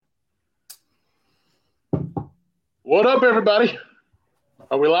What up, everybody?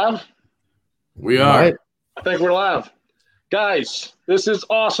 Are we live? We are. Right. I think we're live. Guys, this is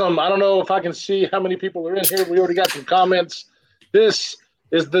awesome. I don't know if I can see how many people are in here. We already got some comments. This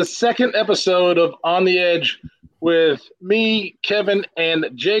is the second episode of On the Edge with me, Kevin, and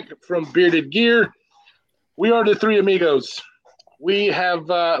Jake from Bearded Gear. We are the three amigos. We have,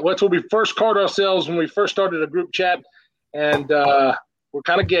 that's what we first called ourselves when we first started a group chat, and we're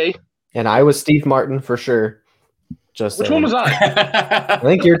kind of gay. And I was Steve Martin for sure. Just Which saying. one was I? I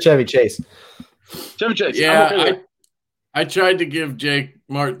think you're Chevy Chase. Chevy Chase. Yeah, I'm okay with it. I tried to give Jake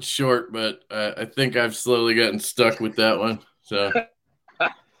Martin short, but I think I've slowly gotten stuck with that one. So,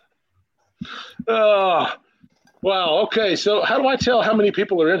 Wow. Okay. So, how do I tell how many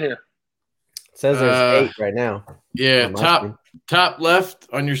people are in here? It says there's 8 right now. yeah, On my screen. top left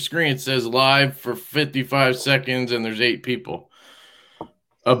on your screen, it says live for 55 seconds, and there's 8 people.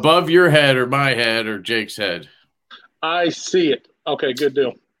 Above your head or my head or Jake's head. I see it. Okay, good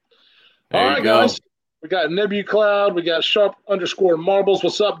deal. There All you right, go. guys. We got Nebu Cloud. We got Sharp_Marbles.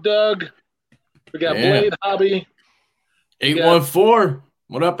 What's up, Doug? We got Yeah. Blade Hobby. 814.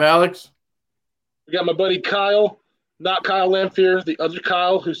 What up, Alex? We got my buddy Kyle. Not Kyle Lamphere, the other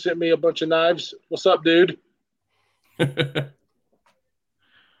Kyle who sent me a bunch of knives. What's up, dude?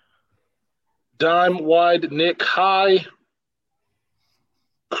 Dime Wide Nick High.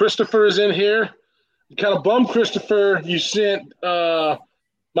 Christopher is in here. You kind of bummed, Christopher. You sent my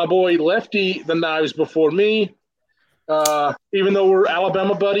boy Lefty the knives before me. Even though we're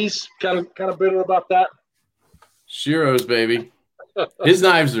Alabama buddies, kind of bitter about that. Shiro's, baby. His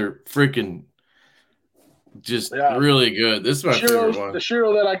knives are freaking just Yeah. really good. This is my favorite one. The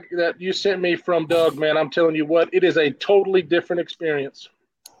Shiro that you sent me from Doug, man, I'm telling you what, it is a totally different experience.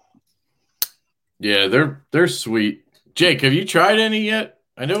 Yeah, they're sweet. Jake, have you tried any yet?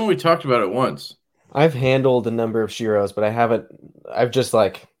 I know we talked about it once. I've handled a number of Shiros, but I haven't. I've just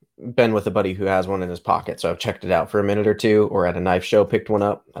been with a buddy who has one in his pocket, so I've checked it out for a minute or two, or at a knife show, picked one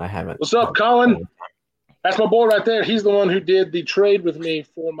up, and I haven't. What's up, Colin? That's my boy right there. He's the one who did the trade with me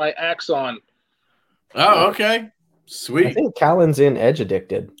for my Axon. Oh, okay. I Sweet. think Callan's in Edge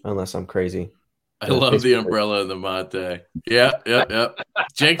Addicted, unless I'm crazy. I love the umbrella and the mate. Yep.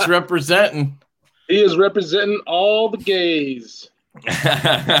 Jake's representing. He is representing all the gays.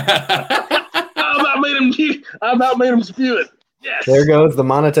 I about made him spew it. Yes. There goes the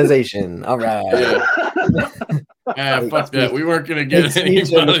monetization. All right. Yeah. Fuck that. We weren't gonna get Big any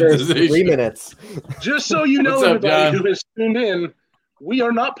speech in the first 3 monetization. minutes. Just so you know, What's up, everybody John? who has tuned in, we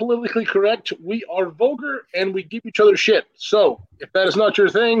are not politically correct. We are vulgar, and we give each other shit. So, if that is not your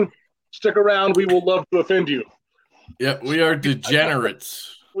thing, stick around. We will love to offend you. Yep, we are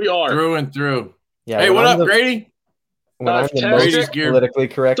degenerates We are. through and through. Yeah. Hey, when what I'm up, the- Grady? When I'm the Fantastic. most Gear. politically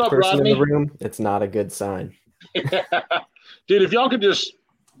correct What's up, person in the Rodney? room, it's not a good sign. Dude, if y'all could just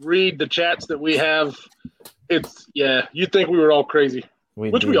read the chats that we have, you'd think we were all crazy.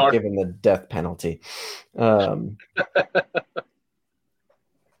 We'd Which be we are. given the death penalty. It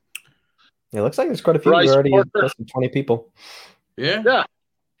looks like there's quite a few. Bryce We're already Parker. close to 20 people. Yeah. Yeah.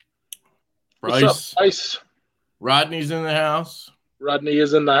 Bryce. What's up, Bryce? Rodney's in the house. Rodney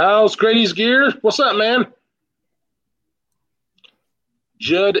is in the house. Grady's Gear. What's up, man?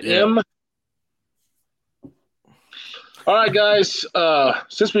 Judd Yeah. M. All right, guys.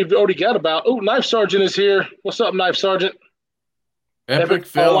 Since we've already got Knife Sergeant is here. What's up, Knife Sergeant? Epic all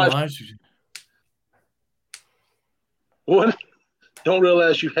fail. live. What? Don't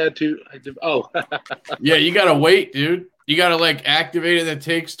realize you had to. Oh, Yeah, you gotta wait, dude. You gotta activate it. That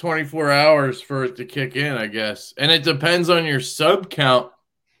takes 24 hours for it to kick in, I guess. And it depends on your sub count.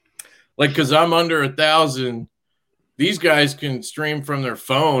 Because I'm under 1,000. These guys can stream from their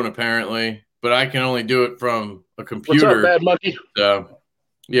phone, apparently, but I can only do it from a what's computer. up, Bad Monkey? So,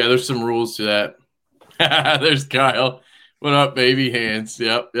 yeah, there's some rules to that. There's Kyle. What up, baby? Hands.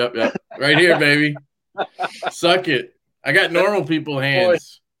 Yep. Right here, baby. Suck it. I got normal people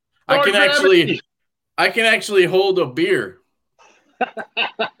hands. I Dark can actually hold a beer.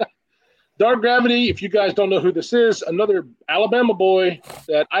 Dark Gravity, if you guys don't know who this is, another Alabama boy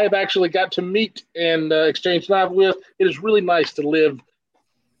that I have actually got to meet and exchange knives with. It is really nice to live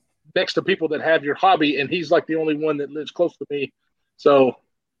next to people that have your hobby, and he's like the only one that lives close to me. So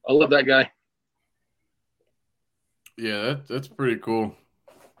I love that guy. Yeah, that's pretty cool.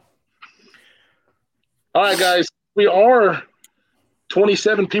 All right, guys, we are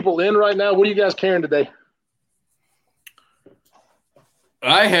 27 people in right now. What are you guys carrying today?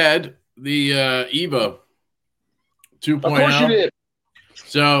 I had the Evo 2.0. Of course you did.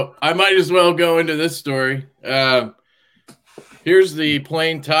 So I might as well go into this story. Here's the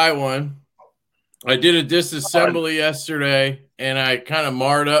plain tie one. I did a disassembly yesterday, and I kind of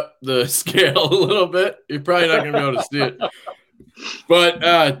marred up the scale a little bit. You're probably not going to be able to see it.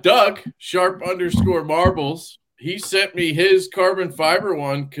 But Doug, _marbles, he sent me his carbon fiber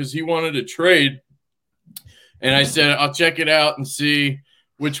one because he wanted to trade. And I said, I'll check it out and see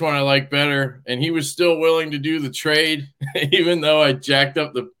which one I like better. And he was still willing to do the trade, even though I jacked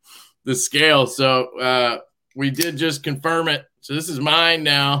up the scale. So we did just confirm it. So this is mine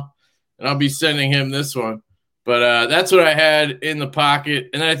now, and I'll be sending him this one. But that's what I had in the pocket.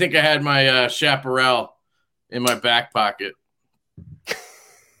 And then I think I had my Chaparral in my back pocket.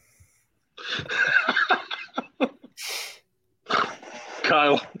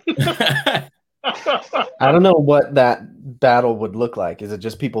 Kyle. I don't know what that battle would look like. Is it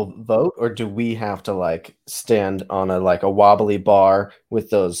just people vote, or do we have to like stand on a wobbly bar with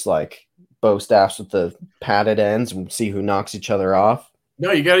those like bow staffs with the padded ends and see who knocks each other off?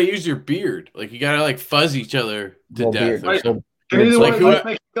 No, you got to use your beard. Like you got to like fuzz each other to death. Right. Can either one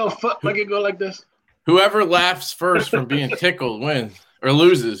make it go like this? Whoever laughs first from being tickled wins or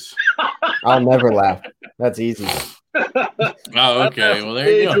loses. I'll never laugh. That's easy. Oh, okay. Well, there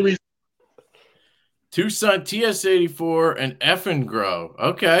you go. Tucson TS84 and Effin Grow.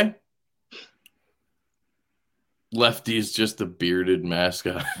 Okay. Lefty is just a bearded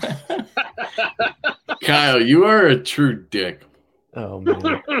mascot. Kyle, you are a true dick. Oh,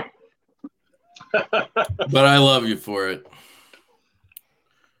 man. But I love you for it.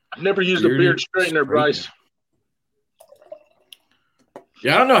 I've never used a beard straightener, Bryce.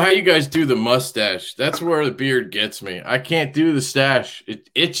 Yeah, I don't know how you guys do the mustache. That's where the beard gets me. I can't do the stash. It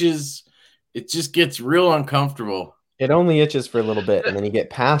itches. It just gets real uncomfortable. It only itches for a little bit, and then you get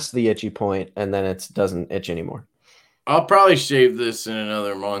past the itchy point, and then it doesn't itch anymore. I'll probably shave this in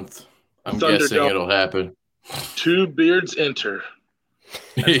another month. I'm guessing it'll happen. 2 beards enter.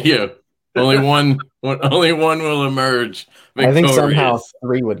 Yeah, only one will emerge. I think somehow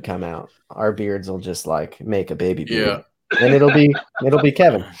 3 would come out. Our beards will just like make a baby beard. Yeah, and it'll be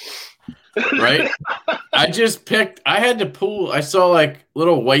Kevin. Right? I had to pull. I saw like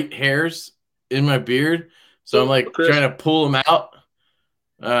little white hairs in my beard, so I'm like trying to pull them out.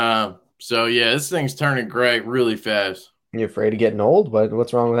 So yeah, this thing's turning gray really fast. You afraid of getting old?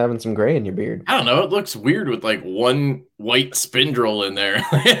 What's wrong with having some gray in your beard? I don't know. It looks weird with like one white spindle in there.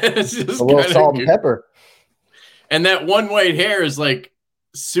 It's just a little salt and pepper. And that one white hair is like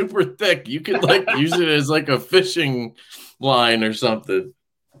super thick. You could like use it as like a fishing line or something.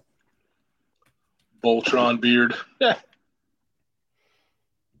 Voltron beard. Yeah.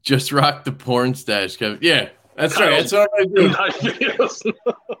 Just rock the porn stash, Kevin. Yeah, that's right. That's what I do.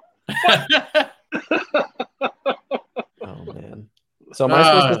 Oh man. So am I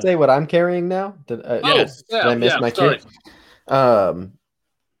supposed to say what I'm carrying now? Did I miss my kid? So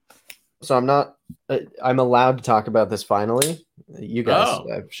I'm not. I'm allowed to talk about this finally. You guys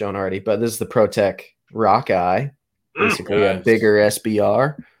have shown already, but this is the ProTech Rockeye. Basically, a bigger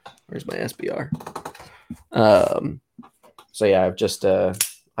SBR. Where's my SBR? So yeah, I've just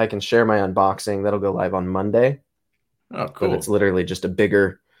I can share my unboxing. That'll go live on Monday. Oh, cool. But it's literally just a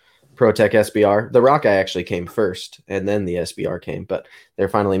bigger ProTech SBR. The Rockeye actually came first, and then the SBR came. But they're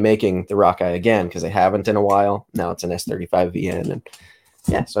finally making the Rockeye again because they haven't in a while. Now it's an S35VN, and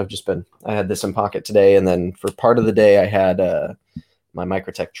yeah. So I had this in pocket today, and then for part of the day I had my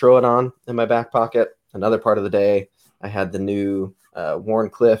Microtech Troodon in my back pocket. Another part of the day I had the new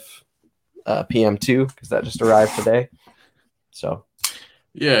Wharncliffe PM2 because that just arrived today. So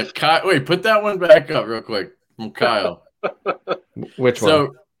yeah, wait, put that one back up real quick from Kyle. Which one?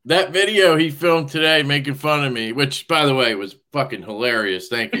 So that video he filmed today making fun of me, which by the way was fucking hilarious.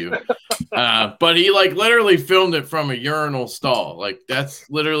 Thank you. But he like literally filmed it from a urinal stall. Like that's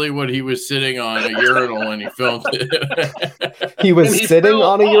literally what he was sitting on, a urinal, when he filmed it. He was sitting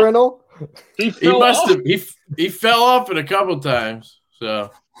on a urinal? He must have. He fell off it a couple times. So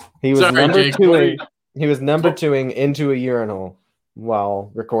he was number twoing into a urinal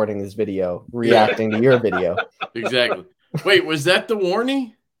while recording this video, reacting to your video. Exactly. Wait, was that the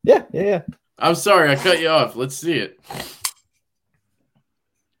warning? Yeah. I'm sorry, I cut you off. Let's see it.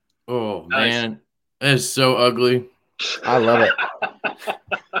 Oh, man. That is so ugly. I love it.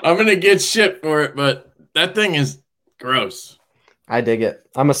 I'm going to get shit for it, but that thing is gross. I dig it.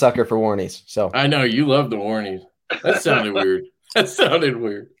 I'm a sucker for warnies. So I know you love the warnies. That sounded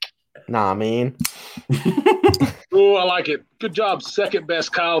weird. Nah, I mean. Oh, I like it. Good job, second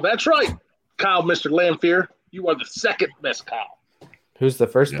best Kyle. That's right, Kyle, Mr. Lamphere. You are the second best Kyle. Who's the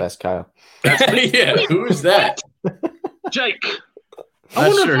first best Kyle? Yeah, who is that? Jake.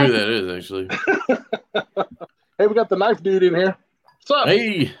 Not sure who that is, actually. Hey, we got the knife dude in here. What's up?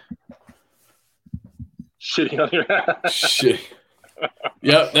 Hey. Shitting on your Shit.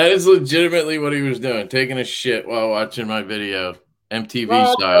 Yep, that is legitimately what he was doing, taking a shit while watching my video, MTV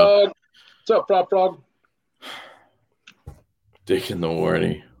Frog, style. Frog. What's up, Frog? Dick in the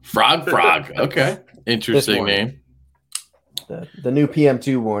warning. Frog. Okay. Interesting name. The new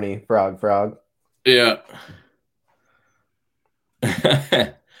PM2 warning, Frog. Yeah.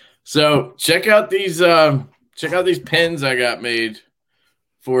 So check out these pins I got made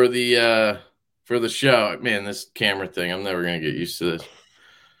for the show. Man, this camera thing, I'm never gonna get used to this.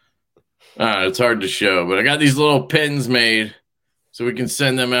 It's hard to show, but I got these little pins made so we can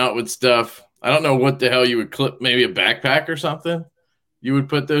send them out with stuff. I don't know what the hell you would clip, maybe a backpack or something. You would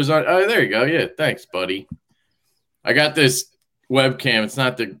put those on. Oh, there you go. Yeah, thanks, buddy. I got this webcam. It's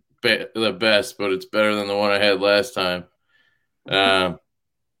not the best, but it's better than the one I had last time. But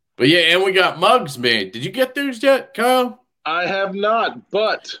yeah, and we got mugs made. Did you get those yet, Kyle? I have not,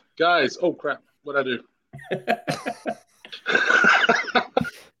 but guys, oh crap, what'd I do?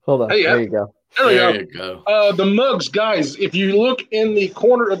 Hold on. Hey, there you go. There you go. The mugs, guys, if you look in the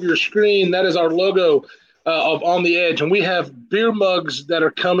corner of your screen, that is our logo of On the Edge. And we have beer mugs that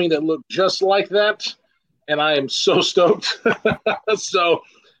are coming that look just like that. And I am so stoked. So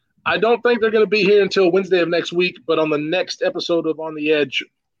I don't think they're going to be here until Wednesday of next week. But on the next episode of On the Edge,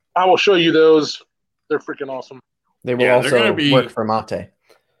 I will show you those. They're freaking awesome. They will also work for Mate.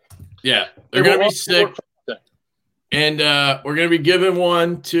 Yeah, they're going to be sick. And we're going to be giving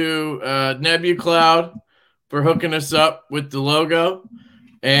one to NebuCloud for hooking us up with the logo.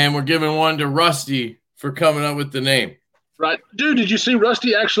 And we're giving one to Rusty for coming up with the name. Right. Dude, did you see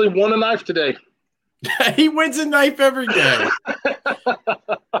Rusty actually won a knife today? He wins a knife every day.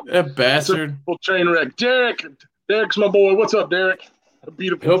 That bastard. Full train wreck. Derek's my boy. What's up, Derek? A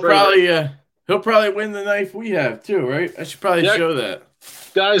beautiful He'll probably win the knife we have too, right? I should probably show that.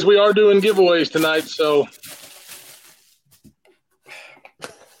 Guys, we are doing giveaways tonight, so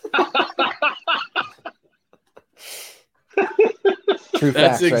True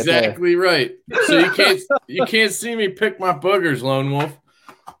That's facts exactly right. So you can't see me pick my boogers, Lone Wolf.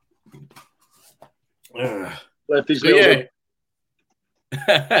 let these Yeah.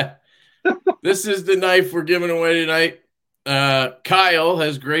 This is the knife we're giving away tonight. Kyle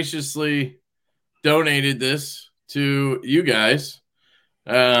has graciously donated this to you guys.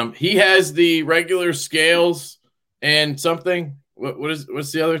 He has the regular scales and something.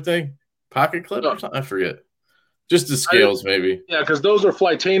 What's the other thing? Pocket clip or something? I forget. Just the scales, maybe. Yeah, because those are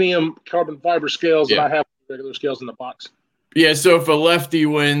Flytanium carbon fiber scales, and I have regular scales in the box. Yeah, so if a lefty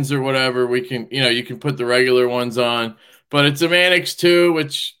wins or whatever, we can, you can put the regular ones on. But it's a Mannix 2,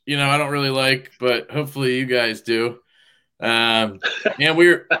 which, I don't really like, but hopefully you guys do. And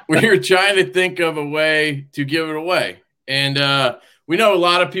we're trying to think of a way to give it away. And we know a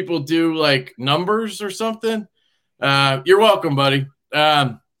lot of people do like numbers or something. You're welcome, buddy.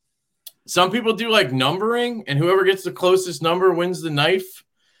 Some people do like numbering, and whoever gets the closest number wins the knife.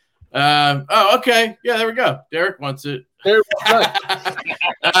 Okay. Yeah, there we go. Derek wants it.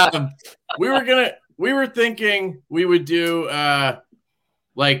 We were thinking we would do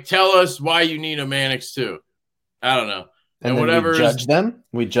tell us why you need a Mannix 2. I don't know. And whatever, we judge them.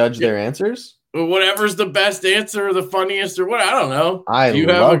 We judge their answers. Whatever's the best answer, or the funniest, or what, I don't know. I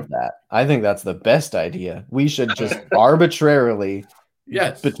love that. I think that's the best idea. We should just arbitrarily,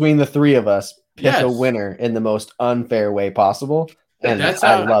 between the three of us, pick a winner in the most unfair way possible. And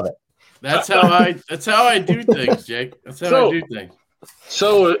I love it. That's how I do things, Jake. That's how I do things.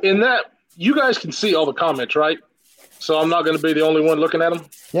 So in that, you guys can see all the comments, right? So I'm not going to be the only one looking at them?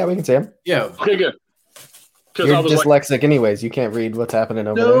 Yeah, we can see them. Yeah. Okay, good. You're dyslexic anyways. You can't read what's happening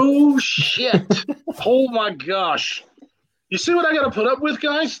over there. No shit. Oh, my gosh. You see what I got to put up with,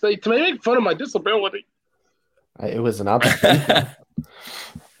 guys? They make fun of my disability. It was an observation.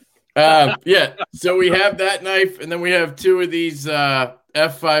 So we have that knife, and then we have two of these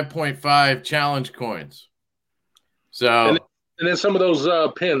F5.5 challenge coins. So and then some of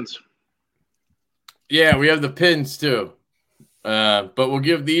those pins. Yeah, we have the pins too. But we'll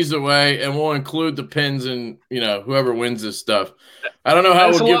give these away, and we'll include the pins in, whoever wins this stuff. I don't know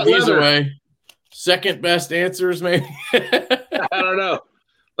how we'll give these away. Second best answers, maybe. I don't know.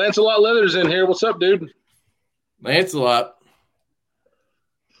 Lancelot Leather's in here. What's up, dude? Lancelot.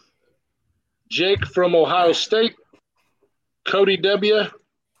 Jake from Ohio State. Cody W.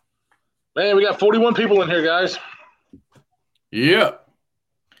 Man, we got 41 people in here, guys. Yeah.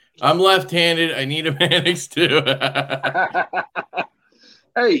 I'm left-handed. I need a Mannix too.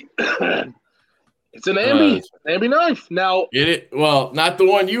 Hey, it's an Ambi knife. Now, get it? Well, not the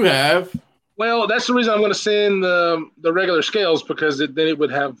one you have. Well, that's the reason I'm going to send the regular scales, because then it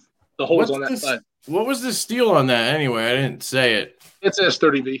would have the holes on that side. What was the steal on that anyway? I didn't say it. It's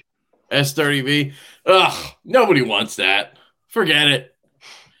S30V. S30V. Ugh, nobody wants that. Forget it.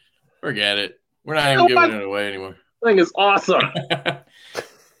 We're not even giving it away anymore. Thing is awesome.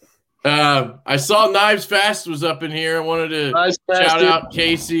 I saw Knives Fast was up in here. I wanted to shout out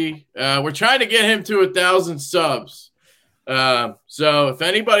Casey. We're trying to get him to 1,000 subs. So if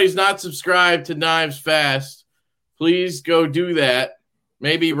anybody's not subscribed to Knives Fast, please go do that.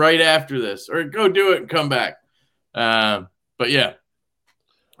 Maybe right after this, or go do it and come back. But yeah.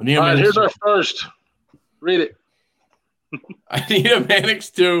 All right, here's our first. Read it. I need a Mannix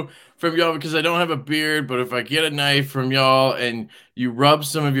 2 from y'all because I don't have a beard, but if I get a knife from y'all and you rub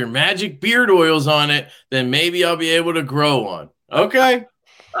some of your magic beard oils on it, then maybe I'll be able to grow one. Okay.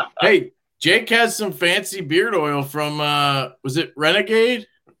 Hey, Jake has some fancy beard oil from, was it Renegade?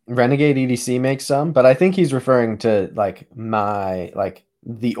 Renegade EDC makes some, but I think he's referring to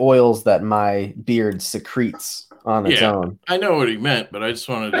the oils that my beard secretes on its own. I know what he meant, but I just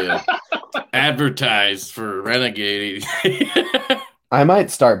wanted to advertise for Renegade EDC. I might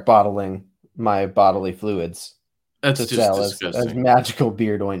start bottling my bodily fluids to sell as magical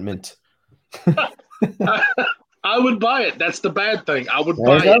beard ointment. I would buy it. That's the bad thing. I would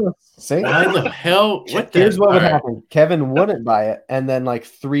buy it. See? Why the hell? Here's what would happen. Kevin wouldn't buy it, and then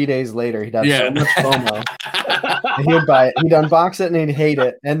 3 days later, he'd have so much FOMO. He'd buy it. He'd unbox it, and he'd hate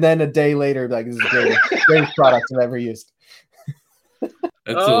it. And then a day later, this is the greatest product I've ever used. That's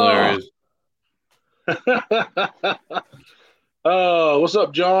hilarious. Oh, what's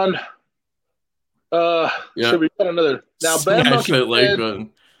up, John? Should we got another? Now, Bad Monkey that like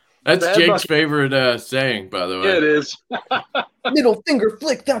button. That's Bad Jake's Monkey. Favorite saying, by the way. Yeah, it is. Middle finger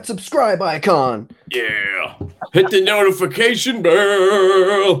flick that subscribe icon. Yeah. Hit the notification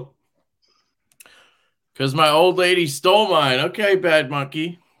bell. Because my old lady stole mine. Okay, Bad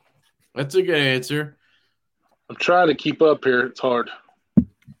Monkey. That's a good answer. I'm trying to keep up here. It's hard.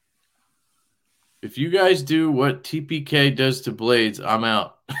 If you guys do what TPK does to blades, I'm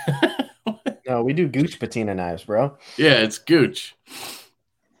out. No, we do Gooch patina knives, bro. Yeah, it's Gooch.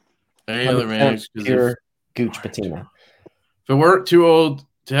 Any other man? Pure Gooch patina. If I weren't too old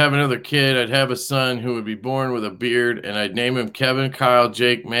to have another kid, I'd have a son who would be born with a beard, and I'd name him Kevin Kyle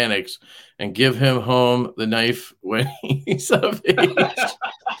Jake Mannix and give him home the knife when he's of age.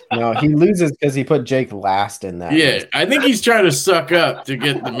 No, he loses because he put Jake last in that. Yeah, I think he's trying to suck up to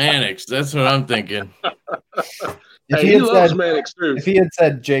get the Mannix. That's what I'm thinking. He loves Mannix too. If he had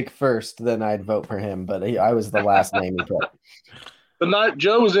said Jake first, then I'd vote for him. But I was the last name he put. The night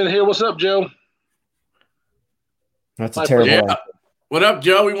Joe was in here. What's up, Joe? That's a terrible one. What up,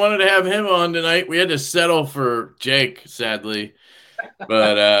 Joe? We wanted to have him on tonight. We had to settle for Jake, sadly.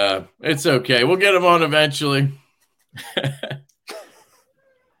 But it's okay. We'll get him on eventually.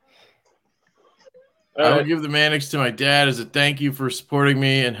 I will give the Mannix to my dad as a thank you for supporting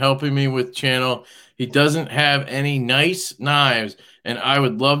me and helping me with channel. He doesn't have any nice knives, and I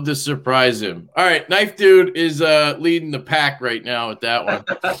would love to surprise him. All right, Knife Dude is leading the pack right now with that one.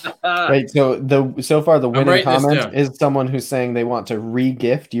 Wait, so far the winning comment is someone who's saying they want to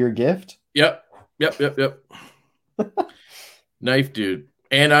re-gift your gift? Yep. Knife Dude.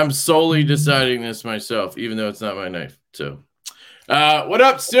 And I'm solely deciding this myself, even though it's not my knife. So, what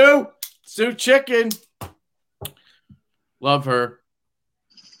up, Sue? Sue Chicken. Love her.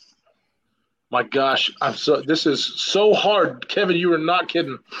 My gosh, this is so hard. Kevin, you were not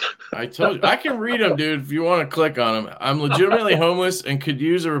kidding. I told you. I can read them, dude, if you want to click on them. I'm legitimately homeless and could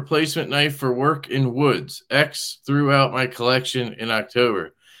use a replacement knife for work in woods. X threw out my collection in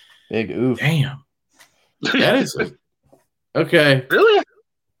October. Big oof. Damn. That is okay. Really?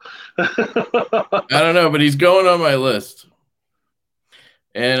 I don't know, but he's going on my list.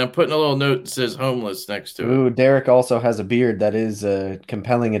 And I'm putting a little note that says homeless next to it. Ooh, Derek also has a beard. That is a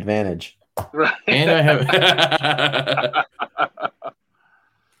compelling advantage. Right. And I have.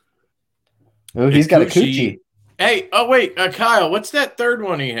 Oh, he's got a coochie. Hey, oh wait, Kyle, what's that third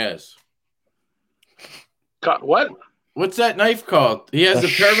one he has? What? What's that knife called? He has a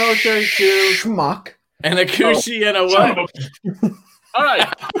paramilitary too, schmuck, and a coochie and a what? All right.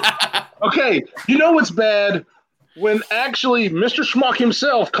 Okay, you know what's bad? When actually Mr. Schmuck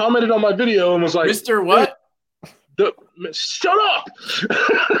himself commented on my video and was like, Mr. What? Shut up.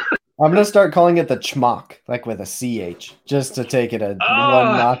 I'm going to start calling it the Chmock, like with a CH, just to take it one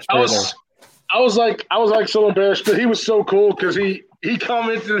notch further. I was like so embarrassed, but he was so cool because he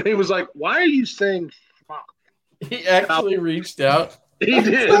commented and he was like, why are you saying Schmuck? He actually reached out. He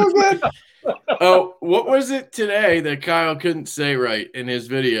did. So good. Oh, what was it today that Kyle couldn't say right in his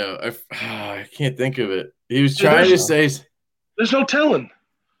video? I can't think of it. He was trying to say. There's no telling.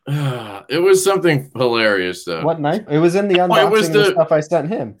 It was something hilarious though. What knife? It was in the unboxing it was of the stuff I sent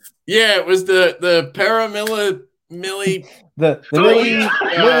him. Yeah, it was the milli. The Millie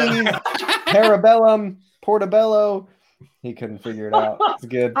Parabellum Portobello. He couldn't figure it out. It's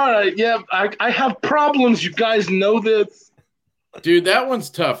good. All right, yeah, I have problems. You guys know this. Dude, that one's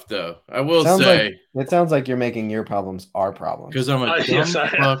tough though. I will Sounds say. It sounds like you're making your problems our problems. Because I'm a dumb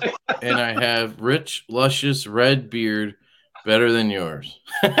fuck and I have rich, luscious red beard better than yours.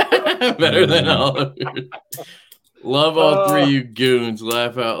 Better than all of yours. Love all three you goons.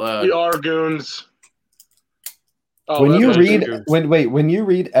 Laugh out loud. We are goons. Oh, when you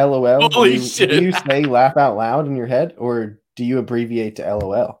read LOL, do you say laugh out loud in your head, or do you abbreviate to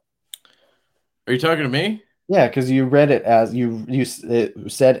LOL? Are you talking to me? Yeah, because you read it as you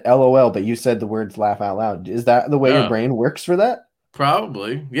said LOL, but you said the words laugh out loud. Is that the way your brain works for that?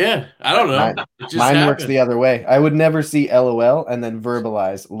 Probably. Yeah. I don't know. Mine works the other way. I would never see LOL and then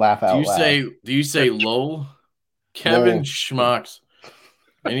verbalize laugh out loud. Do you say LOL? Kevin Schmucks.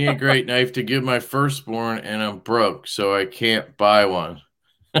 I need a great knife to give my firstborn, and I'm broke, so I can't buy one.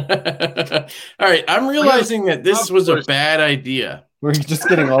 All right. I'm realizing that this was a bad idea. We're just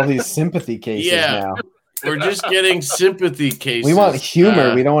getting all these sympathy cases now. We're just getting sympathy cases. We want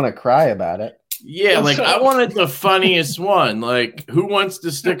humor. We don't want to cry about it. Yeah, like I wanted the funniest one. Like, who wants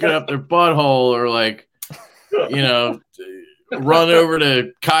to stick it up their butthole or like, run over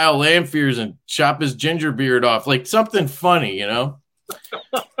to Kyle Lamphere's and chop his ginger beard off? Like something funny,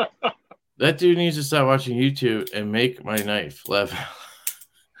 That dude needs to stop watching YouTube and make my knife laugh.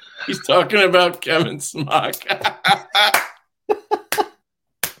 He's talking about Kevin Smock.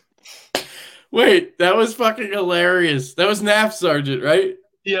 Wait, that was fucking hilarious. That was NAF Sergeant, right?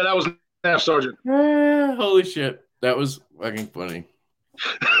 Yeah, that was NAF Sergeant. Holy shit. That was fucking funny.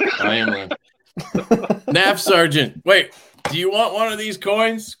 I am a NAF Sergeant. Wait, do you want one of these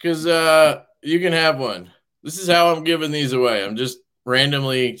coins? Because you can have one. This is how I'm giving these away. I'm just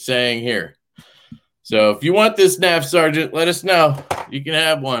randomly saying here. So if you want this NAF Sergeant, let us know. You can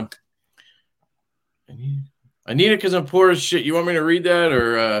have one. I need it because I'm poor as shit. You want me to read that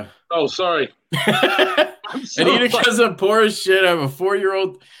or? Oh, sorry. I need it because I'm poor as shit. I have a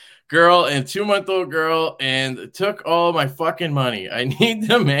 4-year-old girl and 2-month-old girl, and it took all my fucking money. I need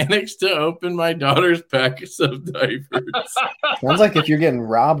the Mannix to open my daughter's packets of diapers. Sounds like if you're getting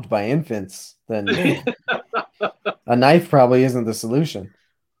robbed by infants, then a knife probably isn't the solution.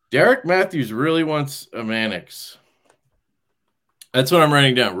 Derek Matthews really wants a Mannix. That's what I'm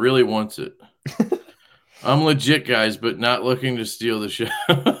writing down. Really wants it. I'm legit, guys, but not looking to steal the show.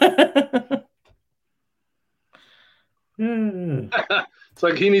 It's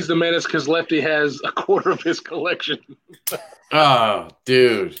like he needs the Menace because Lefty has a quarter of his collection. Oh,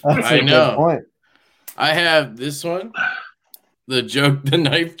 dude. I know. Point. I have this one. The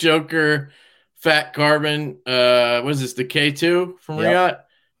Knife Joker Fat Carbon. What is this? The K2 from Riot?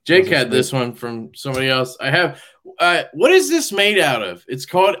 Jake had this one from somebody else. I have. What is this made out of? It's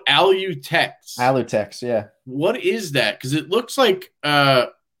called Alutex. Alutex, yeah. What is that? Because it looks like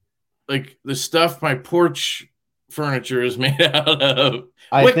the stuff my porch furniture is made out of.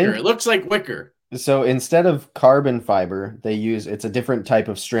 Wicker. It looks like wicker. So instead of carbon fiber, it's a different type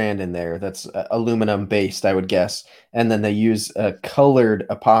of strand in there that's aluminum based, I would guess. And then they use a colored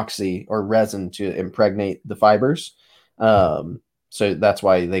epoxy or resin to impregnate the fibers. So that's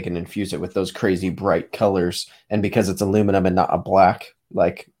why they can infuse it with those crazy bright colors. And because it's aluminum and not a black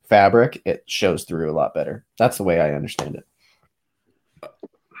like fabric, it shows through a lot better. That's the way I understand it.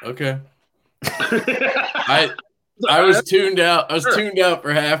 Okay. I was tuned out. I was tuned out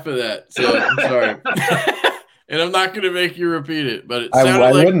for half of that. So I'm sorry. And I'm not going to make you repeat it, but it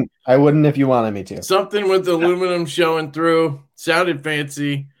sounded I wouldn't if you wanted me to. Something with aluminum showing through. Sounded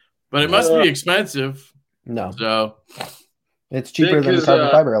fancy, but it must be expensive. No. So it's cheaper than carbon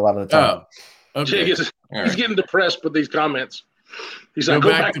fiber a lot of the time. Oh, okay. He's getting depressed with these comments. He's like, go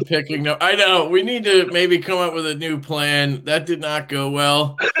back to picking. No, I know. We need to maybe come up with a new plan. That did not go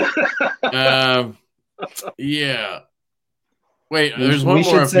well. Yeah. Wait, there's one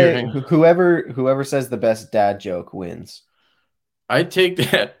more. Whoever says the best dad joke wins. I take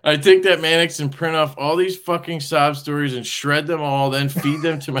that Mannix and print off all these fucking sob stories and shred them all, then feed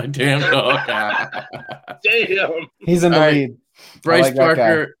them to my damn dog. Damn. He's in the lead. Bryce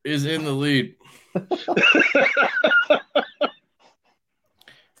Parker is in the lead.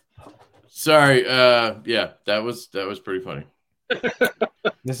 Sorry. Yeah, that was pretty funny.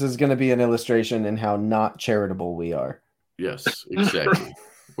 This is going to be an illustration in how not charitable we are. Yes, exactly.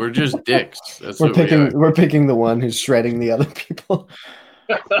 We're just dicks. That's we're picking the one who's shredding the other people.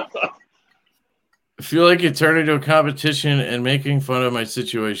 I feel like it turned into a competition and making fun of my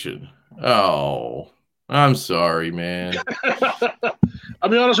situation. Oh, I'm sorry, man. I'll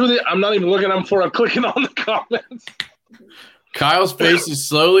be honest with you. I'm not even looking at them before I'm clicking on the comments. Kyle's face is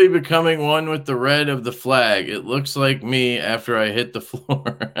slowly becoming one with the red of the flag. It looks like me after I hit the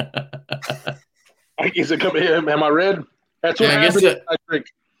floor. Is it coming here? Am I red? That's what happens. I drink.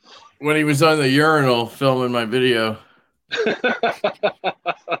 When he was on the urinal filming my video.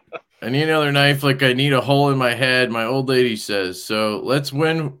 I need another knife like I need a hole in my head, my old lady says. So let's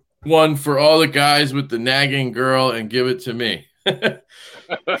win one for all the guys with the nagging girl and give it to me. All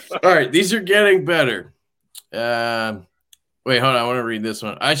right, these are getting better. Wait, hold on. I want to read this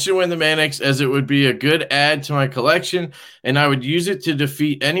one. I should win the Mannix as it would be a good add to my collection, and I would use it to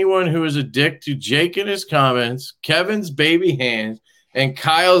defeat anyone who is a dick to Jake in his comments, Kevin's baby hands, and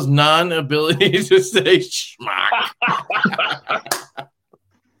Kyle's non-ability to say schmuck.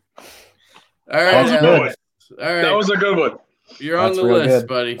 All right, Alex. All right. That was a good one. You're on the list,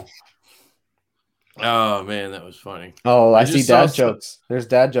 buddy. Oh, man, that was funny. Oh, I see dad jokes. There's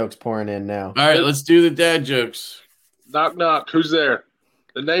dad jokes pouring in now. All right, let's do the dad jokes. Knock, knock. Who's there?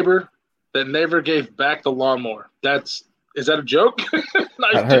 The neighbor. That neighbor gave back the lawnmower. Is that a joke?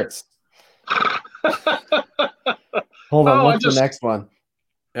 That hurts. Hold on. What's the next one?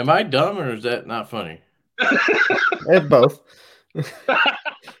 Am I dumb or is that not funny? It's both.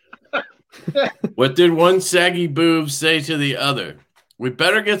 What did one saggy boob say to the other? We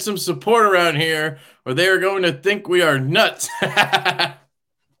better get some support around here or they are going to think we are nuts.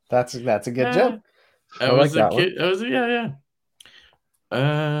 That's a good joke. I was a kid. Yeah.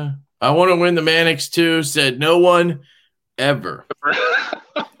 I want to win the Mannix too, said no one ever.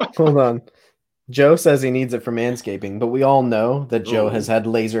 Hold on. Joe says he needs it for manscaping, but we all know that Joe has had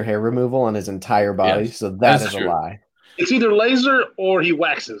laser hair removal on his entire body, so that's is true. A lie. It's either laser or he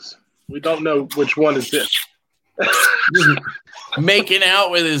waxes. We don't know which one is this. Making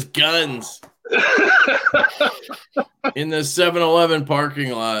out with his guns in the 7-Eleven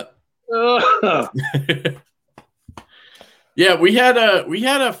parking lot. Yeah, we had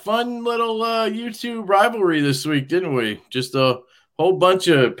a fun little YouTube rivalry this week, didn't we? Just a whole bunch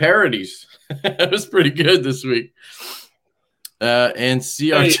of parodies. It was pretty good this week. And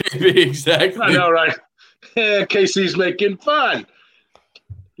CRTV, exactly. I know, right? Yeah, KC's making fun.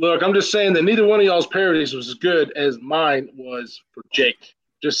 Look, I'm just saying that neither one of y'all's parodies was as good as mine was for Jake.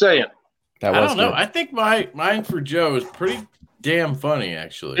 Just saying. I don't know. I think mine for Joe is pretty damn funny,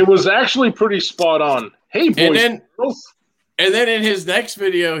 actually. It was actually pretty spot on. Hey, boys. And then in his next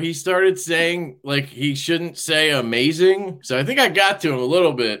video, he started saying, like, he shouldn't say amazing. So I think I got to him a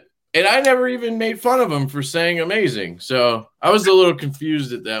little bit. And I never even made fun of him for saying amazing. So I was a little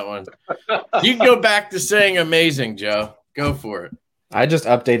confused at that one. You can go back to saying amazing, Joe. Go for it. I just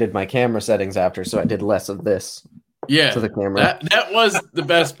updated my camera settings after, so I did less of this. Yeah. To the camera. That was the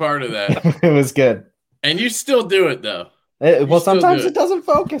best part of that. It was good. And you still do it, though. Well, sometimes it doesn't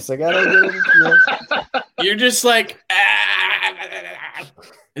focus. I gotta get it. You're just like,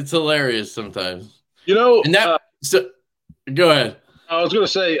 it's hilarious sometimes. You know, and so go ahead. I was gonna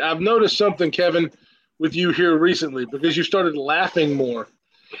say, I've noticed something, Kevin, with you here recently because you started laughing more.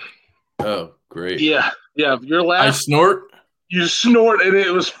 Oh, great. Yeah. You're laughing. I snort. You snort, and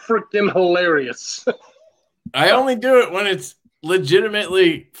it was freaking hilarious. I only do it when it's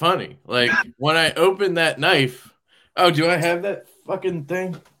legitimately funny. Like when I open that knife. Oh, do I have that fucking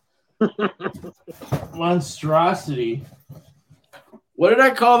thing? Monstrosity. What did I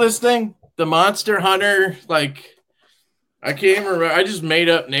call this thing? The Monster Hunter? Like, I can't even remember. I just made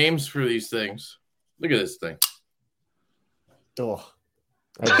up names for these things. Look at this thing. Oh,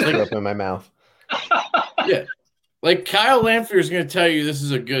 I just threw up in my mouth. Yeah. Like, Kyle Lamphere is going to tell you this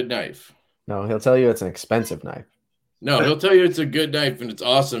is a good knife. No, he'll tell you it's an expensive knife. No, he'll tell you it's a good knife and it's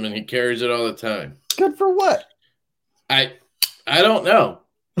awesome and he carries it all the time. Good for what? I don't know,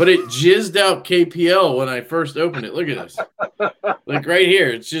 but it jizzed out KPL when I first opened it. Look at this. Like right here,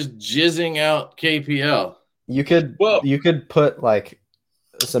 it's just jizzing out KPL. You could put like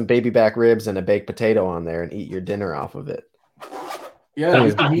some baby back ribs and a baked potato on there and eat your dinner off of it. Yeah, it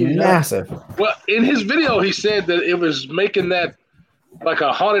was massive. Well, in his video, he said that it was making that like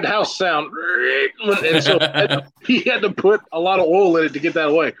a haunted house sound, and so he had to put a lot of oil in it to get that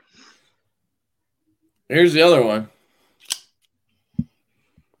away. Here's the other one.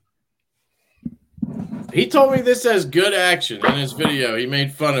 He told me this has good action in his video. He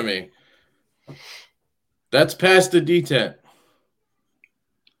made fun of me. That's past the detent.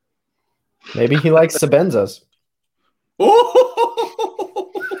 Maybe he likes Sabenzas.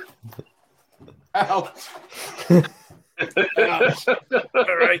 Oh! Ouch. Ouch.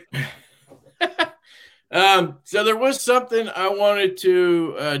 All right. So there was something I wanted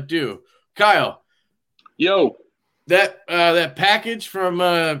to do. Kyle, Yo, that package from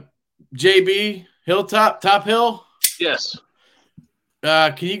JB Hilltop Top Hill. yes.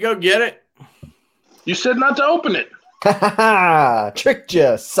 Can you go get it? You said not to open it. Ha ha ha! Tricked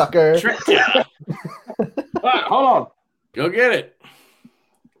you, sucker. All right, hold on. Go get it.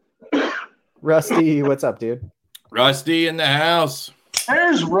 Rusty, what's up, dude? Rusty in the house.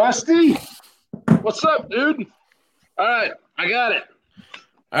 There's Rusty. What's up, dude? All right, I got it.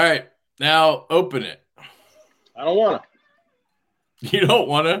 All right, now open it. I don't want You don't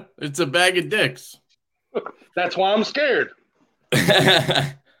want to. It's a bag of dicks. to. That's why I'm scared.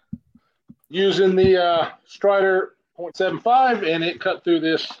 Using the Strider .75, and it cut through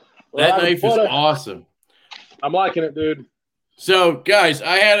this. That knife is awesome. I'm liking it, dude. So, guys,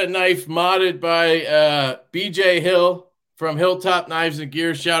 I had a knife modded by BJ Hill from Hilltop Knives and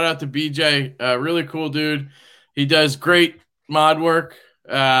Gear. Shout out to BJ. Really cool dude. He does great mod work.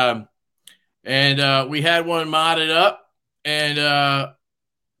 And we had one modded up, and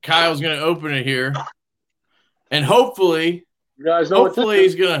Kyle's going to open it here. And hopefully, You guys know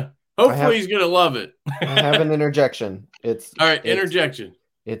he's going to love it. I have an interjection. It's All right, interjection.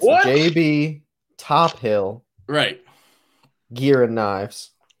 It's What? JB Top Hill Right. Gear and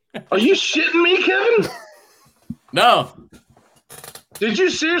Knives. Are you shitting me, Kevin? No. Did you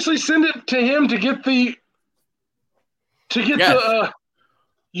seriously send it to him to get the Yes.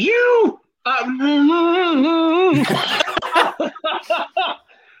 you?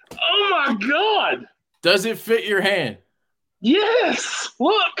 Oh my God! Does it fit your hand? Yes.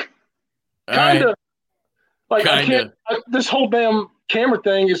 Look, All kind of. right. Like I Kinda. can't. This whole damn camera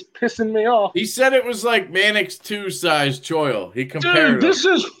thing is pissing me off. He said it was like Mannix 2 size choil. He compared Dude, this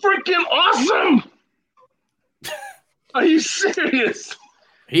is freaking awesome. Are you serious?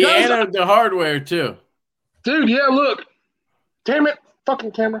 He guys- anoded the hardware too. Dude, yeah, look. Damn it.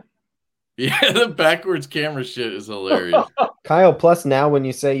 Fucking camera. Yeah, the backwards camera shit is hilarious. Kyle, plus now when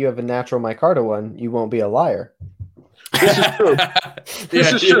you say you have a natural micarta one, you won't be a liar. This is true.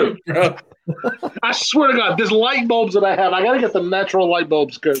 This is true. Bro. I swear to God, these light bulbs that I have, I got to get the natural light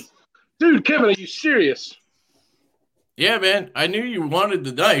bulbs because, dude, Kevin, are you serious? Yeah, man. I knew you wanted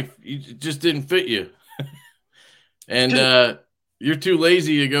the knife. It just didn't fit you. And you're too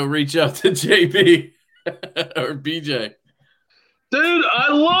lazy to go reach out to JB or BJ. Dude, I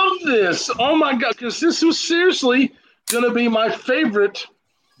love this. Oh my God, because this was seriously going to be my favorite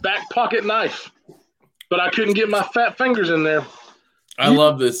back pocket knife. But I couldn't get my fat fingers in there. I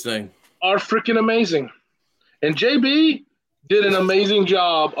love this thing. Are freaking amazing. And JB did an amazing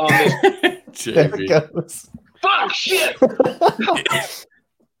job on this. There it JB. goes. Fuck, shit.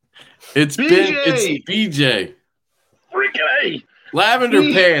 It's BJ. Freaking A. Lavender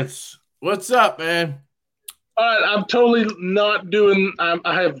B- Pants. What's up, man? All right, I'm totally not doing. I'm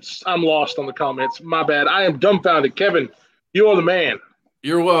lost on the comments. My bad. I am dumbfounded. Kevin, you are the man.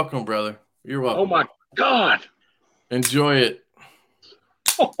 You're welcome, brother. You're welcome. Oh my God. Enjoy it.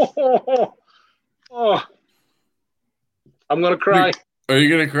 Oh. I'm gonna cry. Are you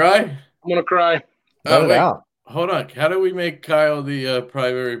gonna cry? I'm gonna cry. Let it Wait. out. Hold on. How do we make Kyle the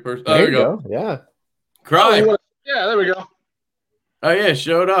primary person? Oh, There there you we go. go. Yeah. Cry. Yeah, there we go. Oh yeah,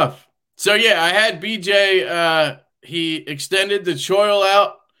 show it off. So yeah, I had BJ. He extended the choil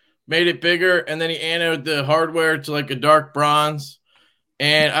out, made it bigger, and then he anoded the hardware to like a dark bronze.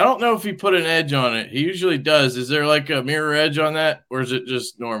 And I don't know if he put an edge on it. He usually does. Is there like a mirror edge on that, or is it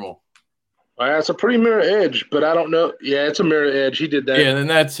just normal? It's a pretty mirror edge, but I don't know. Yeah, it's a mirror edge. He did that. Yeah, then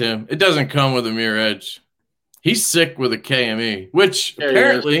that's him. It doesn't come with a mirror edge. He's sick with a KME, which Yeah, he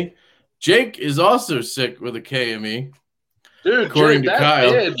apparently Jake is also sick with a KME. Dude, According Jake, to that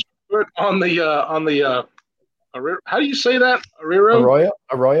Kyle. edge put on the how do you say that? Arroyo?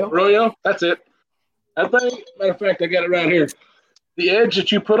 Arroyo? That's it. That thing, matter of fact, I got it right here. The edge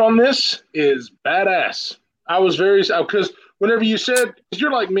that you put on this is badass. I was very, because whenever you said, because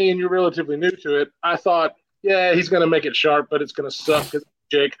you're like me and you're relatively new to it, I thought, yeah, he's going to make it sharp, but it's going to suck because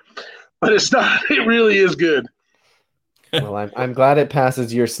Jake. But it's not. It really is good. Well, I'm glad it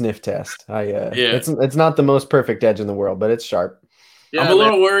passes your sniff test. Yeah. It's not the most perfect edge in the world, but it's sharp. Yeah, I'm a man.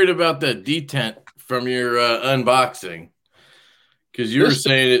 little worried about that detent from your unboxing because you were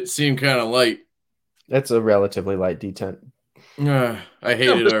saying it seemed kind of light. It's a relatively light detent. I hate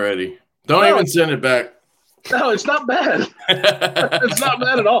it already. Don't even send it back. No, it's not bad. It's not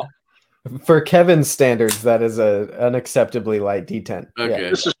bad at all. For Kevin's standards, that is a unacceptably light detent. Okay.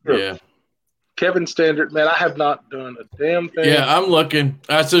 This is true. Yeah. Kevin Standard, man, I have not done a damn thing. Yeah, I'm looking.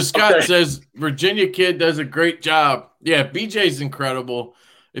 So Scott Okay. says Virginia Kid does a great job. Yeah, BJ's incredible.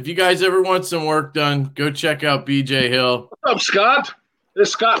 if you guys ever want some work done, go check out BJ Hill. What's up, Scott?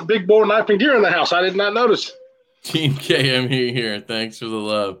 This Scott Big Boy Knifing Gear in the house. I did not notice. Team KME here. Thanks for the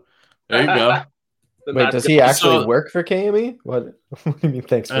love. There you go. Wait, does he actually work for KME? What do you mean?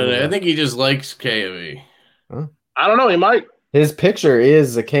 Thanks for the love? I think he just likes KME. Huh? I don't know. He might. His picture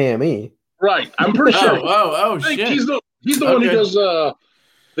is a KME. Right. I'm pretty sure. Shit. He's the one who does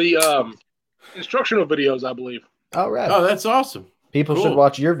the instructional videos, I believe. Oh, right. Oh, that's awesome. People should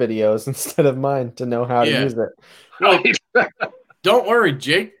watch your videos instead of mine to know how to use it. Well, don't worry,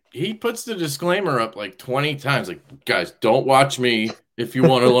 Jake. He puts the disclaimer up like 20 times. Like, guys, don't watch me if you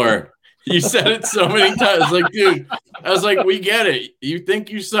want to learn. You said it so many times. Like, dude, I was like, we get it. You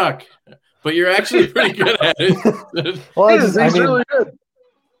think you suck, but you're actually pretty good at it. Well, he's really good.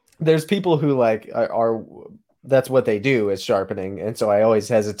 There's people who like are that's what they do is sharpening, and so I always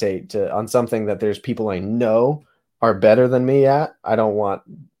hesitate on something that there's people I know are better than me at. I don't want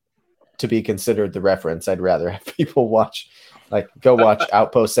to be considered the reference. I'd rather have people go watch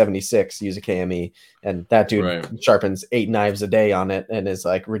Outpost 76, use a KME, and that dude sharpens 8 knives a day on it and is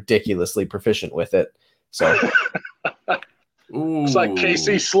like ridiculously proficient with it. So it's like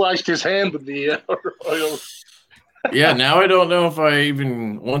KC sliced his hand with the oil. Yeah, now I don't know if I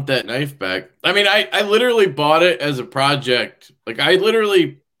even want that knife back. I mean, I literally bought it as a project. Like, I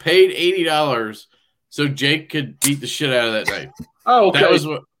literally paid $80 so Jake could beat the shit out of that knife. Oh, okay. That was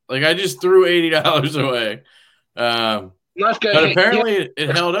what, like, I just threw $80 away. Knife guy, but apparently it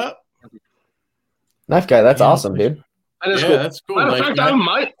held up. Knife guy, that's awesome, dude. That is cool. That's cool. Matter of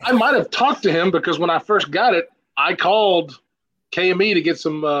fact, I might have talked to him because when I first got it, I called KME to get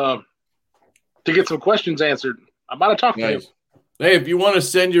some questions answered. I might have talked to him. Hey, if you want to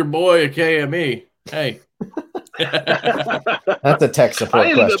send your boy a KME, hey. That's a tech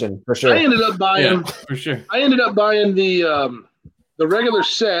support question for sure. I ended up buying for sure. I ended up buying the regular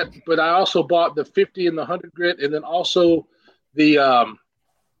set, but I also bought the 50 and the 100 grit, and then also the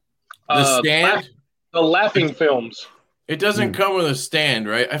stand, the laughing films. It doesn't come with a stand,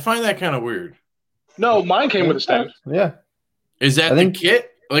 right? I find that kind of weird. No, mine came with a stand. Yeah. Is that the kit?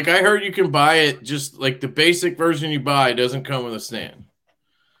 Like, I heard you can buy it just like the basic version you buy doesn't come with a stand.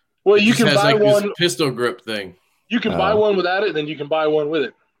 Well, you can buy one this pistol grip thing. You can buy one without it, and then you can buy one with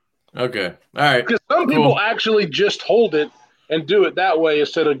it. Okay. All right. Because some people actually just hold it and do it that way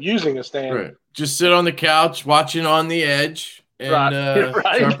instead of using a stand. Right. Just sit on the couch watching On the Edge and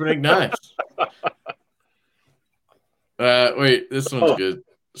sharpening knives. Wait, this one's good.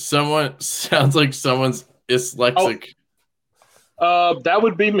 Someone sounds like someone's dyslexic. That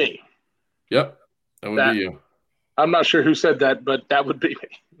would be me. Yep. That would be you. I'm not sure who said that, but that would be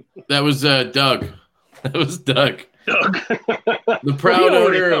me. That was Doug. That was Doug. Doug. The proud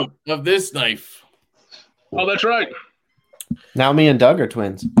owner of this knife. Oh, that's right. Now me and Doug are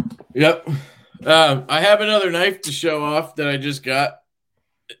twins. Yep. I have another knife to show off that I just got.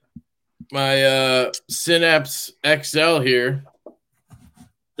 My Synapse XL here.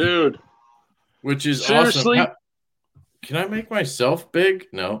 Dude. Which is seriously? Awesome. Can I make myself big?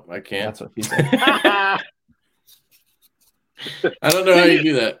 No, I can't. That's what he said. I don't know how you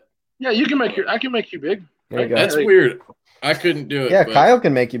do that. Yeah, I can make you big. There you go. That's weird. I couldn't do it. Yeah, Kyle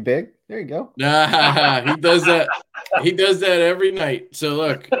can make you big. There you go. Nah, he does that. He does that every night. So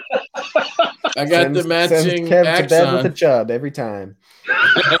look, I got the matching Kev Axon. to bed with a chub every time.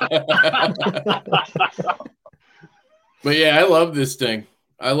 But yeah, I love this thing.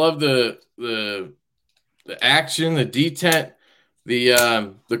 I love the action, the detent,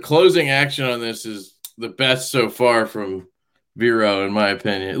 the closing action on this is the best so far from Vero, in my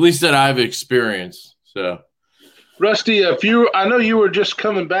opinion, at least that I've experienced. So, Rusty, I know you were just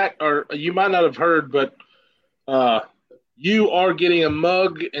coming back, or you might not have heard, but you are getting a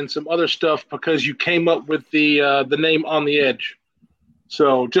mug and some other stuff because you came up with the name On the Edge.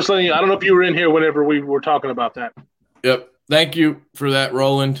 So just letting you, I don't know if you were in here whenever we were talking about that. Yep. Thank you for that,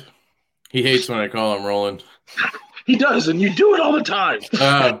 Roland. He hates when I call him Roland. He does, and you do it all the time.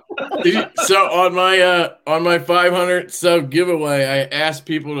 So on my 500 sub giveaway, I asked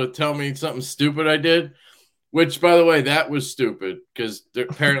people to tell me something stupid I did, which, by the way, that was stupid because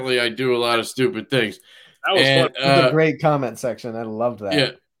apparently I do a lot of stupid things. That was fun. It was a great comment section. I loved that.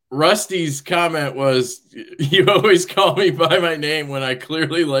 Yeah. Rusty's comment was, "You always call me by my name when I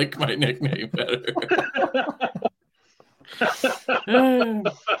clearly like my nickname better."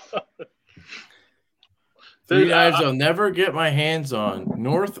 Three knives I'll never get my hands on: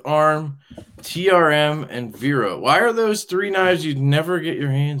 North Arm, TRM, and Vero. Why are those 3 knives you'd never get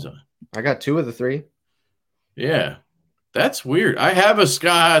your hands on? I got 2 of the 3. Yeah, that's weird. I have a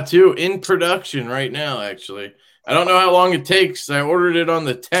Skaha too in production right now, actually. I don't know how long it takes. I ordered it on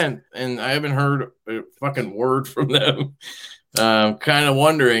the 10th, and I haven't heard a fucking word from them. Kind of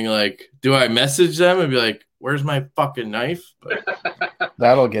wondering, like, do I message them and be like, "Where's my fucking knife?" But,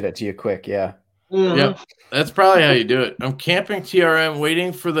 That'll get it to you quick. Yeah. Mhm. yep, that's probably how you do it. I'm camping TRM,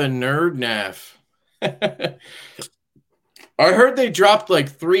 waiting for the nerd NAF. I heard they dropped like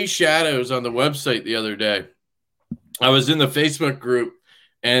 3 shadows on the website the other day. I was in the Facebook group,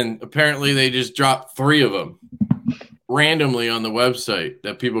 and apparently they just dropped 3 of them randomly on the website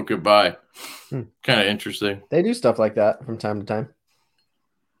that people could buy. Kind of interesting. They do stuff like that from time to time.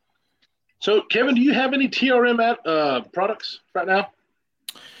 So, Kevin, do you have any TRM products right now?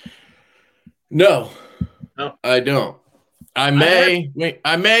 No, No. I don't. I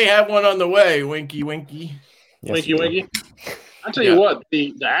may have one on the way. Winky, winky. Yes, Winky, you do. winky. I tell you what,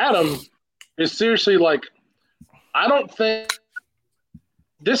 the Atom is seriously like, I don't think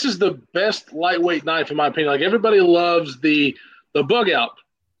this is the best lightweight knife in my opinion. Like everybody loves the bug out.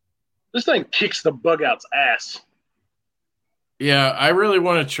 This thing kicks the bug out's ass. Yeah, I really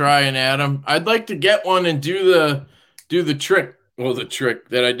want to try an Atom. I'd like to get one and do the trick. Well, the trick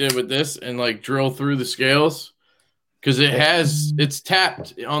that I did with this and like drill through the scales because it's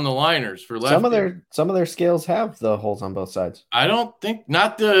tapped on the liners for lefty. Some of their scales have the holes on both sides. I don't think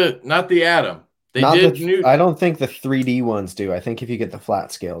not the Atom. They Not did. the, I don't think the 3D ones do. I think if you get the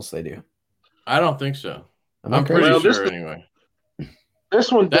flat scales, they do. I don't think so. I'm not pretty crazy. sure anyway.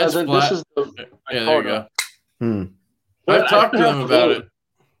 This one That's doesn't. flat. This is the Yeah, there you go. But I've talked to them about it.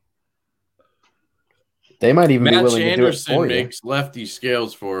 They might even be Matt willing to do it Anderson for you. makes lefty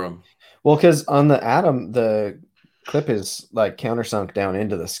scales for them. Well, because on the Atom, the clip is like countersunk down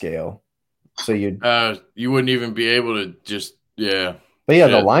into the scale, so you wouldn't even be able to just But yeah,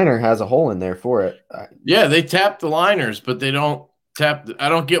 shit. the liner has a hole in there for it. Yeah, they tap the liners, but they don't tap. I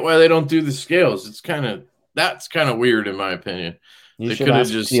don't get why they don't do the scales. That's kind of weird in my opinion. You They should coulda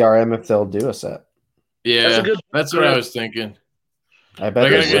ask just- CRM if they'll do a set. Yeah, That's that's, a good what I point. was thinking. I But bet I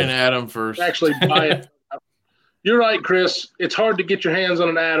they gotta get an would. Atom first. actually buy it. You're right, Chris. It's hard to get your hands on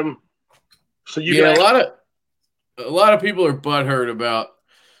an Atom. So you Yeah, can a lot of people are butthurt about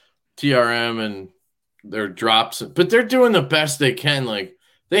TRM and their drops, but they're doing the best they can. Like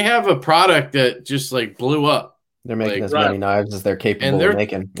they have a product that just like blew up. They're making Like, as right. many knives as they're capable they're- of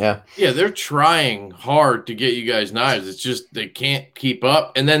making. Yeah. Yeah, they're trying hard to get you guys knives. It's just they can't keep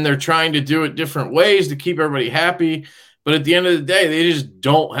up. And then they're trying to do it different ways to keep everybody happy. But at the end of the day, they just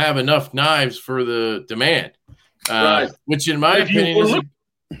don't have enough knives for the demand. Right. Which in my If you opinion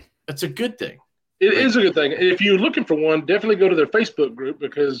were that's a good thing. It is a good thing. If you're looking for one, definitely go to their Facebook group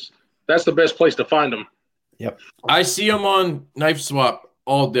because that's the best place to find them. I see them on Knife Swap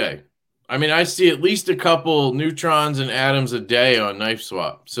all day. I mean, I see at least a couple neutrons and atoms a day on Knife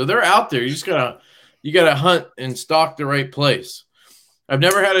Swap. So they're out there. You gotta hunt and stalk the right place. I've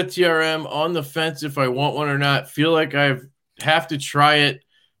never had a TRM on the fence if I want one or not. Feel like I have to try it,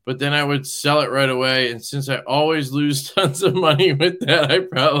 but then I would sell it right away. And since I always lose tons of money with that, I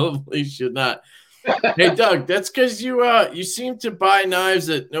probably should not. Hey, Doug, that's because you seem to buy knives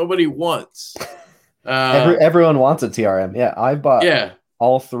that nobody wants. Everyone wants a TRM. Yeah, I bought Yeah.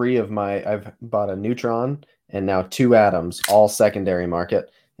 all 3 of my. I've bought a Neutron and now 2 Atoms, all secondary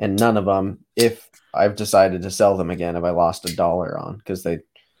market, and none of them, if I've decided to sell them again, have I lost $1 on because they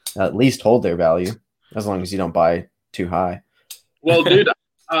at least hold their value as long as you don't buy too high. Well, dude,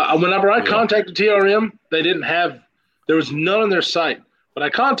 whenever I contacted TRM, there was none on their site. But I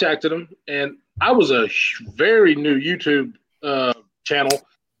contacted them, and I was a very new YouTube channel,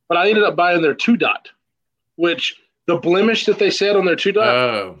 but I ended up buying their 2-dot, which the blemish that they said on their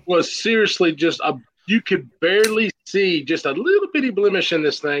 2-dot was seriously just you could barely see just a little bitty blemish in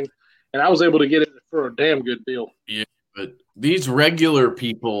this thing, and I was able to get it for a damn good deal. Yeah, but these regular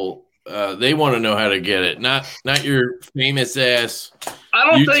people, they want to know how to get it, not your famous ass I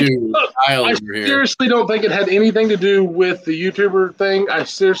don't YouTube think style I over here. seriously don't think it had anything to do with the YouTuber thing. I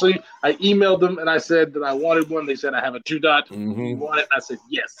emailed them and I said that I wanted one. They said I have a 2-dot. You want it? And I said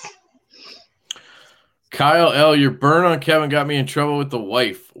yes. Kyle L, your burn on Kevin got me in trouble with the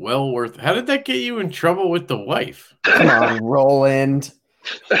wife. Well worth. How did that get you in trouble with the wife? Come on, Roland.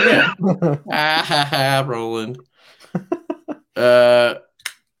 Yeah. Roland.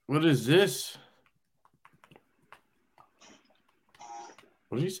 What is this?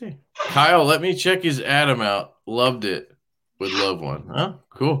 What did you say? Kyle, let me check his Atom out. Loved it. Would love one. Huh?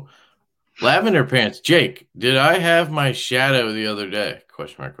 Cool. Lavender pants. Jake, did I have my shadow the other day?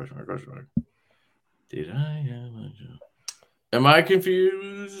 Question mark. Did I have my shadow? Am I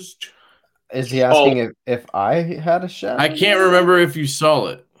confused? Is he asking if I had a shadow? I can't remember if you saw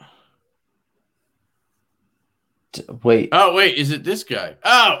it. Wait. Oh, wait, is it this guy?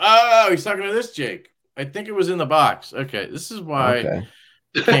 Oh, he's talking to this Jake. I think it was in the box. Okay, this is why Okay.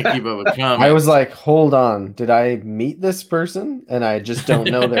 I can't keep up with comments. I was like, hold on. Did I meet this person and I just don't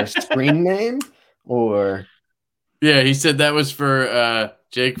know their screen name? Or yeah, he said that was for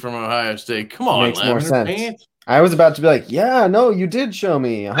Jake from Ohio State. Come on, makes more Lavender sense. Pants. I was about to be like, yeah, no, you did show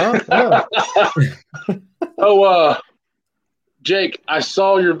me. I know. Jake, I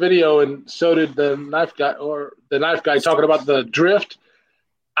saw your video, and so did the knife guy talking about the drift.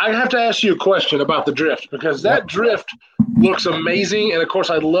 I have to ask you a question about the drift because that drift looks amazing, and of course,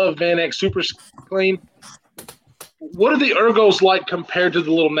 I love Van Eyck Super Clean. What are the ergos like compared to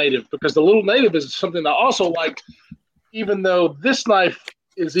the Little Native? Because the Little Native is something I also like, even though this knife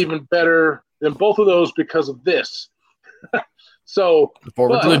is even better than both of those because of this. So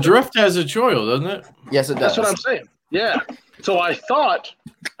the drift has a choil, doesn't it? Yes, it does. That's what I'm saying. Yeah. So I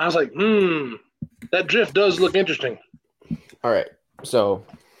was like, that drift does look interesting. All right. So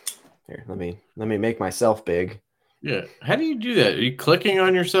here, let me make myself big. Yeah. How do you do that? Are you clicking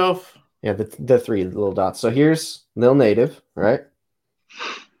on yourself? Yeah, the three little dots. So here's Little Native, right?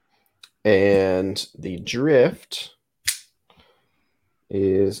 And the drift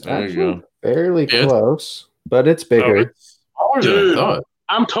is actually fairly close, but it's bigger. Oh, it's smaller than I thought.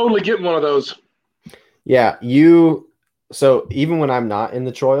 I'm totally getting one of those. Yeah, so even when I'm not in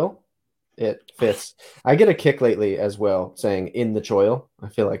the choil, it fits. I get a kick lately as well saying in the choil. I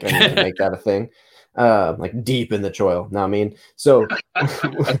feel like I need to make that a thing. Like deep in the choil. Know what I mean? So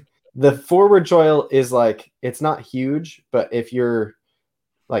the forward choil is like, it's not huge, but if you're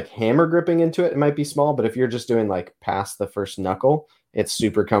like hammer gripping into it, it might be small, but if you're just doing like past the first knuckle, it's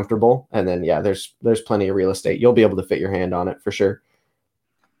super comfortable. And then there's plenty of real estate. You'll be able to fit your hand on it for sure.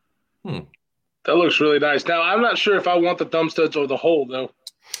 That looks really nice. Now, I'm not sure if I want the thumb studs or the hole, though.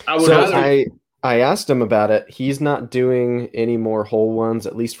 I asked him about it. He's not doing any more hole ones,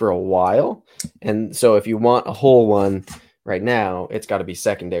 at least for a while. And so if you want a hole one right now, it's got to be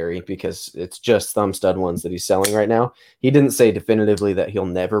secondary because it's just thumb stud ones that he's selling right now. He didn't say definitively that he'll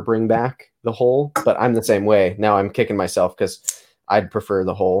never bring back the hole, but I'm the same way. Now I'm kicking myself because I'd prefer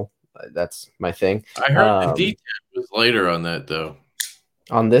the hole. That's my thing. I heard the detail was later on that, though.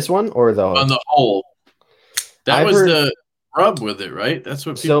 On this one or on the hole? That was the rub with it, right? That's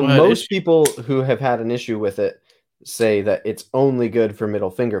what people. So most people who have had an issue with it say that it's only good for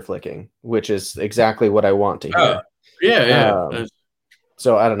middle finger flicking, which is exactly what I want to hear. Yeah.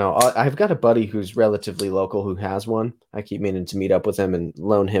 So I don't know. I've got a buddy who's relatively local who has one. I keep meaning to meet up with him and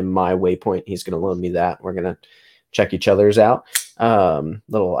loan him my Waypoint. He's going to loan me that. We're going to check each other's out.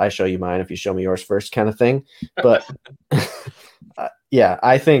 Little I show you mine if you show me yours first kind of thing. But yeah,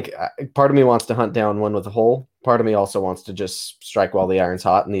 I think part of me wants to hunt down one with a hole. Part of me also wants to just strike while the iron's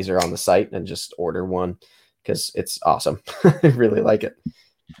hot, and these are on the site, and just order one because it's awesome. I really like it.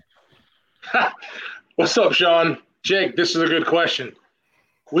 What's up, Sean? Jake, this is a good question.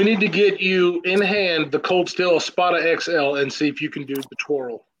 We need to get you in hand the Cold Steel Espada XL and see if you can do the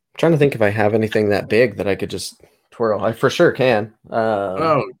twirl. I'm trying to think if I have anything that big that I could just twirl. I for sure can.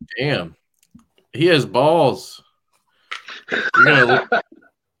 Oh, damn. He has balls.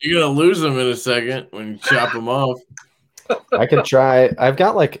 You're gonna lose them in a second when you chop them off. I could try. I've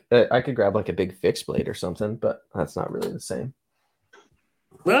got I could grab like a big fixed blade or something, but that's not really the same.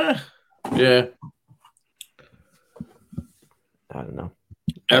 Yeah. I don't know.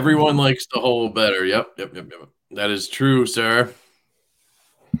 Everyone likes the hole better. Yep. That is true, sir.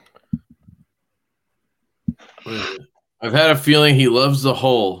 I've had a feeling he loves the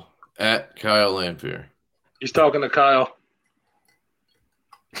hole at Kyle Lamphere. He's talking to Kyle.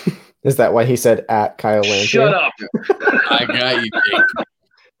 Is that why he said at Kyle Lamphere? Shut up. I got you, Jake.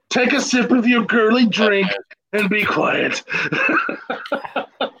 Take a sip of your girly drink and be quiet.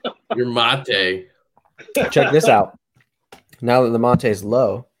 Your mate. Check this out. Now that the mate is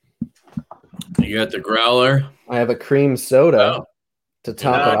low, you got the growler. I have a cream soda to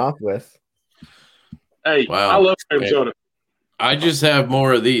top it off with. Hey, wow. I love cream soda. I just have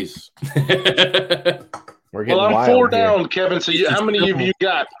more of these. We're getting I'm wild 4 here. Down, Kevin. So how many of you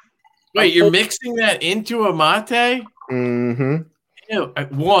got? Wait, you're mixing that into a mate? Mm-hmm. Ew.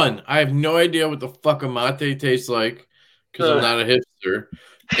 One, I have no idea what the fuck a mate tastes like because I'm not a hipster.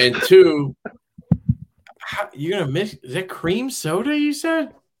 And two, you're gonna mix? Is that cream soda? You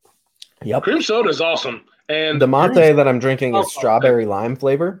said? Yep. Cream soda is awesome. And the mate that I'm drinking is strawberry lime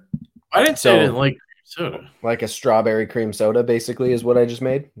flavor. I didn't say I didn't like cream soda. Like a strawberry cream soda, basically, is what I just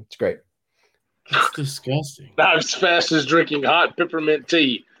made. It's great. It's disgusting. Not as fast as drinking hot peppermint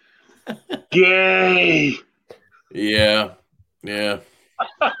tea. Yay! Yeah.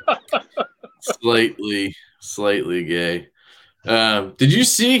 slightly gay. Did you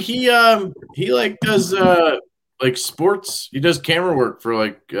see he like does like sports? He does camera work for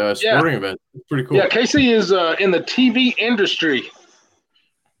like sporting events. It's pretty cool. Yeah, Casey is in the TV industry.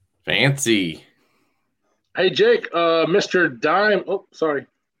 Fancy. Hey, Jake, Mr. Dime. Oh, sorry.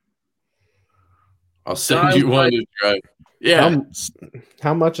 I'll send you one to try. Yeah.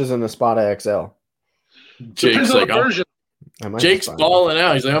 How much is in the Spada XL? Jake's like, Jake's balling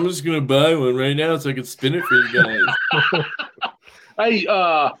out. He's like, I'm just gonna buy one right now so I can spin it for you guys. Hey,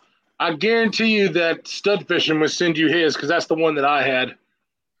 I guarantee you that Stud Fishing would send you his because that's the one that I had.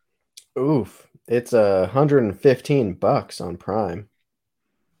 Oof, it's $115 on Prime.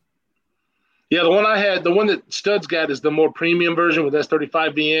 Yeah, the one I had, the one that Stud's got is the more premium version with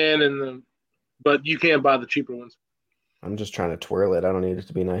S35VN, but you can buy the cheaper ones. I'm just trying to twirl it. I don't need it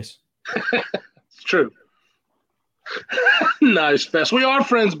to be nice. It's true. Nice, Fest. We are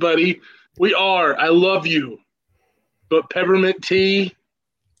friends, buddy. We are. I love you. But peppermint tea,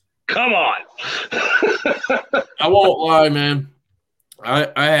 come on. I won't lie, man.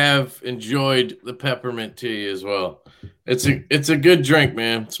 I have enjoyed the peppermint tea as well. It's a good drink,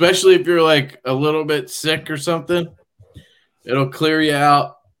 man. Especially if you're like a little bit sick or something. It'll clear you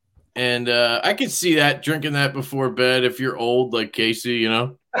out. And I could see that, drinking that before bed if you're old like Casey, you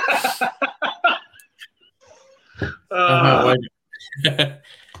know.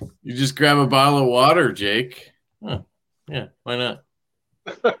 You just grab a bottle of water, Jake. Huh. Yeah, why not?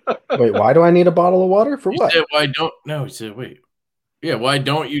 Wait, why do I need a bottle of water? For what? He said, wait. Yeah, why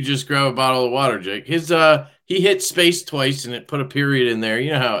don't you just grab a bottle of water, Jake? He hit space twice and it put a period in there.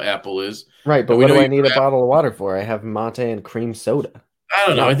 You know how Apple is. Right, but what do I need a bottle of water for? I have mate and cream soda. I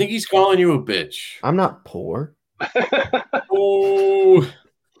don't know. I think he's calling you a bitch. I'm not poor. Oh,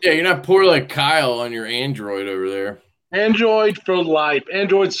 yeah, you're not poor like Kyle on your Android over there. Android for life.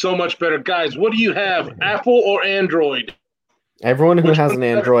 Android's so much better. Guys, what do you have, Apple or Android? Everyone who has an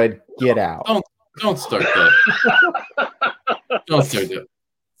Android, get out. Don't start that. Don't start that.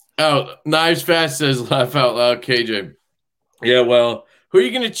 Oh, Knives Fast says, laugh out loud, KJ. Yeah, well, who are you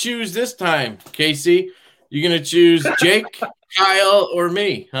going to choose this time, Casey? You going to choose Jake, Kyle, or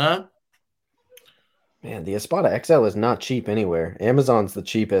me, huh? Man, the Espada XL is not cheap anywhere. Amazon's the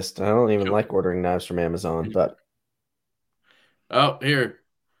cheapest. I don't even like ordering knives from Amazon, but... Oh, here.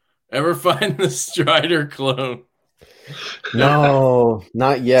 Ever find the Strider clone? No,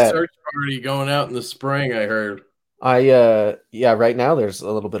 not yet. Search party going out in the spring, I heard. Right now there's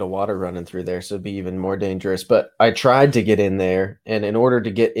a little bit of water running through there, so it'd be even more dangerous. But I tried to get in there, and in order to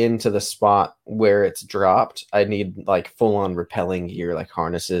get into the spot where it's dropped, I need like full-on rappelling gear, like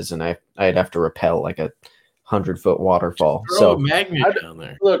harnesses, and I'd have to rappel like a 100-foot waterfall. Throw a magnet down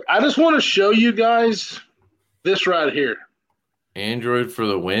there. Look, I just want to show you guys this right here. Android for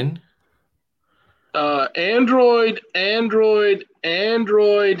the win? Android.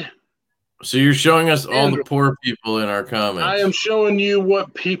 So you're showing us all the poor people in our comments. I am showing you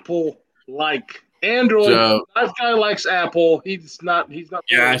what people like. Android. Knife Guy likes Apple. He's not.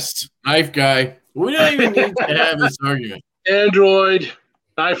 Yes, Knife Guy. We don't even need to have this argument. Android,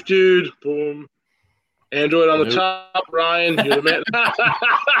 Knife Dude, boom. Android on the top. Ryan, you're the man.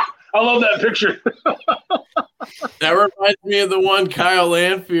 I love that picture. That reminds me of the one Kyle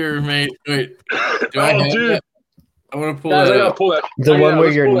Lanfear made. Wait, dude. That? I want to pull that. I gotta pull that. The one where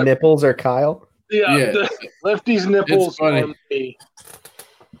your nipples are Kyle? Yeah. Lefty's nipples on me.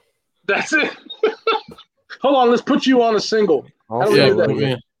 That's it. Hold on, let's put you on a single.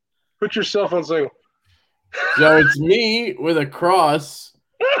 Put yourself on single. So it's me with a cross.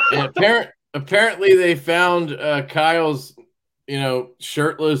 And apparently they found Kyle's,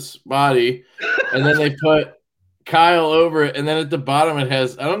 shirtless body, and then they put Kyle over it, and then at the bottom it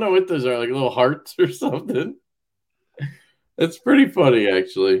has, I don't know what those are, like little hearts or something. It's pretty funny,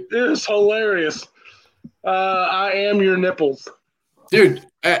 actually. It is hilarious. I am your nipples. Dude,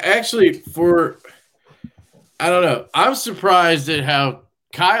 actually, I don't know. I'm surprised at how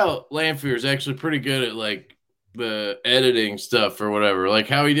Kyle Lanfear is actually pretty good at, like, the editing stuff or whatever. Like,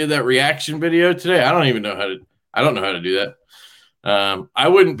 how he did that reaction video today. I don't know how to do that. I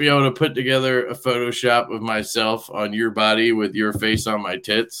wouldn't be able to put together a Photoshop of myself on your body with your face on my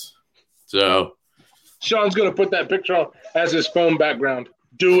tits. So Sean's going to put that picture on as his phone background.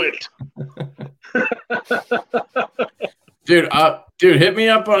 Do it. Dude, hit me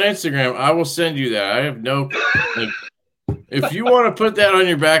up on Instagram. I will send you that. I have no if you want to put that on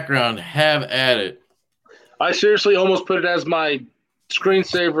your background, have at it. I seriously almost put it as my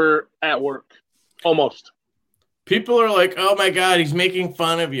screensaver at work. Almost. People are like, "Oh my god, he's making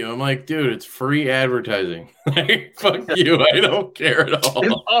fun of you." I'm like, dude, it's free advertising. Like, fuck you. I don't care at It's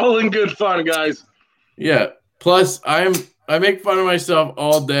all. all in good fun, guys. Yeah. Plus, I make fun of myself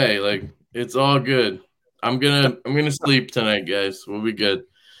all day. Like, it's all good. I'm gonna sleep tonight, guys. We'll be good.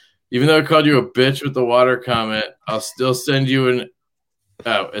 Even though I called you a bitch with the water comment, I'll still send you an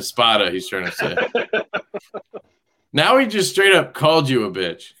Espada. He's trying to say. Now he just straight up called you a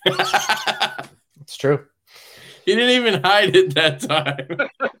bitch. It's true. He didn't even hide it that time.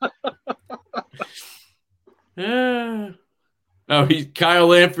 Oh, Kyle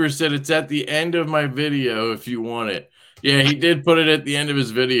Lampher said it's at the end of my video if you want it. Yeah, he did put it at the end of his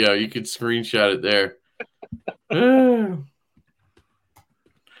video. You could screenshot it there.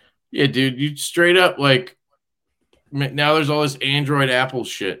 Yeah, dude, you straight up like now there's all this Android Apple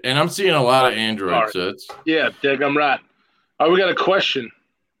shit, and I'm seeing a lot of Android. Right. So it's Yeah, Dick, I'm right. All right, we got a question.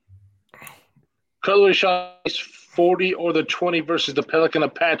 Cutlery Shop 40 or the 20 versus the Pelican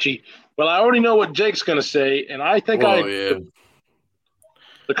Apache. Well, I already know what Jake's going to say, and I think the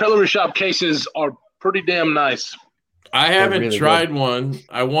Cutlery Shop cases are pretty damn nice. I haven't really tried one.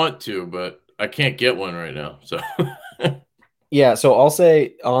 I want to, but I can't get one right now. So Yeah, so I'll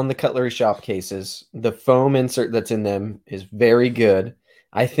say on the Cutlery Shop cases, the foam insert that's in them is very good.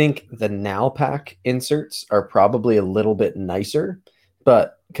 I think the Now Pack inserts are probably a little bit nicer,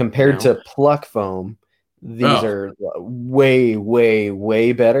 but compared to Pluck foam, these are way, way,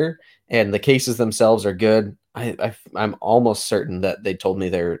 way better. And the cases themselves are good. I'm almost certain that they told me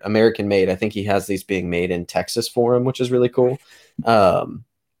they're American made. I think he has these being made in Texas for him, which is really cool. So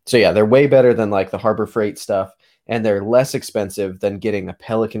yeah, they're way better than like the Harbor Freight stuff. And they're less expensive than getting a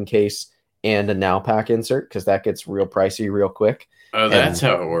Pelican case and a Now Pack insert because that gets real pricey real quick. Oh, that's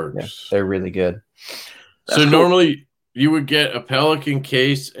how it works. Yeah, they're really good. So normally you would get a Pelican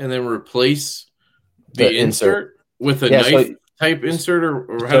case and then replace the insert with a knife type insert,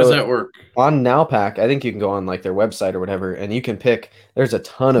 or how does that work? On Now Pack, I think you can go on like their website or whatever, and you can pick. There's a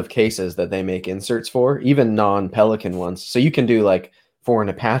ton of cases that they make inserts for, even non-Pelican ones. So you can do like for an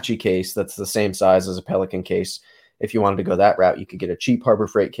Apache case that's the same size as a Pelican case. If you wanted to go that route, you could get a cheap Harbor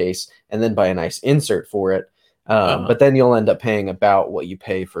Freight case and then buy a nice insert for it. But then you'll end up paying about what you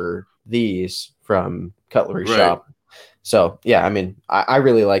pay for these from Cutlery Shop. So yeah, I mean, I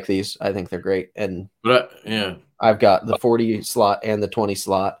really like these. I think they're great. And I've got the 40 slot and the 20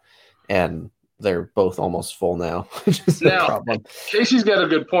 slot, and they're both almost full now. Which is now, the problem. Casey's got a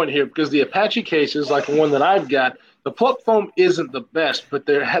good point here because the Apache cases, like the one that I've got, the Pluck foam isn't the best, but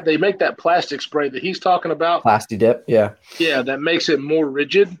they make that plastic spray that he's talking about. Plasti Dip, yeah. Yeah, that makes it more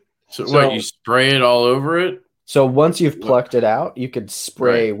rigid. So what, you spray it all over it? So once you've plucked it out, you could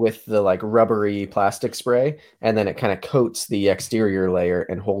spray with the like rubbery plastic spray, and then it kind of coats the exterior layer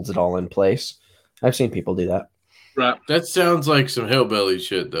and holds it all in place. I've seen people do that. Right. That sounds like some hillbilly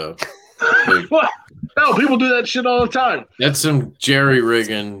shit, though. What? No, people do that shit all the time. That's some jerry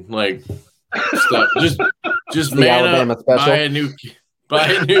rigging like stuff. Just The man Alabama up, special. buy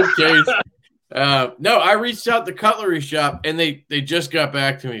a new case. No, I reached out to Cutlery Shop and they just got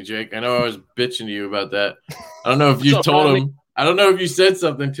back to me, Jake. I know I was bitching to you about that. I don't know if you told them. I don't know if you said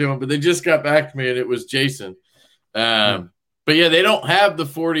something to them, but they just got back to me and it was Jason. But yeah, they don't have the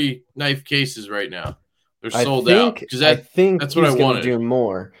 40 knife cases right now. They're sold out. Because I think that's what I wanted. Do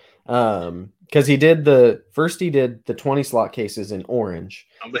more. Because he did the 20 slot cases in orange,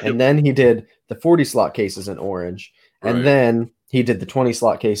 and then he did the 40 slot cases in orange, and then he did the 20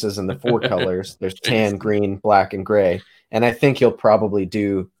 slot cases in the 4 colors. There's tan, green, black, and gray. And I think he'll probably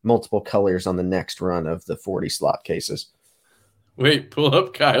do multiple colors on the next run of the 40 slot cases. Wait, pull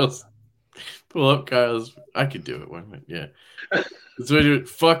up Kyle's. I could do it. Wait a minute. Yeah. That's what I do.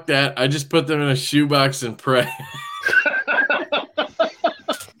 Fuck that. I just put them in a shoebox and pray.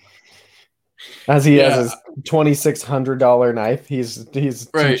 As he has his $2,600 knife, he's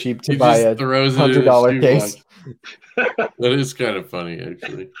too cheap to buy a $100 case. That is kind of funny,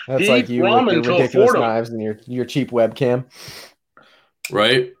 actually. That's like you with your ridiculous knives and your cheap webcam.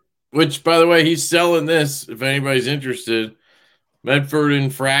 Right. Which, by the way, he's selling this, if anybody's interested. Medford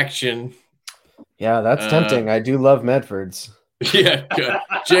Infraction. Yeah, that's tempting. I do love Medfords. Yeah,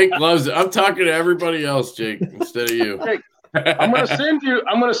 Jake loves it. I'm talking to everybody else, Jake, instead of you. Jake, I'm gonna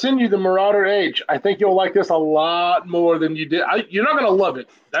send you the Marauder H. I think you'll like this a lot more than you did. You're not gonna love it.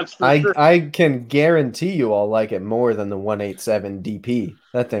 That's for sure. I can guarantee you I'll like it more than the 187 DP.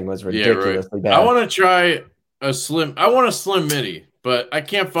 That thing was ridiculously bad. I want to try a slim midi, but I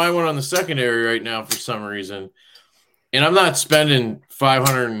can't find one on the secondary right now for some reason. And I'm not spending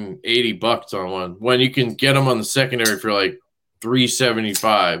 $580 on one when you can get them on the secondary for like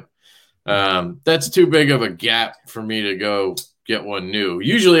 $375. That's too big of a gap for me to go get one new.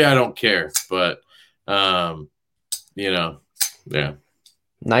 Usually I don't care, but yeah.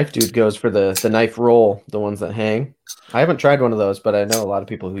 Knife Dude goes for the knife roll, the ones that hang. I haven't tried one of those, but I know a lot of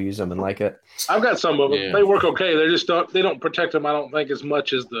people who use them and like it. I've got some of them. Yeah. They work okay. They don't protect them, I don't think, as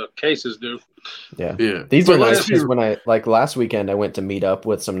much as the cases do. Yeah. Yeah. These But are nice let's because see- when last weekend, I went to meet up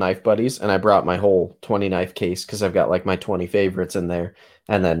with some knife buddies and I brought my whole 20 knife case because I've got like my 20 favorites in there.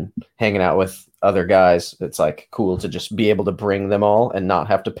 And then hanging out with other guys, it's like cool to just be able to bring them all and not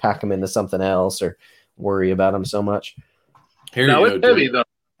have to pack them into something else or worry about them so much. Here Now, you it's go, heavy, Jim. though.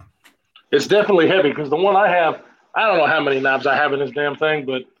 It's definitely heavy because the one I have, I don't know how many knives I have in this damn thing,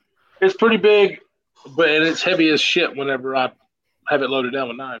 but it's pretty big, and it's heavy as shit whenever I have it loaded down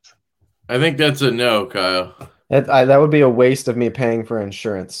with knives. I think that's a no, Kyle. That would be a waste of me paying for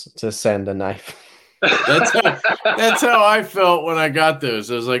insurance to send a knife. That's how I felt when I got those.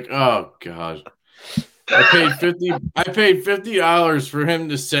 I was like, oh god. I paid $50 for him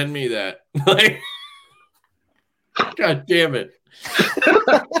to send me that. Like, god damn it.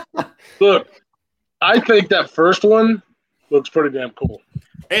 Look, I think that first one looks pretty damn cool.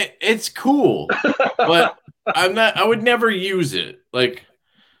 It's cool, but I would never use it. Like,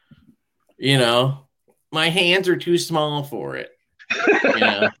 my hands are too small for it.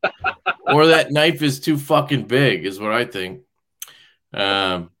 Or that knife is too fucking big is what I think.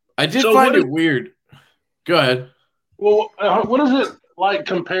 I did find it weird. Go ahead. Well, what is it like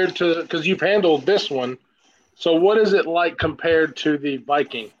compared to, because you've handled this one, so what is it like compared to the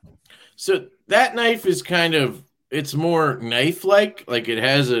Viking? So that knife is it's more knife-like. Like it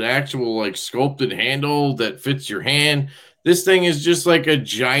has an actual like sculpted handle that fits your hand. This thing is just like a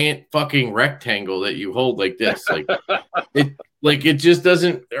giant fucking rectangle that you hold like this. It just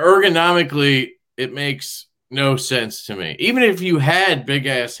doesn't ergonomically, it makes no sense to me. Even if you had big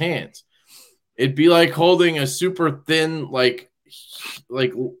ass hands, it'd be like holding a super thin, like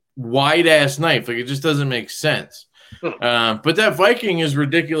wide ass knife. Like it just doesn't make sense. But that Viking is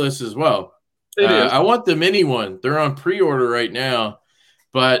ridiculous as well. It is. I want the mini one. They're on pre-order right now,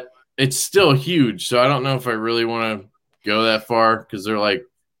 but it's still huge. So I don't know if I really want to go that far because they're like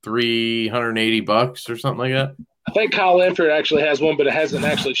 $380 or something like that. I think Kyle Lanford actually has one, but it hasn't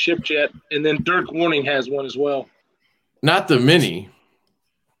actually shipped yet. And then Dirk Warning has one as well. Not the mini.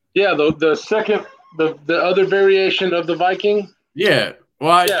 Yeah, the second, the other variation of the Viking. Yeah.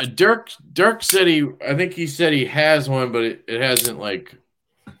 Well, Yeah. Dirk said I think he said he has one, but it hasn't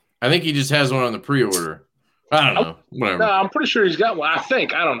I think he just has one on the pre-order. I don't know. Whatever. No, I'm pretty sure he's got one. I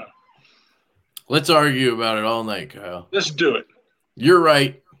don't know. Let's argue about it all night, Kyle. Let's do it. You're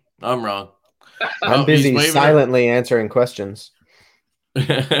right. I'm wrong. I'm busy silently answering questions.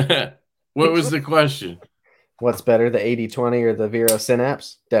 What was the question? What's better, the 80-20 or the Vero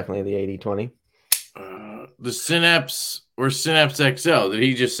Synapse? Definitely the 80-20. The Synapse or Synapse XL. Did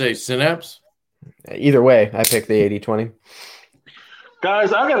he just say Synapse? Either way, I pick the 80-20.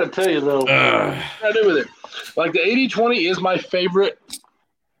 Guys, I got to tell you, though, what I do with it. Like, the 80-20 is my favorite,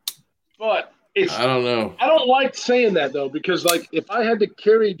 but I don't know. I don't like saying that, though, because, like, if I had to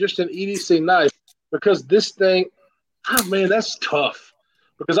carry just an EDC knife, because this thing, man, that's tough.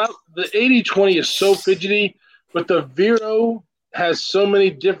 Because the 80-20 is so fidgety, but the Vero has so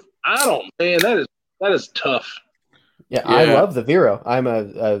many different, that is tough. Yeah, I love the Vero. I'm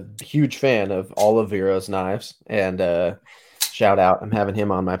a huge fan of all of Vero's knives, and shout out, I'm having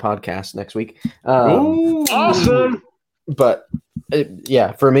him on my podcast next week. Awesome. But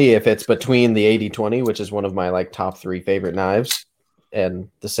for me, if it's between the 80-20, which is one of my like top 3 favorite knives, and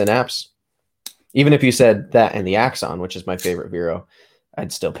the Synapse, even if you said that and the Axon, which is my favorite Vero,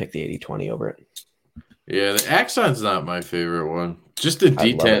 I'd still pick the 80-20 over it. Yeah, the Axon's not my favorite one. Just the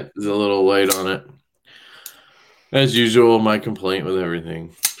detent is a little light on it. As usual, my complaint with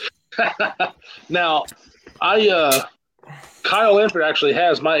everything. Now, Kyle Lanford actually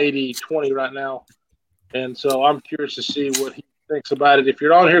has my 80-20 right now, and so I'm curious to see what he thinks about it. If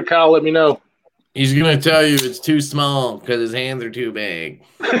you're on here, Kyle, let me know. He's going to tell you it's too small because his hands are too big.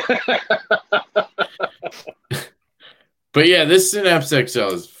 But yeah, this Synapse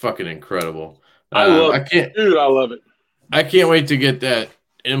XL is fucking incredible. I love it. I can't wait to get that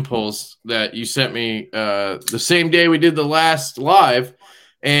Impulse that you sent me the same day we did the last live,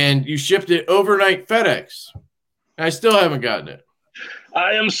 and you shipped it overnight FedEx. I still haven't gotten it.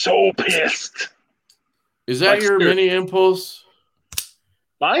 I am so pissed. Is that your mini Impulse?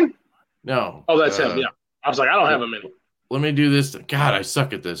 Mine? No. Oh, that's him. Yeah. I was like, I don't have a mini. Let me do this. God, I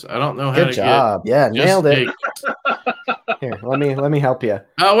suck at this. I don't know how Good to job. get. Yeah, nailed it. Here, let me help you.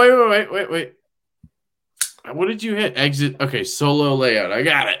 Oh, wait. What did you hit? Exit. Okay, solo layout. I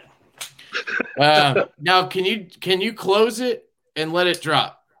got it. Now, can you close it and let it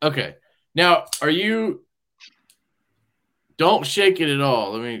drop? Okay. Now, don't shake it at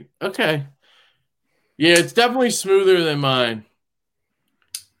all. Okay. Yeah, it's definitely smoother than mine.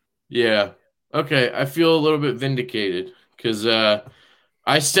 Yeah. Okay. I feel a little bit vindicated because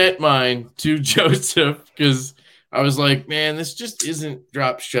I sent mine to Joseph because I was like, man, this just isn't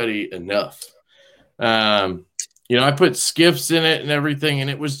drop shutty enough. I put skiffs in it and everything, and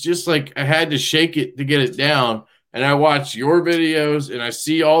it was just like I had to shake it to get it down. And I watch your videos, and I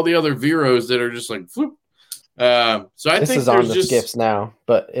see all the other Veros that are just like, floop. So I this think is on the just skiffs now,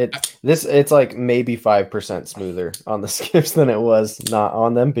 but it's like maybe 5% smoother on the skiffs than it was not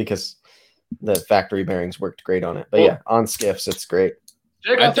on them because the factory bearings worked great on it. But yeah, on skiffs it's great.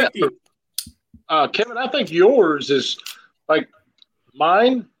 Jake, Kevin, I think yours is like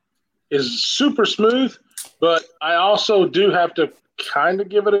mine is super smooth, but I also do have to kind of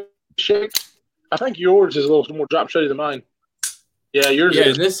give it a shake. I think yours is a little more drop shutty than mine. Yeah, yours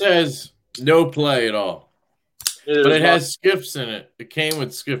is. This has no play at all. But it has skiffs in it. It came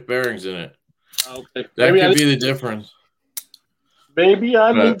with skiff bearings in it. Okay. That could be the difference. Maybe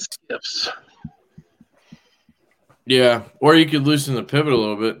I need skiffs. Yeah, or you could loosen the pivot a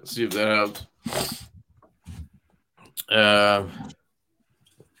little bit, see if that helps.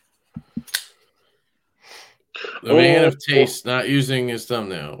 The man of taste not using his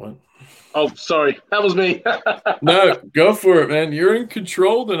thumbnail. What? Oh, sorry. That was me. No, go for it, man. You're in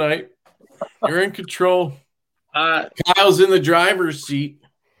control tonight. You're in control. Kyle's in the driver's seat.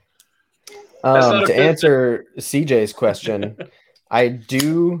 To answer CJ's question, I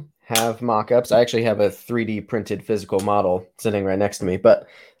do have mock-ups. I actually have a 3D printed physical model sitting right next to me, but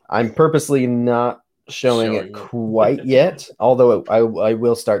I'm purposely not showing it quite yet, although I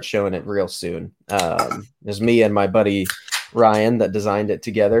will start showing it real soon. There's me and my buddy Ryan that designed it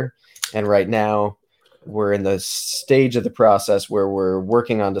together, and right now we're in the stage of the process where we're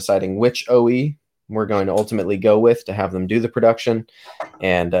working on deciding which OE we're going to ultimately go with to have them do the production,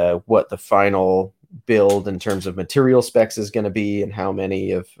 and what the final build in terms of material specs is going to be, and how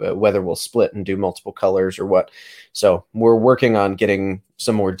many of whether we'll split and do multiple colors or what. So we're working on getting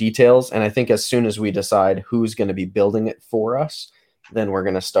some more details, and I think as soon as we decide who's going to be building it for us, then we're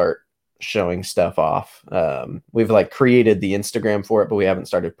going to start showing stuff off. We've created the Instagram for it, but we haven't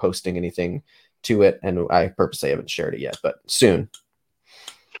started posting anything to it, and I purposely haven't shared it yet, but soon.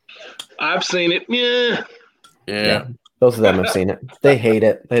 I've seen it. Yeah. Both of them have seen it. They hate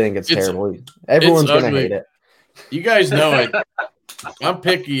it. They think it's terrible. Everyone's going to hate it. You guys know I'm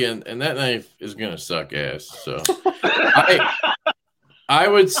picky, and that knife is going to suck ass. So I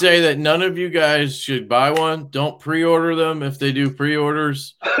would say that none of you guys should buy one. Don't pre-order them if they do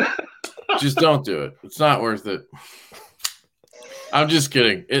pre-orders. Just don't do it. It's not worth it. I'm just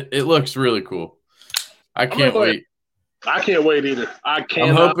kidding. It looks really cool. I can't wait. I can't wait either. I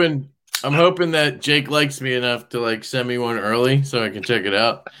can't. I'm hoping that Jake likes me enough to send me one early so I can check it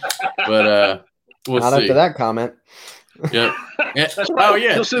out. But we'll not see. After that comment. Yep. That's right. Oh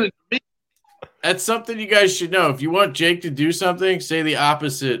yeah. You'll send it to me. That's something you guys should know. If you want Jake to do something, say the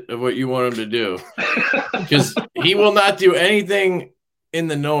opposite of what you want him to do, because he will not do anything in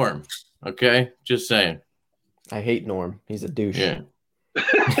the norm. Okay, just saying. I hate Norm. He's a douche. Yeah.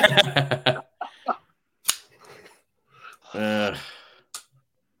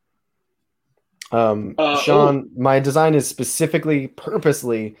 Sean, my design is specifically,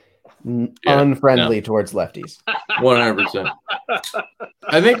 purposely unfriendly towards lefties. 100%.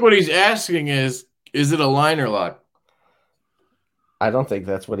 I think what he's asking is it a liner lock? I don't think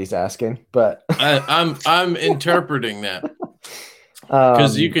that's what he's asking, but I'm interpreting that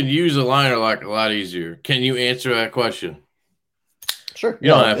because you can use a liner lock a lot easier. Can you answer that question? Sure. You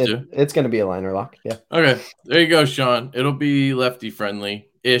don't have to. It's going to be a liner lock. Yeah. Okay. There you go, Sean. It'll be lefty friendly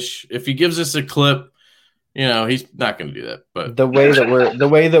ish. If he gives us a clip, he's not going to do that. But the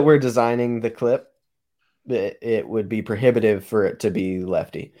way that we're designing the clip, it would be prohibitive for it to be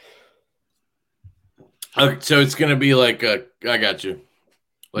lefty. Okay, so it's going to be I got you.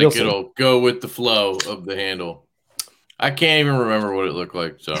 It'll go with the flow of the handle. I can't even remember what it looked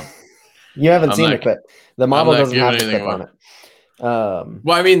like. So you haven't seen the clip. The model doesn't have the clip on it.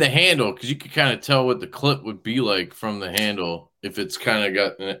 Well, I mean the handle, because you could kind of tell what the clip would be like from the handle if it's kind of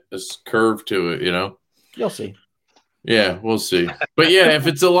got this curve to it, You'll see. Yeah, we'll see. But yeah, if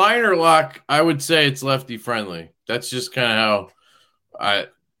it's a liner lock, I would say it's lefty friendly. That's just kind of how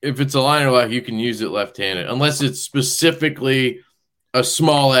if it's a liner lock, you can use it left-handed, unless it's specifically a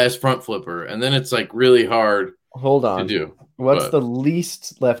small ass front flipper, and then it's really hard. Hold on. To do. What's the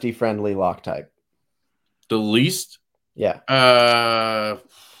least lefty friendly lock type? The least? Yeah.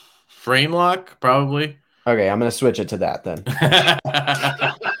 frame lock, probably. Okay, I'm gonna switch it to that then.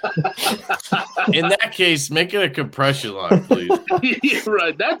 In that case, make it a compression lock, please. Yeah,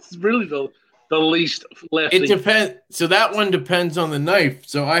 right. That's really the least lefty. It depends. So that one depends on the knife.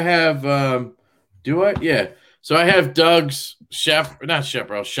 So I have, do I? Yeah. So I have Doug's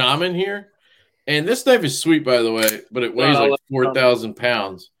Shaman here. And this knife is sweet, by the way, but it weighs like 4,000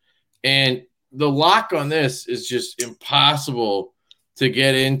 pounds. And the lock on this is just impossible to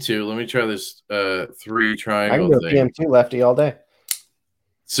get into. Let me try this 3 triangle I can go PM2 lefty all day.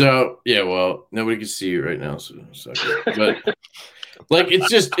 So, yeah, well, nobody can see you right now. So but like, it's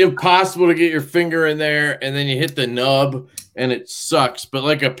just impossible to get your finger in there, and then you hit the nub, and it sucks. But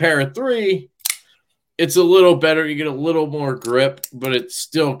like a Para 3, it's a little better. You get a little more grip, but it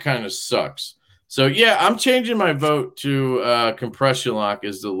still kind of sucks. So, yeah, I'm changing my vote to compression lock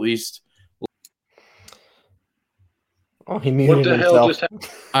is the least. Oh, he muted what the himself. hell just happened?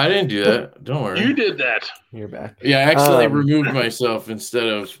 I didn't do that. Don't worry. You did that. You're back. Yeah, I accidentally removed myself instead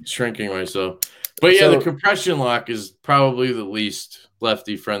of shrinking myself. But yeah, the compression lock is probably the least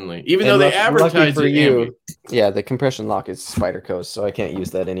lefty friendly, even though they advertise for it. You, yeah, the compression lock is Spyderco, so I can't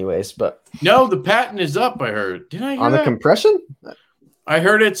use that anyways. But no, the patent is up. I heard. Did I hear on that? the compression? I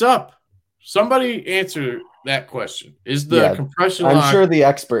heard it's up. Somebody answer that question. Is the compression lock? I'm sure the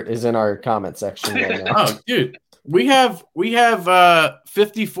expert is in our comment section right now. Oh, dude. We have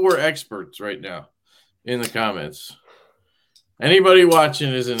 54 experts right now in the comments. Anybody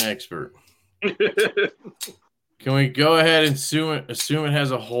watching is an expert. Can we go ahead and assume it has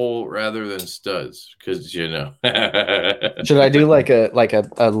a hole rather than studs? Because you know. Should I do like a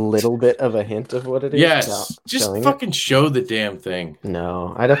little bit of a hint of what it is? Yes. Just fucking show the damn thing.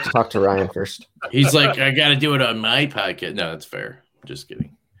 No, I'd have to talk to Ryan first. He's like, I got to do it on my podcast. No, that's fair. Just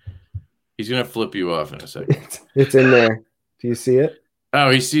kidding. He's gonna flip you off in a second. It's in there. Do you see it?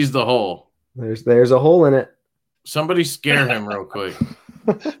 Oh, he sees the hole. There's a hole in it. Somebody scare him real quick.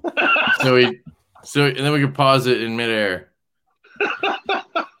 So and then we can pause it in midair.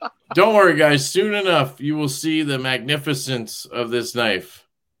 Don't worry, guys. Soon enough, you will see the magnificence of this knife.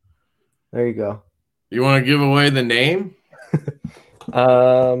 There you go. You want to give away the name?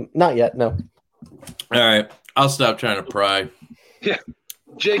 Not yet. No. All right. I'll stop trying to pry. Yeah.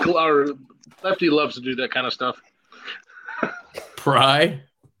 Jake, our lefty, loves to do that kind of stuff. Pry?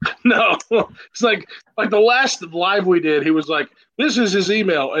 No, it's like the last live we did. He was like, "This is his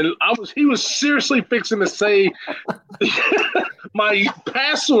email," and he was seriously fixing to say my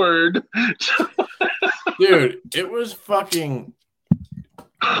password. Dude, it was fucking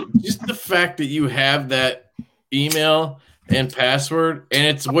just the fact that you have that email and password, and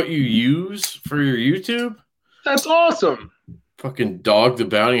it's what you use for your YouTube. That's awesome. Fucking Dog the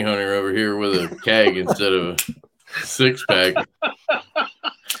Bounty Hunter over here with a keg instead of a 6-pack.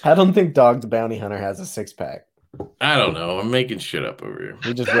 I don't think Dog the Bounty Hunter has a 6-pack. I don't know. I'm making shit up over here.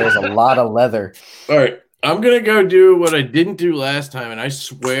 He just wears a lot of leather. All right. I'm going to go do what I didn't do last time, and I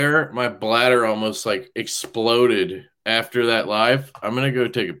swear my bladder almost like exploded after that live. I'm going to go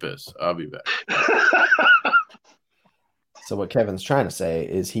take a piss. I'll be back. So what Kevin's trying to say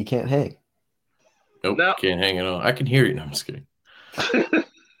is he can't hang. Nope, no. Can't hang at all. I can hear you. No, I'm just kidding.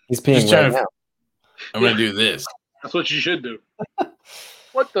 He's peeing right now. I'm going to do this. That's what you should do.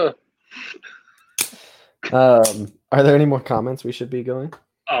 What the? Are there any more comments we should be going?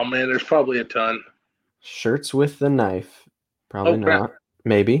 Oh, man, there's probably a ton. Shirts with the knife. Probably not.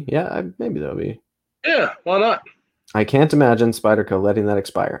 Maybe. Yeah, maybe there'll be. Yeah, why not? I can't imagine Spyderco letting that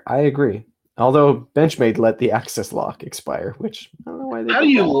expire. I agree. Although Benchmade let the access lock expire, which I don't know why they. How do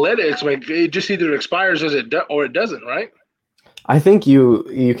you let it expire? It just either expires as or it doesn't, right? I think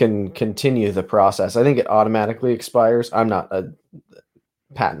you can continue the process. I think it automatically expires. I'm not a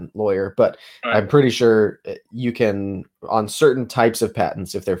patent lawyer, but right. I'm pretty sure you can, on certain types of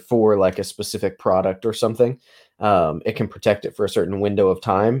patents, if they're for like a specific product or something, it can protect it for a certain window of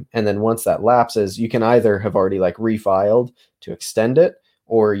time. And then once that lapses, you can either have already like refiled to extend it,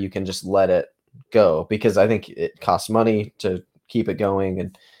 or you can just let it go, because I think it costs money to keep it going.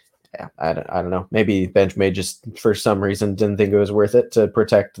 And yeah, I don't know. Maybe Benchmade just for some reason didn't think it was worth it to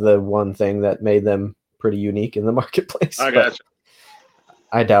protect the one thing that made them pretty unique in the marketplace. I got you.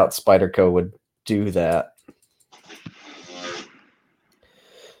 I doubt Spyderco would do that.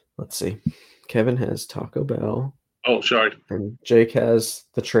 Let's see. Kevin has Taco Bell. Oh, sorry. And Jake has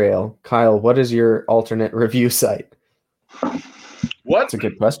The Trail. Kyle, what is your alternate review site? What? That's a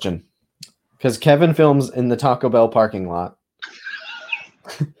good question. Because Kevin films in the Taco Bell parking lot.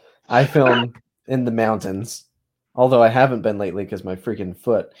 I film in the mountains. Although I haven't been lately because my freaking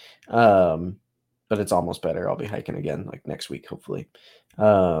foot. But it's almost better. I'll be hiking again like next week, hopefully.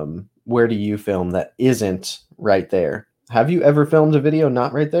 where do you film that isn't right there? Have you ever filmed a video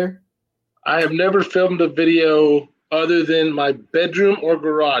not right there? I have never filmed a video other than my bedroom or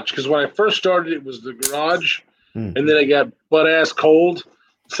garage, because when I first started, it was the garage, and then I got butt ass cold,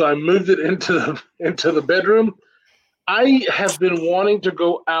 so I moved it into the bedroom. I have been wanting to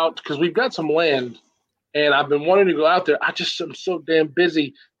go out because we've got some land, and I've been wanting to go out there. I just am so damn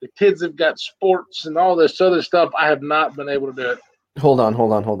busy. The kids have got sports and all this other stuff. I have not been able to do it. Hold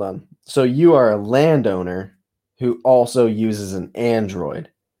on. So you are a landowner who also uses an Android.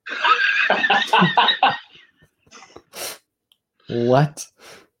 What?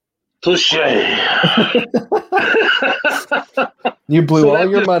 Touche. You blew all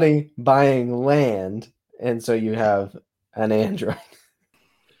your money buying land, and so you have an Android.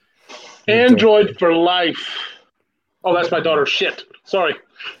 Android for life. Oh, that's my daughter. Shit. Sorry.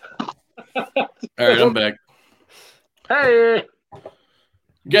 All right, I'm back. Hey.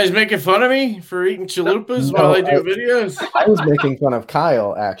 You guys making fun of me for eating chalupas while I do videos? I was making fun of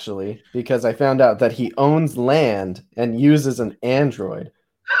Kyle, actually, because I found out that he owns land and uses an Android.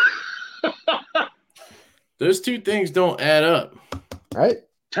 Those two things don't add up. Right?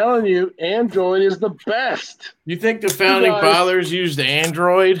 Telling you, Android is the best. You think the founding fathers used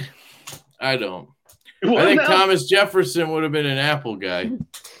Android? I don't. Well, I think Thomas Jefferson would have been an Apple guy.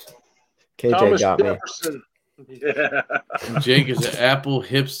 KJ Thomas got Jefferson. Me. Yeah. Jake is an Apple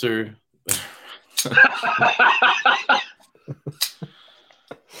hipster.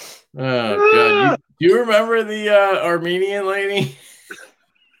 Oh, God. Do you remember the Armenian lady?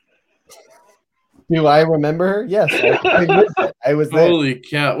 Do I remember her? Yes. I was there. Holy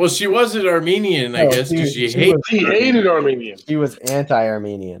cow. Well, she wasn't Armenian, I guess, because she hated Armenians. She was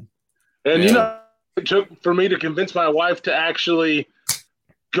anti-Armenian. And you know, it took for me to convince my wife to actually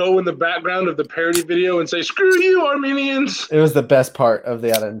go in the background of the parody video and say, "Screw you, Armenians." It was the best part of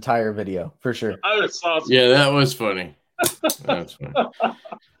the entire video, for sure. I was awesome. Yeah, that was funny. That's funny.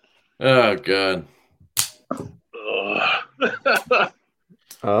 Oh, God.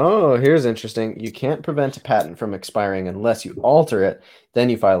 Oh, here's interesting. You can't prevent a patent from expiring unless you alter it. Then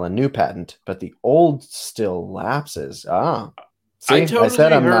you file a new patent, but the old still lapses. Ah. See, I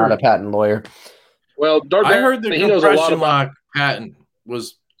said I'm not a patent lawyer. Well, I heard the compression lock patent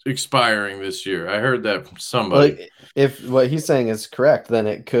was expiring this year. I heard that from somebody. Well, if what he's saying is correct, then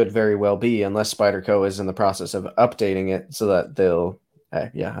it could very well be, unless Spyderco is in the process of updating it so that they'll, I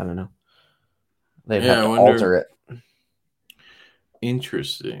don't know. They'd have to alter it.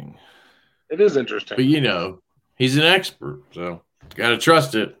 Interesting. It is interesting. But, you know, he's an expert, so got to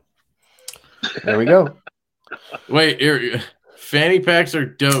trust it. There we go. Wait, fanny packs are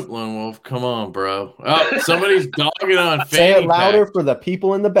dope, Lone Wolf. Come on, bro. Oh, somebody's dogging on fanny packs. Say it louder for the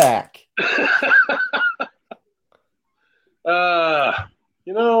people in the back.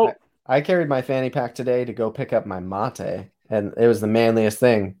 You know, I carried my fanny pack today to go pick up my mate, and it was the manliest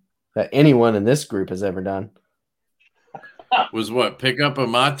thing that anyone in this group has ever done. Was what? Pick up a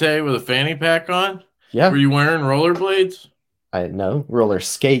mate with a fanny pack on? Yeah. Were you wearing rollerblades? I know. Roller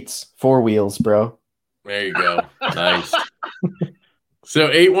skates. 4 wheels, bro. There you go. Nice.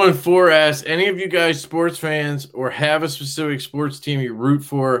 So 814 asks, any of you guys sports fans or have a specific sports team you root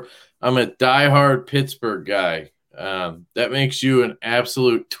for? I'm a diehard Pittsburgh guy. That makes you an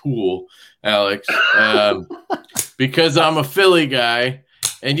absolute tool, Alex. Because I'm a Philly guy.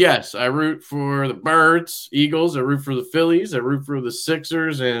 And yes, I root for the Birds, Eagles. I root for the Phillies. I root for the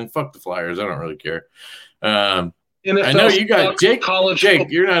Sixers, and fuck the Flyers. I don't really care. I know you guys, Jake.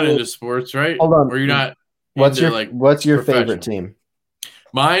 You're not into sports, right? Hold on. Or you're not. What's your favorite team?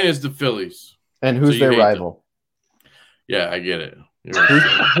 Mine is the Phillies. And who's their rival? Yeah, I get it.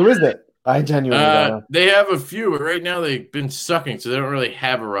 Who is it? I genuinely don't know. They have a few, but right now they've been sucking, so they don't really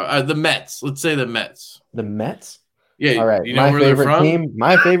have a rival. The Mets. Let's say the Mets. The Mets? Yeah. All right. You know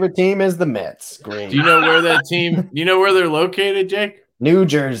My favorite team is the Mets. Green. Do you know where that team? You know where they're located, Jake? New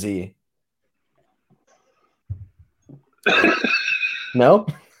Jersey. No.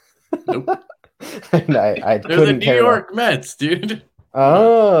 Nope. I They're the New York Mets, dude.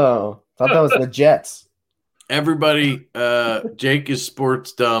 Oh, thought that was the Jets. Everybody, Jake is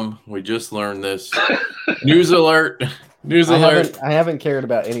sports dumb. We just learned this. News alert. News alert. I haven't cared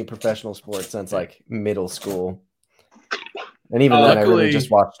about any professional sports since like middle school. And even then, I really just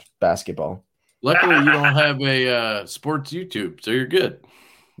watched basketball. Luckily, you don't have a sports YouTube, so you're good.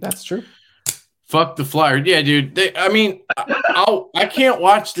 That's true. Fuck the Flyers. Yeah, dude. I can't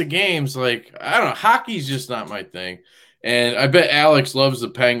watch the games. Like, I don't know. Hockey's just not my thing. And I bet Alex loves the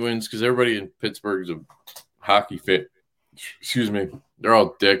Penguins because everybody in Pittsburgh is a hockey fan. Excuse me. They're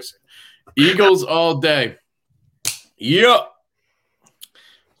all dicks. Eagles all day. Yep.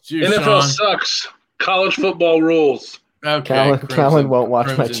 you, NFL Sean. sucks. College football rules. Okay, Callan won't watch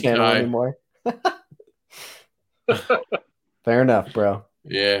my Crimson channel Tide. anymore. Fair enough, bro.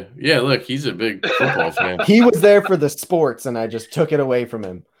 Yeah. Look, he's a big football fan. He was there for the sports, and I just took it away from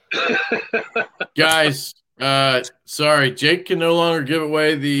him. Guys, sorry, Jake can no longer give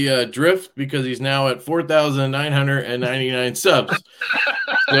away the drift because he's now at 4,999 subs.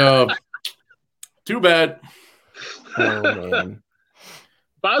 So, too bad. Oh man.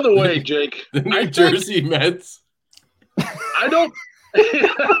 By the way, Jake, The New Jersey Mets. I don't.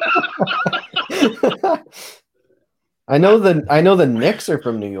 I know the Knicks are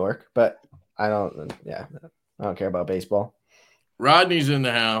from New York, but I don't care about baseball. Rodney's in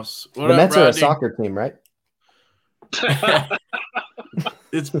the house. What The up, Mets are a Rodney? soccer team, right?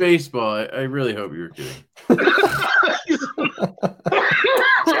 It's baseball. I really hope you were kidding.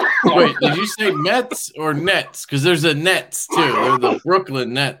 Wait, did you say Mets or Nets? Because there's a Nets too. They're the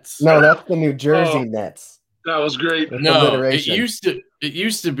Brooklyn Nets. No, that's the New Jersey Oh. Nets. That was great. With No, it alliteration. used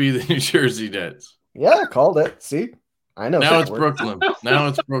to be the New Jersey Nets. Yeah, called it. See? I know. Now it's sports. Brooklyn. Now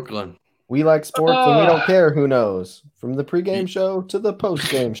it's Brooklyn. We like sports and we don't care who knows. From the pregame show to the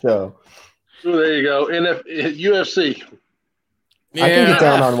postgame show. Ooh, there you go. UFC. I can get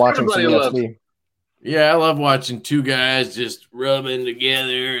down on watching some Everybody UFC. Yeah, I love watching two guys just rubbing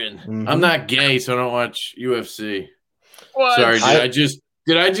together, and Mhm. I'm not gay, so I don't watch UFC. What? Sorry,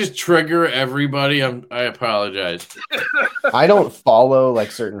 did I just trigger everybody? I apologize. I don't follow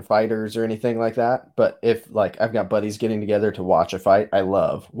like certain fighters or anything like that, but if like I've got buddies getting together to watch a fight, I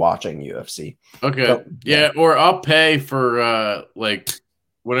love watching UFC. Okay, So, yeah, or I'll pay for like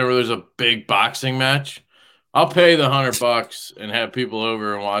whenever there's a big boxing match, I'll pay the $100 and have people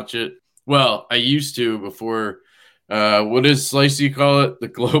over and watch it. Well, I used to before. What does Slicey call it? The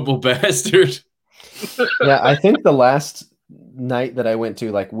global bastard. Yeah, I think the last night that I went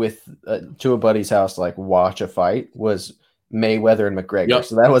to like with to a buddy's house to like watch a fight was Mayweather and McGregor. Yep.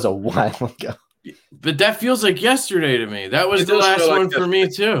 So that was a while ago. But that feels like yesterday to me. That was It the does last feel like one for me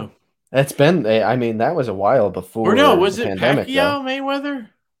too. It's been, I mean, that was a while before. Or no, was the it pandemic, Pacquiao Mayweather?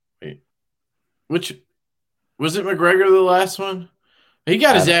 Wait, which was it? McGregor the last one? He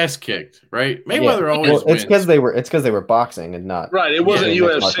got his ass kicked, right? though. Mayweather Yeah. always Well, wins. it's because they were boxing and not Right. It wasn't Yeah,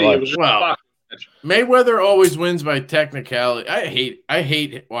 mixed UFC. martial It was just Wow. boxing. Mayweather always wins by technicality. I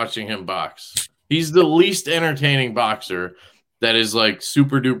hate watching him box. He's the least entertaining boxer that is like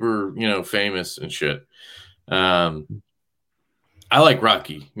super duper, famous and shit. I like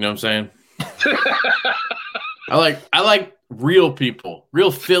Rocky. You know what I'm saying? I like real people,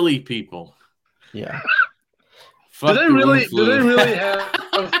 real Philly people. Yeah. Fuck Do they the really? Wu Flu. Do they really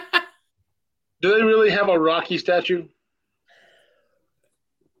have? Do they really have a Rocky statue?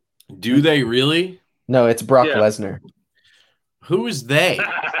 Do they really? No, it's Brock Yeah. Lesnar. Who is they?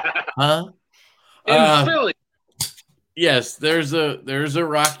 Huh? In Philly. Yes, there's a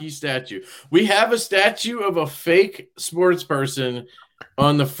Rocky statue. We have a statue of a fake sports person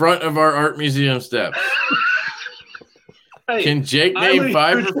on the front of our art museum steps. Hey, Can Jake I'm name a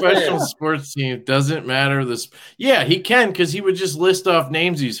 5 huge professional fan. sports teams? Doesn't matter this. Yeah, he can because he would just list off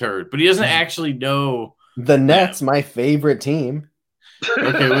names he's heard, but he doesn't actually know. The Nets, my favorite team.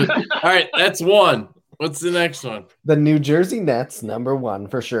 Okay, all right, that's one. What's the next one? The New Jersey Nets, number one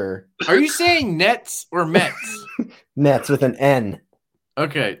for sure. Are you saying Nets or Mets? Nets with an N.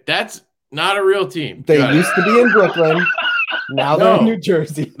 Okay, that's not a real team. They Got it. used to be in Brooklyn. Now they're in No. New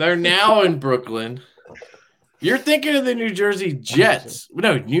Jersey. They're now in Brooklyn. You're thinking of the New Jersey Jets.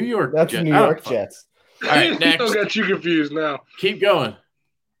 No, New York That's Jets. New I don't York fuck- Jets. All right, Still next. got you confused now. Keep going.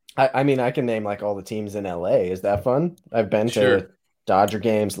 I mean, I can name like all the teams in LA. Is that fun? I've been Sure. to Dodger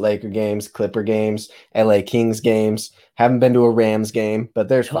games, Laker games, Clipper games, LA Kings games. Haven't been to a Rams game, but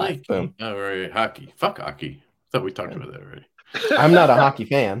there's five. Boom. Oh, right. Hockey. Fuck hockey. I thought we talked about that already. I'm not a hockey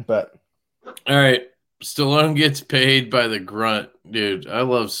fan, but All right. Stallone gets paid by the grunt. Dude, I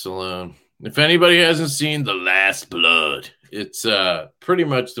love Stallone. If anybody hasn't seen The Last Blood, it's pretty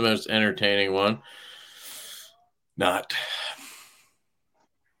much the most entertaining one. Not.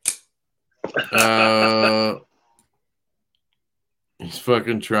 He's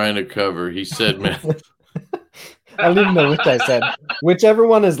fucking trying to cover. He said, man. I don't even know which I said. Whichever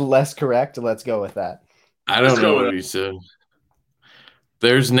one is less correct, let's go with that. I Let's don't go know with what it. he said.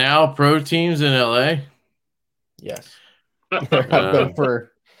 There's now pro teams in LA. Yes. I've been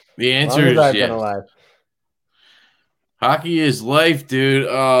for The as long answer as is I've yes. been alive. Hockey is life, dude.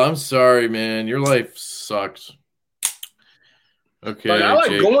 Oh, I'm sorry, man. Your life sucks. Okay, Like, I like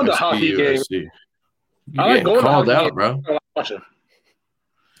Jake, going to I see hockey you, games. see. I You're like getting going to called hockey out, bro. I like watching.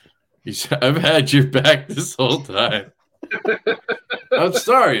 I've had your back this whole time. I'm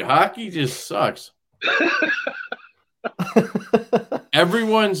sorry. Hockey just sucks.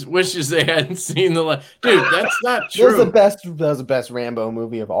 Everyone wishes they hadn't seen the dude. That's not true. That was the best Rambo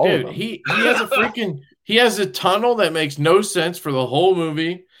movie of all of them. He has a tunnel that makes no sense for the whole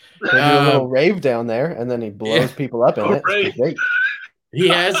movie. They do a little rave down there, and then he blows people up in it. It's great. He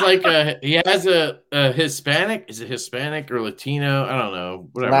has a Hispanic. Is it Hispanic or Latino? I don't know.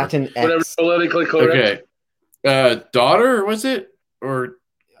 Whatever. Latin X. Whatever politically correct. Okay. Daughter, was it? Or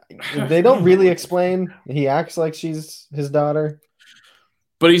they don't really explain. He acts like she's his daughter.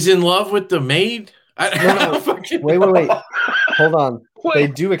 But he's in love with the maid? No. Wait. Hold on. Wait, they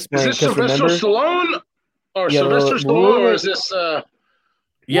do explain. Is this Sylvester Stallone? Or Sylvester Stallone? Or is this Arnold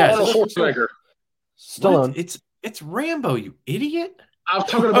Schwarzenegger? Stallone. What? It's Rambo, you idiot. I'm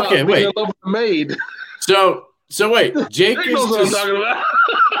talking about being in love with the maid. So wait. Jake knows what I'm talking about.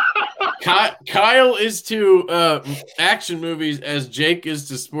 Kyle is to action movies as Jake is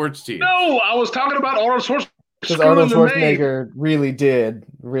to sports teams. No, I was talking about Arnold Schwarzenegger. Because Arnold Schwarzenegger really did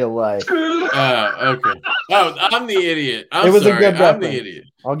real life. Okay. Oh, I'm the idiot. It was a good reference. I'm the idiot.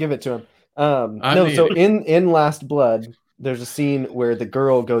 I'll give it to him. In Last Blood, there's a scene where the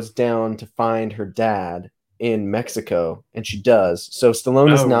girl goes down to find her dad in Mexico, and she does. So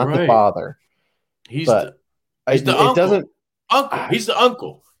Stallone is not the father. He's the uncle. He's the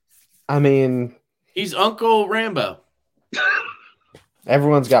uncle. I mean, he's Uncle Rambo.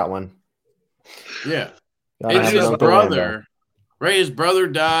 Everyone's got one. Yeah. It's his brother. Right, his brother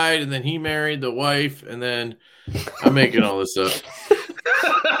died, and then he married the wife, and then I'm making all this up.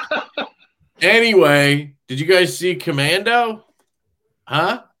 Anyway, did you guys see Commando?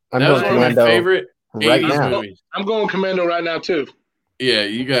 Huh? That was one of my favorite 80s movies. I'm going Commando right now, too. Yeah,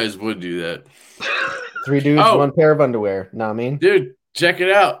 you guys would do that. 3 dudes, 1 pair of underwear. Know what I mean? Dude, check it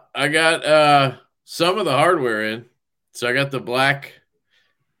out. I got some of the hardware in. So I got the black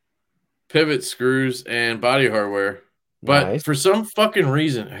pivot screws and body hardware. But for some fucking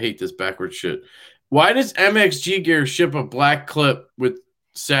reason, I hate this backward shit. Why does MXG Gear ship a black clip with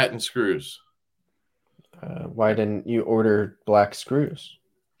satin screws? Why didn't you order black screws?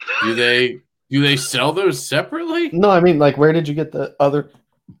 Do they sell those separately? No, I mean, like, where did you get the other?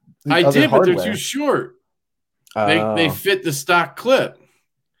 I did, but they're too short. They fit the stock clip.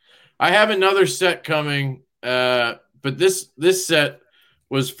 I have another set coming, but this set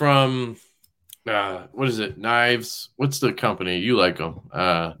was from what is it? Knives. What's the company? You like them?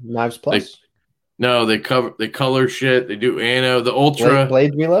 Knives Plus. They color shit. They do Anno, the Ultra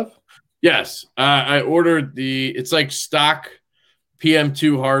Blade we love. Yes, I ordered it's like stock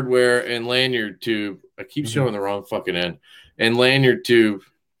PM2 hardware and lanyard tube. I keep showing the wrong fucking end. And lanyard tube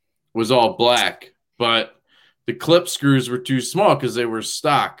was all black, but the clip screws were too small because they were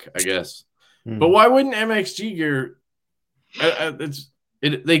stock, I guess. But why wouldn't MXG Gear?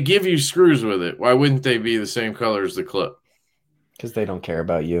 They give you screws with it. Why wouldn't they be the same color as the clip? Because they don't care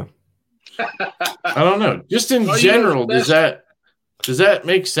about you. I don't know. Just in general, does that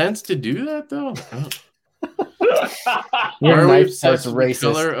make sense to do that though? Why are we obsessed with the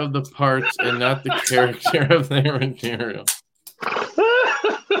color of the parts and not the character of their material?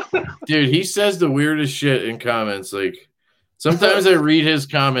 Dude, he says the weirdest shit in comments. Like sometimes I read his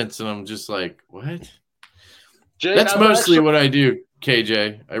comments and I'm just like, what? Jay, that's mostly what I do,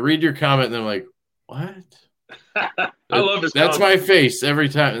 KJ. I read your comment and I'm like, what? I love this. That's my face every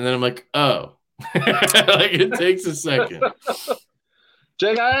time. And then I'm like, oh. Like it takes a second.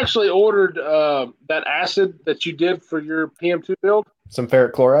 Jake, I actually ordered that acid that you did for your PM2 build. Some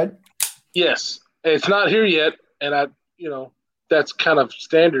ferric chloride? Yes. It's not here yet. And that's kind of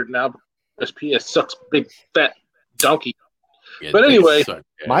standard now. SPS sucks big fat donkey. Yeah, but anyway,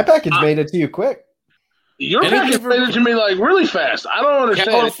 my package made it to you quick. Your package made it to me like really fast. I don't understand.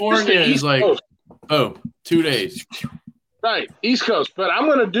 California is like, oh, 2 days. Right, East Coast. But I'm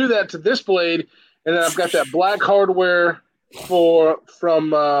going to do that to this blade, and then I've got that black hardware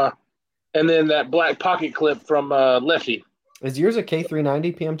from and then that black pocket clip from Lefty. Is yours a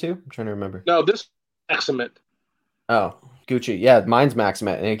K390 PM2? I'm trying to remember. No, this Maximate. Oh, Gucci. Yeah, mine's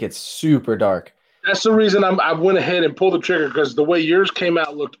Maximate, and it gets super dark. That's the reason I went ahead and pulled the trigger, because the way yours came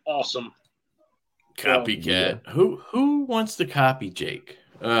out looked awesome. Copycat. Yeah. Who wants to copy Jake?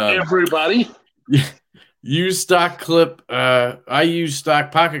 Everybody. Use stock clip. I use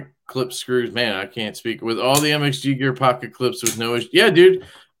stock pocket clip screws. Man, I can't speak with all the MXG Gear pocket clips with no issue. Yeah, dude.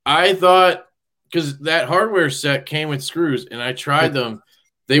 I thought because that hardware set came with screws, and I tried them.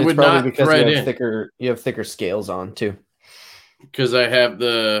 They would not thread in. You have thicker scales on too. Because I have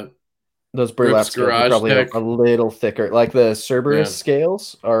the Those burlap Rips scales are Garage probably Tech. a little thicker. Like the Cerberus Yeah.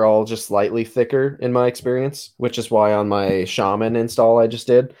 scales are all just slightly thicker in my experience, which is why on my Shaman install I just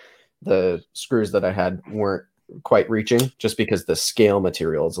did, the screws that I had weren't quite reaching, just because the scale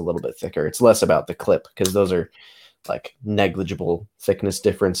material is a little bit thicker. It's less about the clip because those are like negligible thickness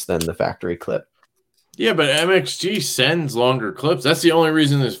difference than the factory clip. Yeah, but MXG sends longer clips. That's the only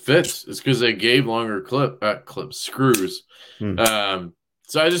reason this fits. Is because they gave longer screws.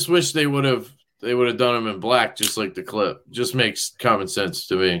 So I just wish they would have done them in black, just like the clip. Just makes common sense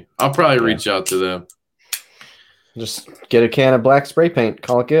to me. I'll probably reach out to them. Just get a can of black spray paint,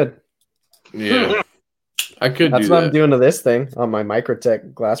 call it good. Yeah, I could. That's do what that. I'm doing to this thing on my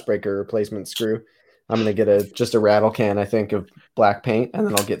Microtech glass breaker replacement screw. I'm gonna get just a rattle can, I think, of black paint, and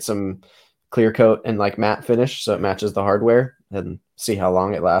then I'll get some clear coat and like matte finish so it matches the hardware, and see how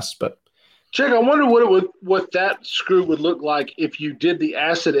long it lasts. But Jake, I wonder what that screw would look like if you did the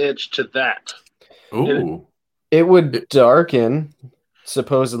acid etch to that. Ooh, it would darken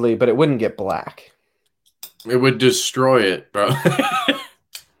supposedly, but it wouldn't get black. it would destroy it, bro.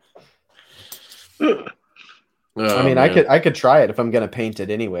 I mean, man. I could try it if I'm gonna paint it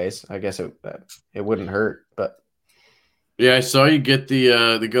anyways. I guess it wouldn't hurt, but Yeah, I saw you get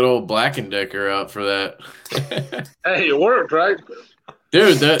the good old Black & Decker out for that. Hey, it worked, right?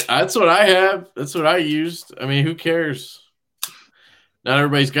 Dude, that's what I have. That's what I used. I mean, who cares? Not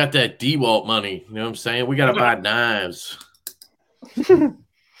everybody's got that DeWalt money. You know what I'm saying? We got to buy knives. When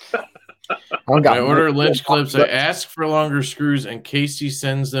I order Lynch clips, I ask for longer screws, and Casey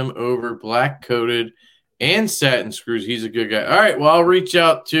sends them over black coated and satin screws. He's a good guy. All right, well, I'll reach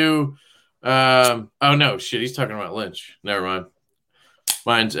out to oh no, shit, he's talking about Lynch. Never mind.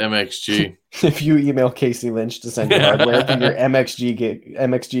 Mine's MXG. If you email Casey Lynch to send your hardware for your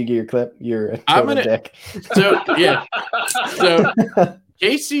MXG gear clip, you're a total dick. So yeah. So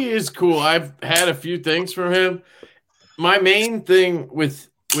Casey is cool. I've had a few things from him. My main thing with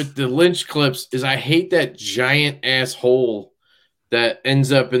the Lynch clips is I hate that giant ass hole that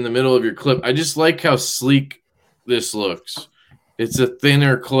ends up in the middle of your clip. I just like how sleek this looks. It's a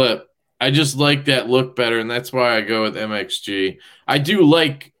thinner clip. I just like that look better, and that's why I go with MXG. I do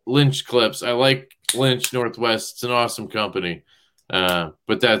like Lynch clips. I like Lynch Northwest. It's an awesome company.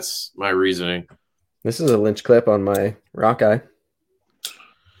 But that's my reasoning. This is a Lynch clip on my Rockeye.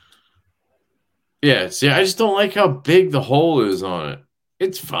 Yeah, see, I just don't like how big the hole is on it.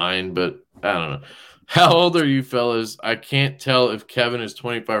 It's fine, but I don't know. How old are you fellas? I can't tell if Kevin is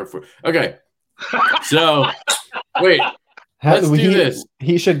 25 or 40. Okay. So, wait. Let's do this.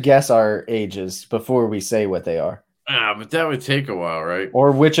 He should guess our ages before we say what they are. But that would take a while, right?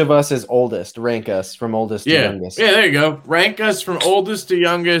 Or which of us is oldest. Rank us from oldest to youngest. Yeah, there you go. Rank us from oldest to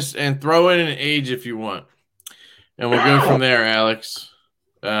youngest and throw in an age if you want. And we'll go from there, Alex.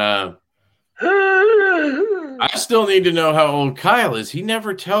 I still need to know how old Kyle is. He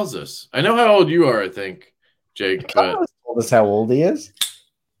never tells us. I know how old you are, I think, Jake. Kyle told us how old he is.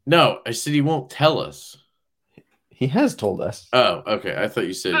 No, I said he won't tell us. He has told us. Oh, okay. I thought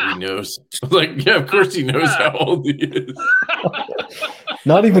you said he knows. Like, yeah, of course he knows how old he is.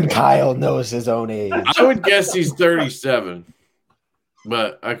 Not even Kyle knows his own age. I would guess he's 37,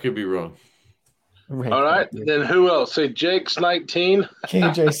 but I could be wrong. Right. All right. Then who else? Say Jake's 19.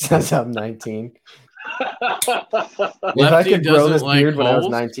 KJ says I'm 19. If I Lefty could grow doesn't this like beard when I was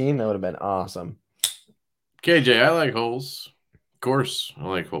holes. 19, that would have been awesome. KJ, I like holes. Of course, I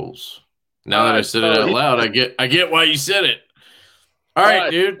like holes. Now that I Alright, said it out loud, I get why you said it. All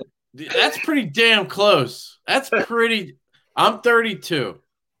right, dude. That's pretty damn close. That's pretty. I'm 32.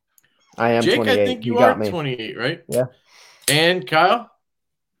 I am Jake, 28. I think you got are me. 28, right? Yeah. And Kyle?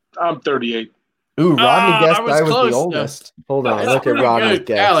 I'm 38. Ooh, Rodney guessed was I was close, the oldest. Hold on, That's look at pretty Rodney's good.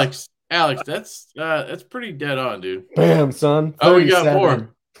 guess. Alex, that's pretty dead on, dude. Bam, son. 37. Oh, we got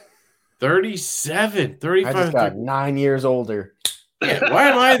more. 37, 35. I just got 9 years older. Yeah, why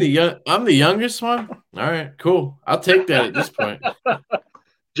am I the young? I'm the youngest one. All right, cool. I'll take that at this point.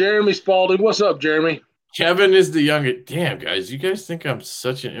 Jeremy Spalding. What's up, Jeremy? Kevin is the youngest. Damn, guys, you guys think I'm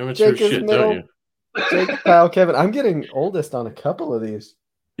such an immature Jake is shit, middle. don't you? Jake, Kyle, Kevin. I'm getting oldest on a couple of these.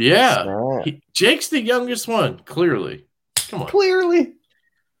 Yeah, Snap. Jake's the youngest one. Clearly, come on. Clearly.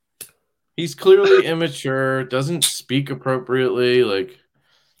 He's clearly immature. Doesn't speak appropriately. Like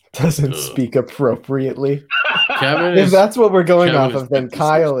Doesn't speak appropriately. Kevin. If that's what we're going Kevin off is of, then 56.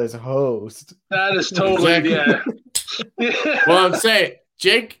 Kyle is host. That is totally, yeah. Well, I'm saying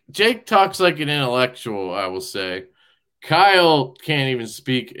Jake talks like an intellectual. I will say, Kyle can't even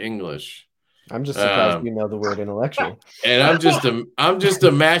speak English. I'm just surprised you know the word intellectual. And I'm just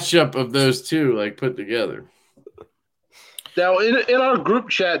a mashup of those two, like put together. Now, in our group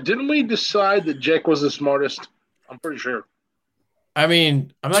chat, didn't we decide that Jake was the smartest? I'm pretty sure. I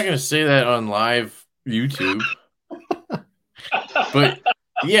mean, I'm not going to say that on live YouTube. But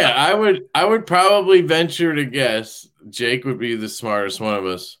yeah, I would probably venture to guess Jake would be the smartest one of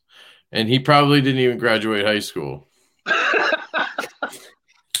us. And he probably didn't even graduate high school.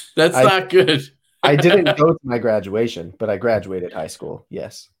 That's not good. I didn't go to my graduation, but I graduated high school.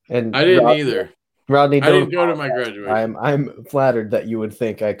 Yes. And I didn't either. Rodney, I didn't go to my graduation. I'm flattered that you would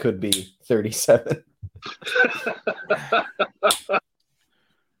think I could be 37.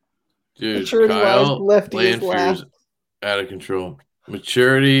 Dude, Maturity-wise, Kyle lefty is Landfear's last. out of control.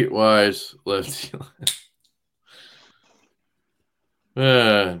 Maturity-wise, lefty.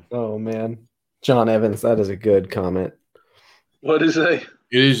 Oh, man. John Evans, that is a good comment. What is it?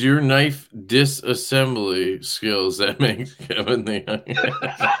 It is your knife disassembly skills that makes Kevin the young.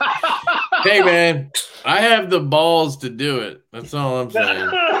 Hey, man, I have the balls to do it. That's all I'm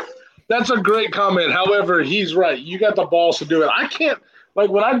saying. That's a great comment. However, he's right. You got the balls to do it. I can't, like,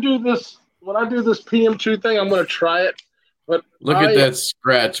 when I do this PM2 thing, I'm going to try it. But look at that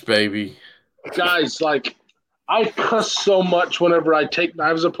scratch, baby. Guys, like, I cuss so much whenever I take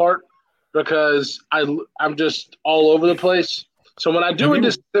knives apart because I'm just all over the place. So when I do a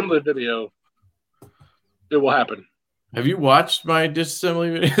disassembly video, it will happen. Have you watched my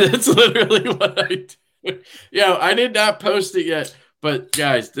disassembly video? That's literally what I do. Yeah, I did not post it yet, but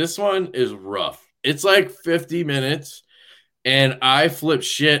guys, this one is rough. It's like 50 minutes, and I flip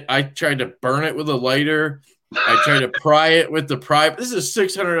shit. I tried to burn it with a lighter. I tried to pry it with the pry. This is a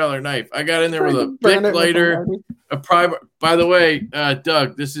 $600 knife. I got in there with a big lighter, a pry. By the way,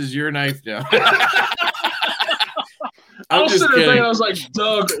 Doug, this is your knife now. I was sitting there, I was like,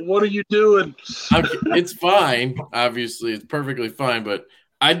 Doug, what are you doing? It's fine. Obviously, it's perfectly fine. But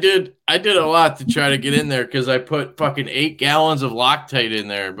I did a lot to try to get in there because I put fucking 8 gallons of Loctite in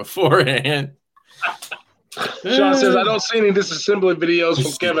there beforehand. Sean says, I don't see any disassembly videos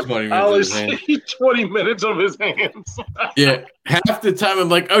from Kevin. I only see 20 minutes of his hands. Yeah. Half the time I'm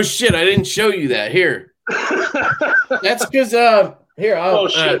like, oh, shit, I didn't show you that. Here. That's because, here, I'll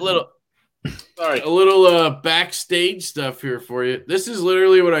a little backstage stuff here for you. This is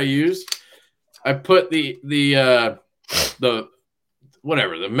literally what I use. I put the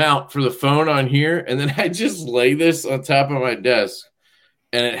mount for the phone on here, and then I just lay this on top of my desk,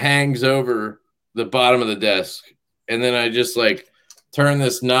 and it hangs over the bottom of the desk. And then I just like turn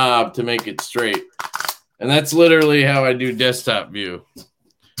this knob to make it straight. And that's literally how I do desktop view,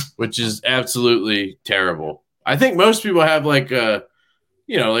 which is absolutely terrible. I think most people have like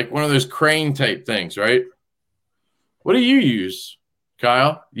like one of those crane type things, right? What do you use,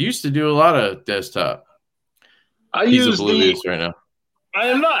 Kyle? You used to do a lot of desktop. He's oblivious right now. I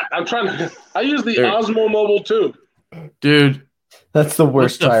am not. I use the Osmo Mobile 2. Dude. That's the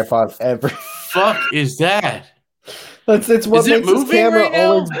worst tripod ever. Fuck is that? It's what makes his camera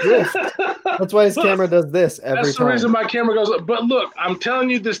always drift. That's why his camera does this every time. That's the reason my camera goes up. But look, I'm telling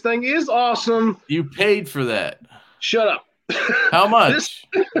you, this thing is awesome. You paid for that. Shut up. How much?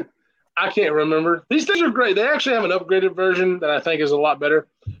 I can't remember. These things are great. They actually have an upgraded version that I think is a lot better.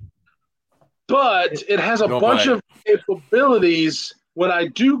 But it has a bunch of capabilities when I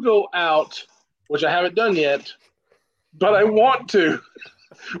do go out, which I haven't done yet, but I want to,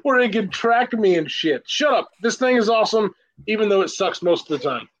 where it can track me and shit. Shut up. This thing is awesome, even though it sucks most of the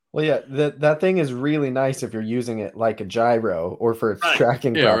time. Well, yeah, that thing is really nice if you're using it like a gyro or for its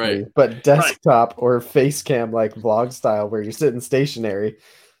tracking property. Right. But desktop or face cam like vlog style where you're sitting stationary.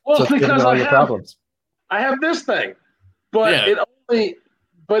 Well, so because I have this thing, but I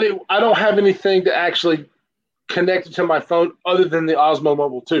don't have anything to actually connect it to my phone other than the Osmo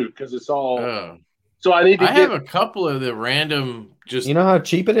Mobile 2 because it's all. So I need to have a couple of the random just. You know how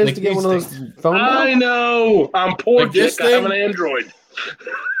cheap it is to get one of those phone. I know. I'm poor. Like Dick. I have an Android.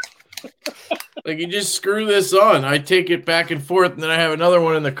 Like you just screw this on. I take it back and forth, and then I have another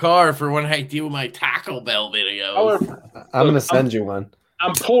one in the car for when I do my Taco Bell videos. I'm gonna send you one.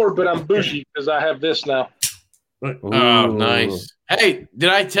 I'm poor, but I'm bougie because I have this now. Oh, nice. Hey,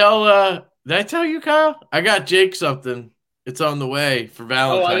 did I tell you, Kyle? I got Jake something. It's on the way for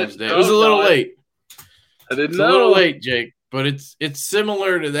Valentine's Day. It was a little late. I didn't know. It's a little late, Jake, but it's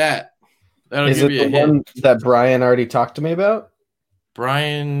similar to that. That'll Is give it you a the hint. one that Brian already talked to me about?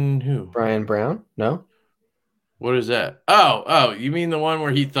 Brian who? Brian Brown? No. What is that? Oh, you mean the one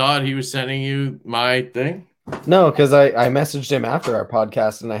where he thought he was sending you my thing? No, because I messaged him after our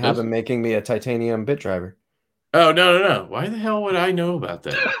podcast and I have him making me a titanium bit driver. Oh, no. Why the hell would I know about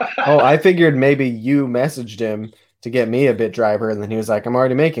that? I figured maybe you messaged him to get me a bit driver and then he was like, I'm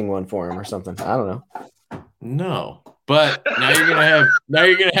already making one for him or something. I don't know. No. But now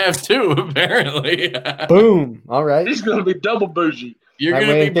you're gonna have two, apparently. Boom. All right. He's gonna be double bougie. You're That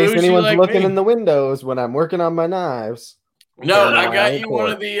gonna way, be in case bougie anyone's like looking me. in the windows when I'm working on my knives. No, Okay, I now got I you pour.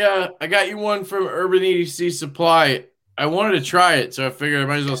 one of the. I got you one from Urban EDC Supply. I wanted to try it, so I figured I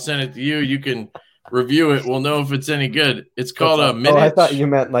might as well send it to you. You can review it. We'll know if it's any good. It's called a minute. Oh, I thought you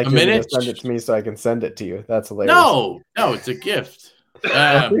meant like a you were gonna minute? send it to me so I can send it to you. That's hilarious. No, it's a gift.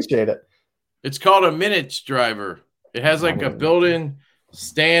 I appreciate it. It's called a minutes driver. It has like a built-in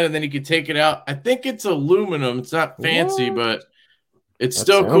stand, and then you can take it out. I think it's aluminum. It's not fancy, What? but it's That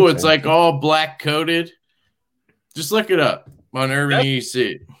still sounds cool. It's fancy. like all black coated. Just look it up on Urban That-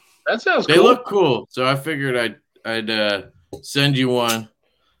 EDC. That sounds They cool. look cool, so I figured I'd send you one,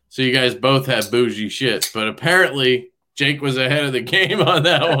 so you guys both have bougie shit. But apparently, Jake was ahead of the game on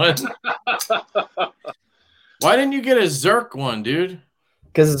that one. Why didn't you get a Zerk one, dude?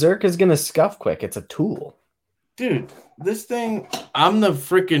 Because Zerk is gonna scuff quick. It's a tool. Dude, this thing, I'm the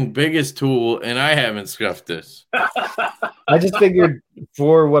freaking biggest tool, and I haven't scuffed this. I just figured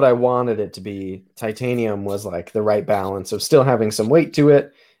for what I wanted it to be, titanium was like the right balance of still having some weight to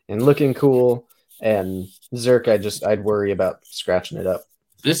it and looking cool. And Zerk, I'd worry about scratching it up.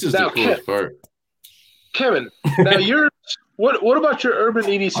 This is Now, the coolest part. Kevin, now what about your Urban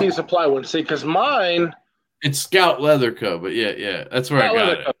EDC Supply one? See, because mine It's Scout Leather Co., but yeah, that's where I got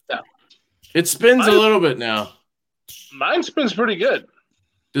it. now, It spins a little bit now. mine spins pretty good.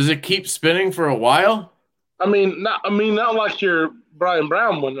 Does it keep spinning for a while? I mean, not like your Brian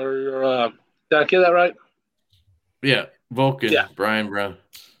Brown one or your. Did I get that right? Yeah, Vulcan, Yeah. Brian Brown.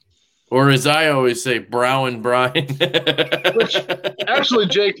 Or as I always say, Brown and Brian. Which actually,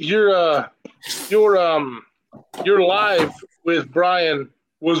 Jake, your live with Brian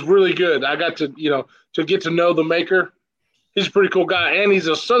was really good. I got to get to know the maker. He's a pretty cool guy, and he's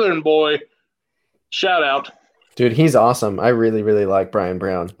a Southern boy. Shout out. Dude, he's awesome. I really, really like Brian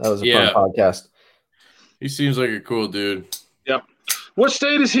Brown. That was a Yeah. fun podcast. He seems like a cool dude. Yep. What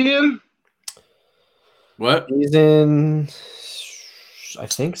state is he in? What? He's in, I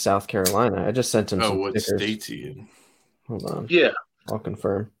think, South Carolina. I just sent him Oh, some what stickers. state's he in? Hold on. Yeah. I'll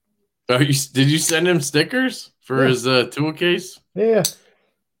confirm. Oh, did you send him stickers for Yeah. his tool case? Yeah.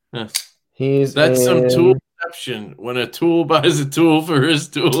 Huh. He's That's some in, tool exception when a tool buys a tool for his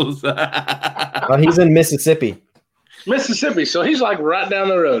tools. he's in Mississippi. Mississippi, so he's like right down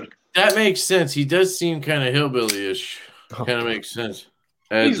the road. That makes sense. He does seem kind of hillbilly-ish. Oh. Kind of makes sense.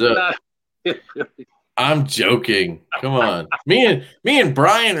 He's Adds up. not. I'm joking. Come on. Me and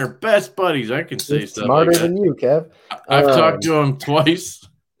Brian are best buddies. I can say He's stuff smarter like that. than you, Kev. I've talked to him twice.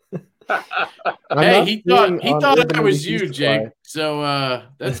 I'm Hey, not he seeing thought on I Urban was EDC you, Supply. Jake. So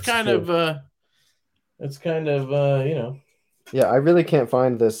That's that's kind of Yeah, I really can't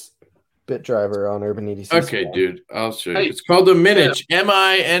find this bit driver on Urban EDC. Okay, Supply. dude. I'll show you. Hey, It's called the Minich.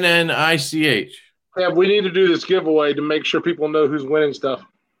 MINNICH. Yeah, we need to do this giveaway to make sure people know who's winning stuff.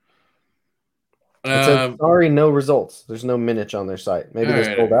 It says, sorry, no results. There's no Minich on their site. Maybe All they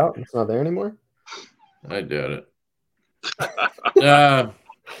right. sold out. It's not there anymore. I doubt it.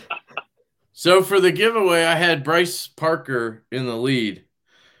 So for the giveaway, I had Bryce Parker in the lead.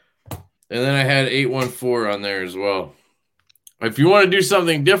 And then I had 814 on there as well. If you want to do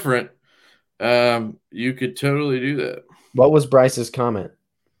something different, you could totally do that. What was Bryce's comment?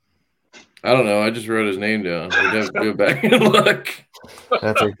 I don't know. I just wrote his name down. We'd have to go back and look.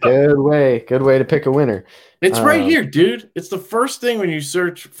 That's a good way to pick a winner. It's right here, dude. It's the first thing when you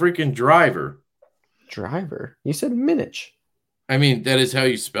search freaking driver. Driver. You said Minich. I mean, that is how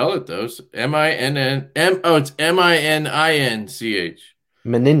you spell it, though. It's M-I-N-N-M. Oh, it's M-I-N-I-N-C-H.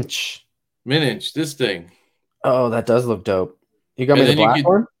 Minich. Minich, this thing. Oh, that does look dope. You got me And the then you black could-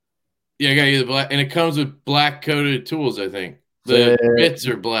 one? Yeah, I got you the black, and it comes with black coated tools. I think the bits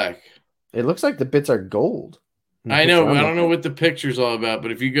are black. It looks like the bits are gold. I know, but I don't know what the picture's all about.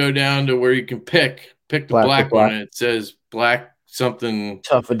 But if you go down to where you can pick the black one, and it says black something.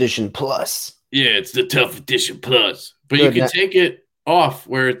 Tough Edition Plus. Yeah, it's the Tough Edition Plus. But Good, you can take it off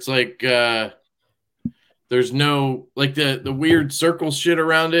where it's like there's no like the weird circle shit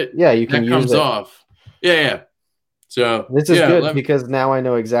around it. Yeah, you can That use comes it. off. Yeah. So This is yeah, good because now I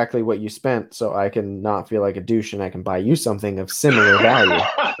know exactly what you spent, so I can not feel like a douche and I can buy you something of similar value.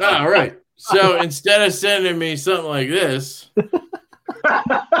 All right. So instead of sending me something like this,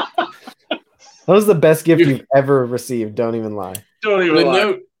 That was the best gift you've ever received. Don't even lie. Don't even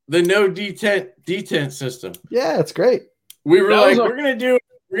lie. the no detent system. Yeah, it's great. We were That like, was we're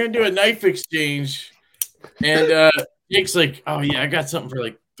gonna do a knife exchange, and Jake's like, oh yeah, I got something for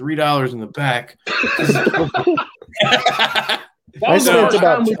like $3 in the back. That I was the spent first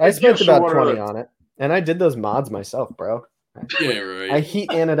time about we I did spent gifts for about one 20 another. on it, And I did those mods myself, bro. Yeah, right. I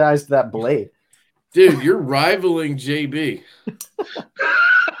heat anodized that blade. Dude, you're rivaling JB.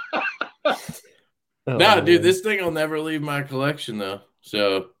 No, dude, this thing will never leave my collection, though.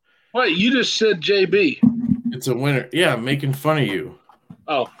 So. Wait, you just said JB. It's a winner. Yeah, I'm making fun of you.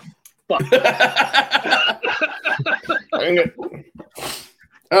 Oh, fuck.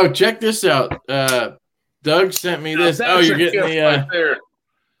 Oh, check this out. Doug sent me this. Oh, you're getting the. Right there.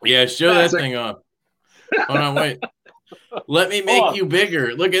 Yeah, show that thing off. Hold on, wait. Let me make you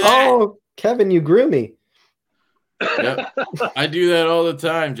bigger. Look at that. Oh, Kevin, you grew me. Yep. I do that all the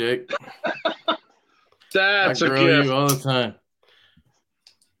time, Jake. That's I a grow gift. you all the time.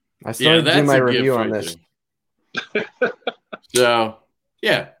 I still do my review on this. So,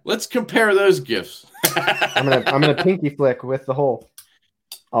 yeah, let's compare those gifts. I'm gonna pinky flick with the hole.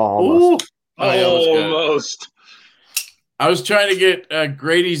 Oh, almost. Almost. I was trying to get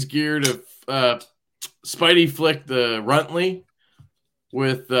Grady's gear to Spidey flick the Runtley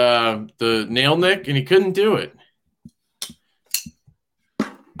with the nail nick, and he couldn't do it.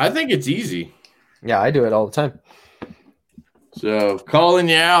 I think it's easy. Yeah, I do it all the time. So, calling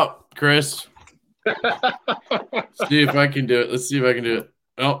you out, Chris. See if I can do it. Let's see if I can do it.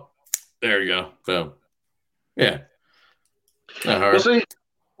 Oh, there we go. Boom. Yeah. Not hard. Well, see,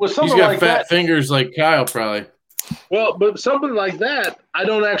 with something He's got like fat that, fingers like Kyle, probably. well, but something like that, I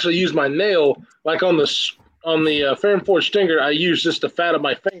don't actually use my nail. Like on the Ferrum Forge Stinger, I use just the fat of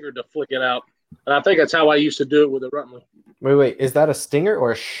my finger to flick it out. And I think that's how I used to do it with the Runtley. Wait. Is that a stinger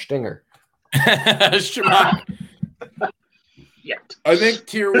or a stinger? Schmuck. Yet. I think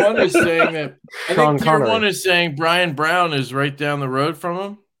Tier 1 is saying that. I Sean think Tier Connery. 1 is saying Brian Brown is right down the road from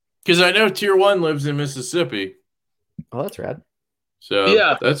him. Because I know Tier 1 lives in Mississippi. Oh, that's rad. So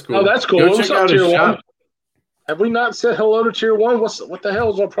Yeah. that's cool. Oh, that's cool. Go What's check up, out his Tier 1? shop. Have we not said hello to Tier 1? What the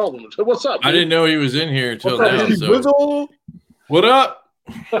hell is our problem? What's up? I didn't know he was in here until What's up, now. T. So. What up?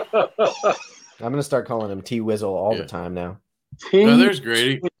 I'm gonna start calling him T Wizzle all the time now. Oh, there's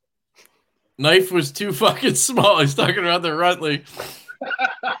Grady. Knife was too fucking small. He's talking about the Runtley.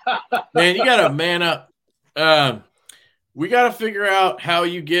 Man, you gotta man up. We gotta figure out how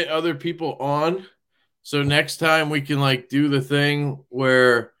you get other people on. So next time we can like do the thing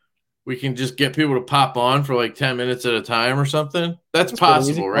where we can just get people to pop on for like 10 minutes at a time or something. That's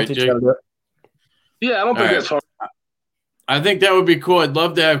possible, right, Jake? Yeah, I don't think that's hard. I think that would be cool. I'd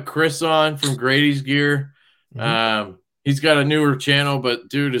love to have Chris on from Grady's Gear. Mm-hmm. He's got a newer channel, but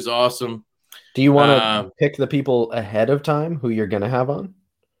dude is awesome. Do you want to pick the people ahead of time who you're gonna have on?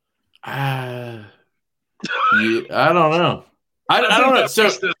 Yeah, I don't know. I don't know. So I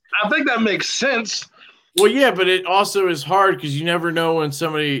think that makes sense. Well, yeah, but it also is hard because you never know when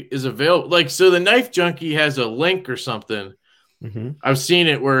somebody is available. Like, so the Knife Junkie has a link or something. Mm-hmm. I've seen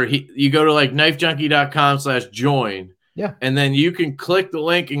it where you go to like knifejunkie.com/join. Yeah. And then you can click the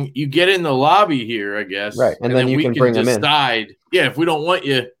link and you get in the lobby here, I guess. Right. And then you can bring them in. Yeah, if we don't want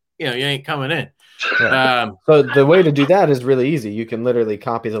you, you ain't coming in. Right. So the way to do that is really easy. You can literally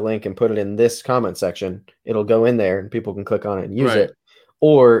copy the link and put it in this comment section. It'll go in there and people can click on it and use it.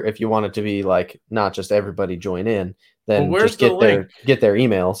 Or if you want it to be like not just everybody join in, then just get their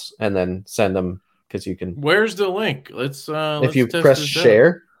emails and then send them because you can. Where's the link? Let's if you press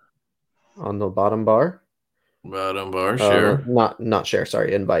share on the bottom bar. Bottom bar, share. Not share,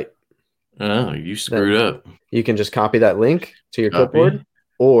 sorry, invite. Oh, you screwed up. You can just copy that link to your clipboard,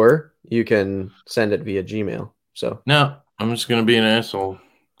 or you can send it via Gmail. So no, I'm just gonna be an asshole.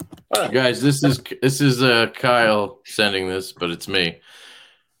 Guys, this is Kyle sending this, but it's me.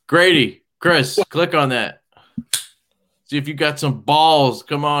 Grady, Chris, click on that. See if you got some balls.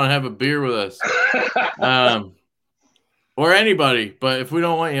 Come on and have a beer with us. Or anybody. But if we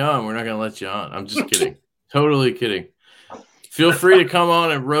don't want you on, we're not going to let you on. I'm just kidding. Totally kidding. Feel free to come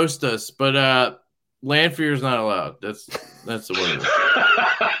on and roast us. But Landfear is not allowed. That's the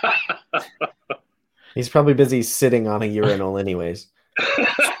one. He's probably busy sitting on a urinal anyways.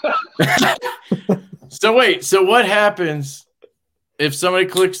 So wait. So what happens if somebody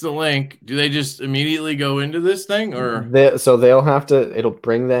clicks the link? Do they just immediately go into this thing, or they'll have to? It'll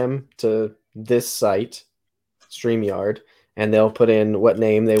bring them to this site, StreamYard, and they'll put in what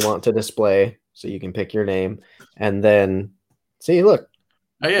name they want to display, so you can pick your name, and then see. Look,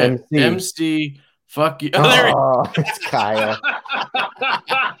 oh yeah, MC. Fuck you. Oh, there it's Kyle.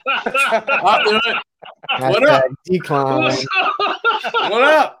 I'll do it. What up? Decline. What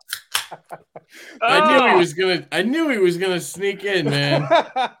up? I knew he was gonna sneak in, man.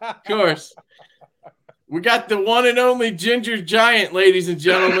 Of course. We got the one and only Ginger Giant, ladies and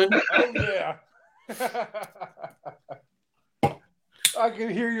gentlemen. Oh yeah. I can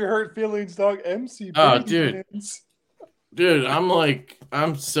hear your hurt feelings, dog. MC. Oh, baby dude. hands. Dude,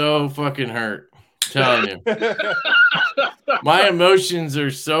 I'm so fucking hurt. I'm telling you. My emotions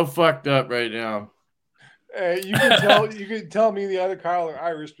are so fucked up right now. Hey, you can tell me and the other Kyle are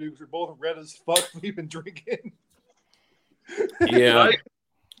Irish because we're both red as fuck. We've been drinking. Yeah.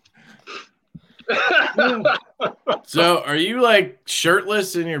 So, are you like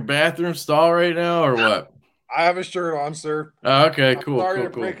shirtless in your bathroom stall right now, or what? I have a shirt on, sir. Oh, okay, I'm cool. sorry Cool.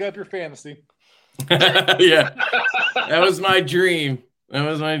 to break up your fantasy. Yeah, that was my dream. That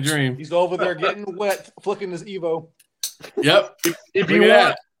was my dream. He's over there getting wet, flicking his Evo. Yep. If Look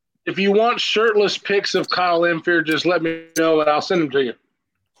at you want shirtless pics of Kyle Lampier, just let me know and I'll send them to you.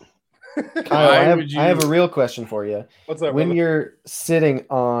 Kyle, Why I would have you- a real question for you. What's up, When brother? you're sitting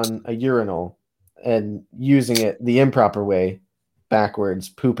on a urinal and using it the improper way, backwards,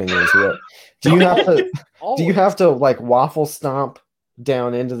 pooping into it, do you have to like waffle stomp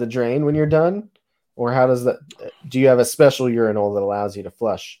down into the drain when you're done? Or how does that do you have a special urinal that allows you to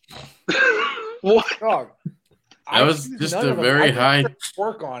flush? What? Dog. That was choose just none a of them. very I high.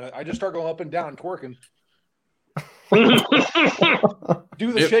 twerk on it. I just start going up and down, twerking.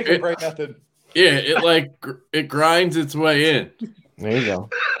 Do the It- shake and it- pray method. Yeah, it grinds its way in. There you go.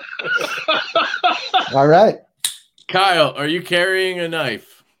 All right. Kyle, are you carrying a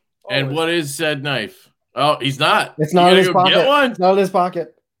knife? And Always. what is said knife? Oh, he's not. It's You not in gotta his go pocket. Get one. It's not in his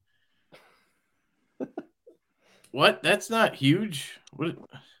pocket. What? That's not huge. What?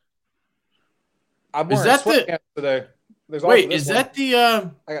 I'm Is wearing that the- sweatpants today. There's Wait, also this is one. that the?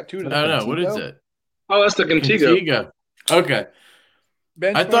 I got two I today. don't know. What is Contigo? it? Oh, that's the Contigo. Contigo. Okay.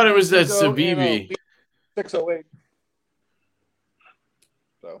 Bench I thought it was that Contigo and a Sabibi. 608.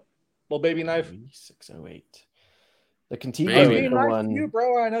 So, little baby knife. 608. The Contigo Baby is Baby the knife one. for you,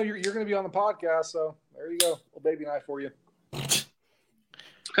 bro. I know you're going to be on the podcast, so there you go. Little baby knife for you.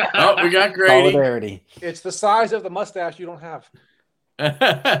 Oh, we got Grady. Solidarity. It's the size of the mustache you don't have.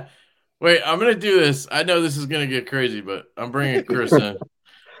 Wait, I'm gonna do this. I know this is gonna get crazy, but I'm bringing Chris in.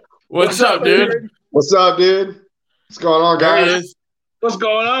 What's up, dude? What's up, dude? What's going on, There he guys? is. What's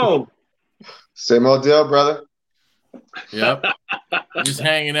going on? Same old deal, brother. Yep. Just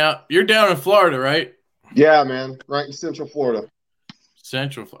hanging out. You're down in Florida, right? Yeah, man. Right in Central Florida.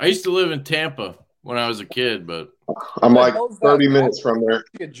 Central. I used to live in Tampa when I was a kid, but I'm like hell's that? 30 minutes from there.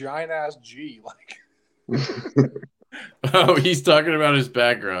 A giant ass G. Like oh, he's talking about his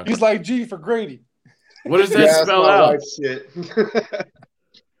background. he's like G for Grady. What does that Yeah, that's spell my out? wife's shit.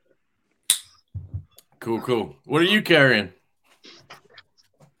 Cool. What are you carrying?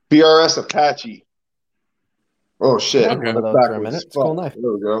 BRS Apache. Oh, shit. Okay. That's Hold on for a backwards. minute. It's a cool Fuck. knife.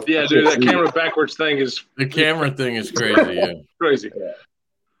 There we go. Yeah, dude, that camera backwards thing is The camera thing is crazy. Yeah. crazy.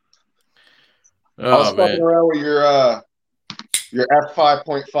 I was Oh fucking man. around with your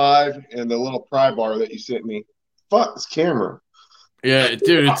F5.5 and the little pry bar that you sent me. Fuck this camera. Yeah,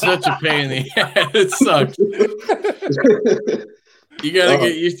 dude, it's such a pain in the head. It sucks. You gotta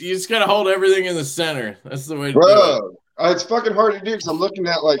get you just gotta hold everything in the center. That's the way to do it. Bro, it's fucking hard to do because I'm looking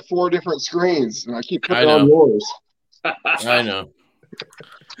at like 4 different screens and I keep I putting on know. yours. I know.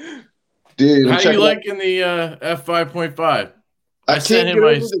 Dude, I'm How checking you out- liking the F5.5? I I sent can't him get my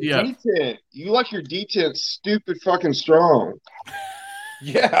over the yeah. detent. You like your detent stupid fucking strong.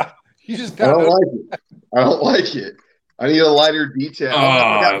 Yeah. You just I don't got like it. I don't like it. I need a lighter detent. Oh,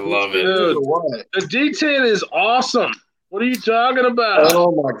 I love it. Dude. What? The D10 is awesome. What are you talking about?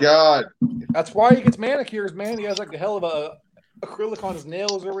 Oh my god. That's why he gets manicures, man. He has like a hell of a acrylic on his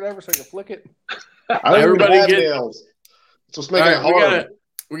nails or whatever, so he can flick it. I don't Everybody even have get- nails. That's what's making All right, it hard.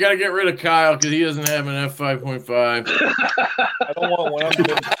 we gotta get rid of Kyle because he doesn't have an F5.5. I don't want one. I'm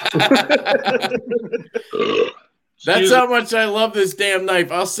good. That's how much I love this damn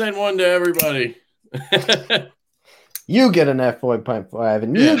knife. I'll send one to everybody. You get an F4.5,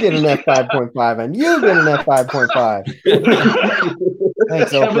 and you Yeah. get an F5.5, and you get an F5.5.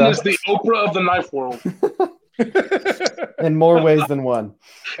 Thanks, Kevin Oprah. is the Oprah of the knife world. In more ways than one.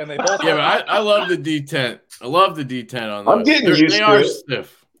 And they both Yeah, but I love the detent. I love the detent on those. I'm getting used they to are it.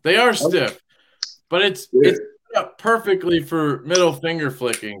 stiff. They are stiff, but it's Yeah. set up perfectly for middle finger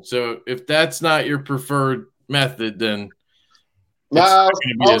flicking. So if that's not your preferred method, then No, I not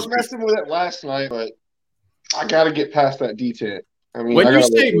gonna be as was good. messing with it last night, but I got to get past that detent. I mean, when I you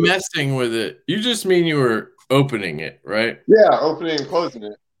gotta say look- messing with it, you just mean you were opening it, right? yeah, opening and closing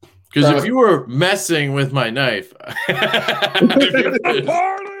it. Because if Right. you were messing with my knife,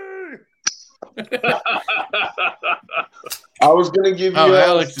 I was gonna give you, oh,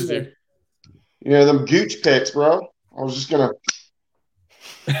 Alex is here. you know, them gooch picks, bro. I was just gonna.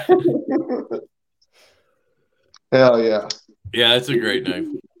 Hell yeah! Yeah, that's a great knife.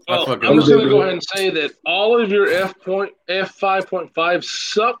 Well, fucking I'm just love going to it. go ahead and say that all of your F5.5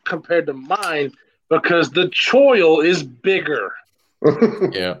 suck compared to mine because the choil is bigger.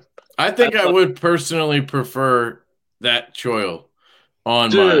 Yeah. I think I would personally prefer that choil on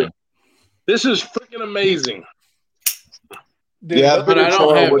Dude, mine. this is freaking amazing. Dude, Yeah, those But I bigger don't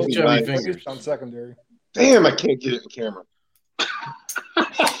choil have would be chubby nice. fingers. on secondary. Damn, I can't get it in camera.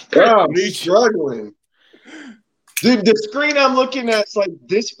 God, I'm Reach. struggling. Dude, the screen I'm looking at is like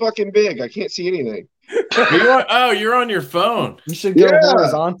this fucking big. I can't see anything. You're on your phone. You should go Yeah.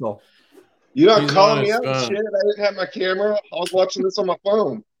 horizontal. You're not He's calling on me his out and phone. shit. I didn't have my camera. I was watching this on my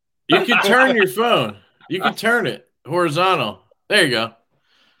phone. You can turn your phone. You can turn it horizontal. There you go.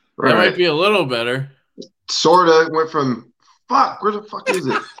 That might be a little better. Sort of went from, fuck, where the fuck is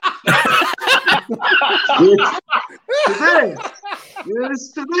it? To this.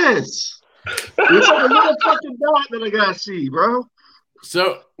 Yes, to this. It's like a little fucking dot that I gotta see, bro.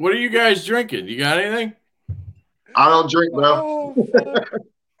 So, what are you guys drinking? You got anything? I don't drink, bro. Oh, fuck.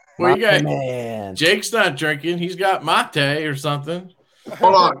 Well, you got Man. Jake's not drinking. He's got mate or something.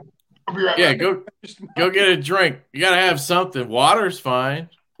 Hold on. I'll be right Yeah, back. go get a drink. You gotta have something. Water's fine.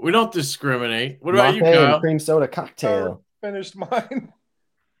 We don't discriminate. What about you, Latte and Kyle? cream soda cocktail. Finished mine.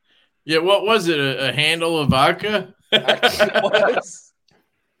 Yeah, what was it? A handle of vodka? Actually, it was.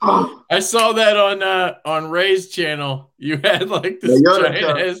 Oh, I saw that on Ray's channel. You had like this The Yoda giant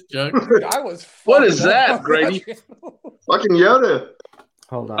cup. ass jug. Dude, I was. What is fucked up that, on Grady? channel. fucking Yoda.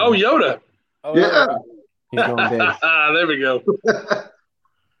 Hold on. Oh, Yoda. Oh, Yeah. He's going big. There we go.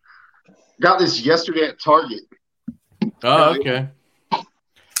 Got this yesterday at Target. Oh, okay.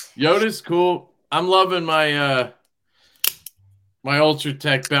 Yoda's cool. I'm loving my my Ultra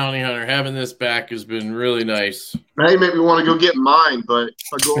Tech Bounty Hunter. Having this back has been really nice. Now you make me want to go get mine, but if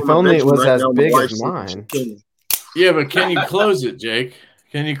I go If on my only it bedroom was right as now, my big wife's as like, mine. Yeah, but can you close it, Jake?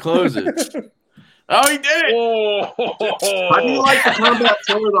 Can you close it? Oh, he did it! Oh. How do you like the combat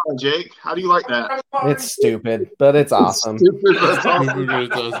Celadon, Jake? How do you like that? It's stupid, but it's awesome. Stupid, but it's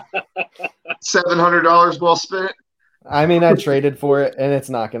awesome. $700 well spent. I mean, I traded for it, and it's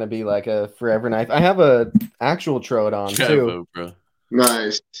not going to be like a forever knife. I have a actual Troodon too, Chavo, bro.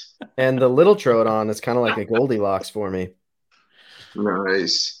 Nice. and the little Troodon is kind of like a Goldilocks for me.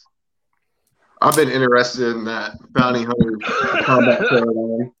 Nice. I've been interested in that Bounty Hunter combat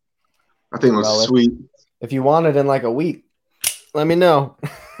Celadon. I think it looks Well, sweet. If you want it in like a week, let me know.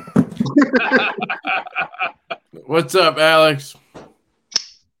 What's up, Alex?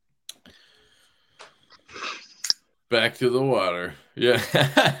 Back to the water. Yeah.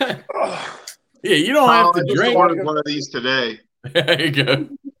 Yeah, you don't have I to just drink. ordered one of these today. There you go.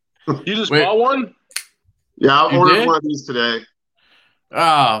 You just Wait. bought one? Yeah, I You ordered did? one of these today.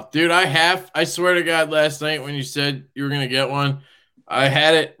 Oh, dude, I swear to God, last night when you said you were going to get one, I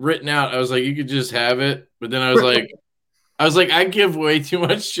had it written out. I was like, you could just have it. But then I was like, I give way too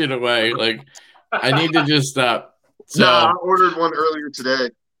much shit away. Like, I need to just stop. So, No, I ordered one earlier today.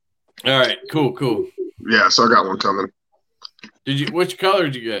 all right, cool. Yeah, so I got one coming. Which color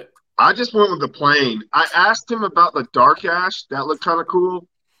did you get? I just went with the plain. I asked him about the dark ash. That looked kind of cool.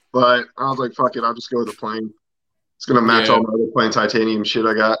 But I was like, fuck it. I'll just go with the plain. It's going to match Yeah. all my other plain titanium shit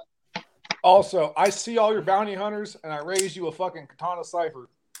I got. Also, I see all your bounty hunters, and I raised you a fucking katana cipher.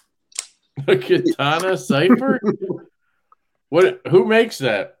 A Katana Cipher? Who makes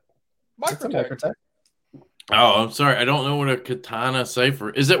that? It's a Microtech. Microtech. Oh, I'm sorry. I don't know what a Katana Cipher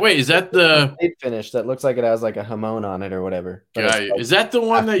is. Is that the Tape finish that looks like it has like a Hamon on it or whatever. But guy? it's like- Is that the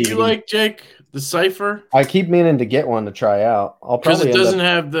one that you FPV. like, Jake? The Cipher? I keep meaning to get one to try out. I'll Because probably it end doesn't up,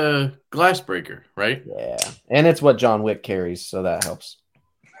 have the glass breaker, right? yeah, and it's what John Wick carries, so that helps.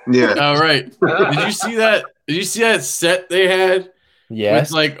 Yeah. Oh, right. Did you see that? Did you see that set they had Yes,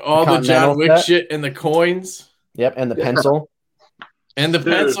 with like all the Continental John Wick set. shit and the coins yep, and the Yeah. pencil. and the Dude.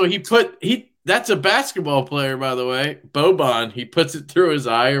 pencil? That's a basketball player, by the way. Boban. He puts it through his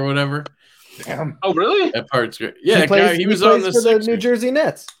eye or whatever. Damn. Oh, really? That part's great. Yeah, that guy, he was on plays the for the New Sixers. Jersey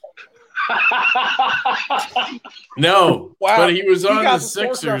Nets. No, Wow. but he was You on got the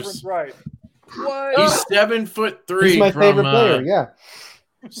sports Sixers. reference right. What? He's 7'3". He's my from, favorite player. Yeah,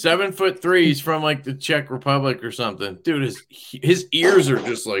 7'3". He's from like the Czech Republic or something. Dude, his ears are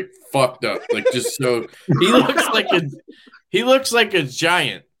just like fucked up. Like just so he looks like a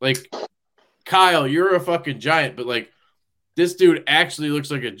giant. Like Kyle, you're a fucking giant, but like this dude actually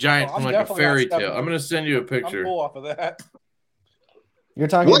looks like a giant Oh, from I'm like a definitely fairy not tale. I'm gonna send you a I'm picture. full off of that. you're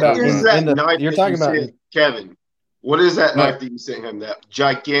talking What about. is that knife You're that talking you about. sent Kevin? What is that What? knife that you sent him? That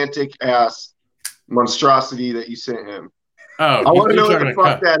gigantic ass monstrosity that you sent him? Oh, I want to you're know what the talking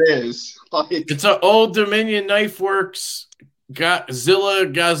fuck about- that is. Like, It's an Old Dominion Knife Works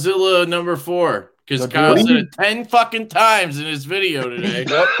Godzilla number 4. Because Kyle said it 10 fucking times in his video today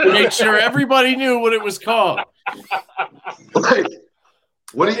to make sure everybody knew what it was called. Like,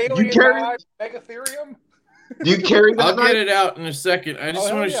 what do you carry? Megatherium? Do you carry that? I'll get it out in a second. I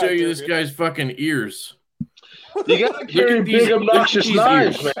just want to show you this dude. guy's fucking ears. You gotta carry big, obnoxious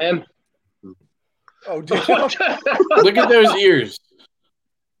knives, man. Oh, dude. Look at those ears.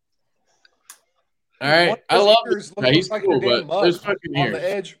 All right, I love it. Yeah, he's cool, but those fucking on ears. the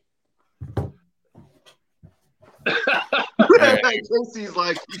edge. Right. Casey's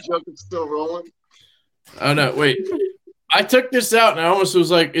like, you joking still rolling? Oh no, wait. I took this out and I almost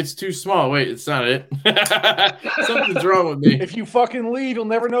was like, it's too small. Wait, it's not it. Something's wrong with me. If you fucking leave, you'll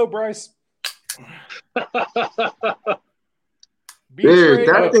never know, Bryce. Dude,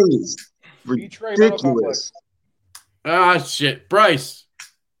 that thing is Betray Metal ridiculous. Complex. Ah, shit. Bryce.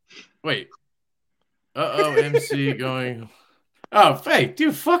 Wait. Uh-oh, MC going. Oh, fake.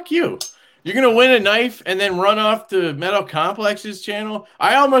 Dude, fuck you. You're going to win a knife and then run off to Metal Complex's channel?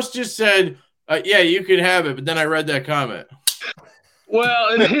 I almost just said, yeah, you can have it, but then I read that comment.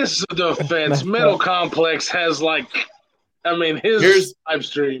 Well, in his defense, Metal Complex has his live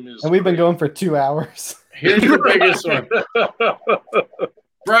stream is. And we've been going for 2 hours. Here's the biggest one.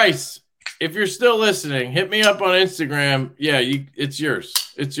 Bryce, if you're still listening, hit me up on Instagram. Yeah, it's yours.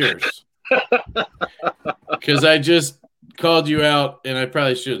 It's yours. Because I just called you out, and I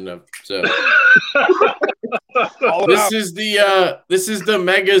probably shouldn't have. So this is the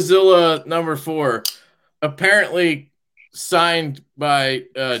Megazilla number 4, apparently signed by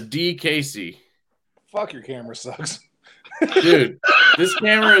D. Casey. Fuck, your camera sucks. Dude, this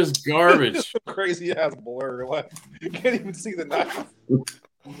camera is garbage. Crazy ass blur. Like, you can't even see the knife.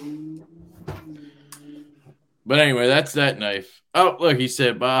 But anyway, that's that knife. Oh, look, he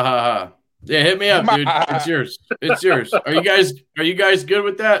said, "Bah ha ha." Yeah, hit me up, dude. It's yours. It's yours. Are you guys good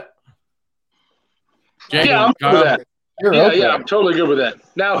with that? Jake, Yeah, I'm good with that. You're Yeah, I'm totally good with that.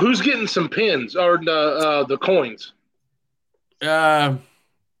 Now, who's getting some pins or the coins? I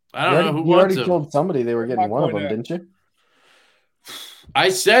don't know who You wants already them. told somebody they were getting one of them, didn't you? I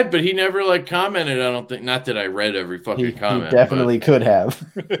said, but he never commented. I don't think. Not that I read every fucking He comment. definitely could have.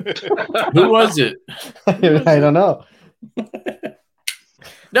 but who was it? I don't know.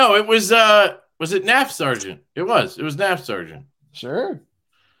 No, it was. Was it NAF Sergeant? It was NAF Sergeant. Sure.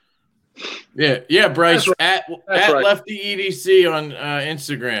 Yeah, Bryce That's at right. Lefty EDC on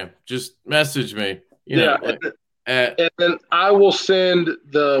Instagram. Just message me. And then I will send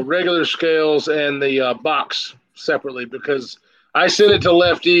the regular scales and the box separately because I sent it to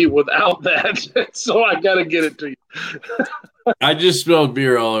Lefty without that, so I got to get it to you. I just spilled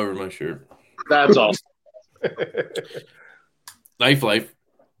beer all over my shirt. That's awesome. Life.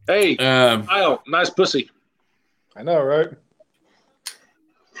 Hey, Kyle, nice pussy. I know, right?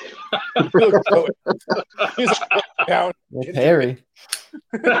 He's down. It's hairy.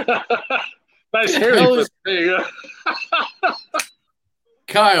 Nice hairy Hell pussy. is- There you go.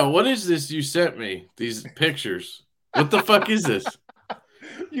 Kyle, what is this you sent me? These pictures. What the fuck is this?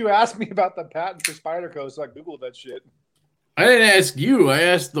 You asked me about the patent for Spyderco, so I googled that shit. I didn't ask you. I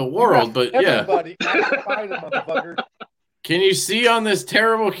asked the world, but yeah. Everybody, find it, motherfucker. Can you see on this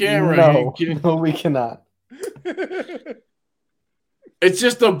terrible camera? No, Can- no, we cannot. It's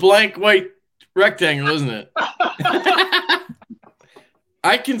just a blank white rectangle, isn't it?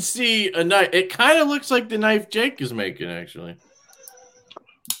 I can see a knife. It kind of looks like the knife Jake is making, actually.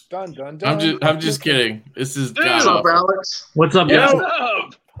 Dun dun dun. I'm just kidding. This is Dude, god What's up, awful. Alex? What's up, Yeah. guys? What's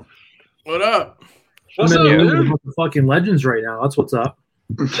up? What up? What's I'm up, in the mood dude? with the fucking legends right now. That's what's up.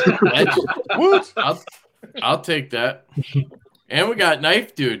 Woot! I'll take that. And we got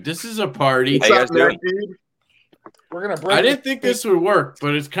Knife Dude. This is a party. What's How you up, guys doing? dude? We're gonna break. I didn't think this would work,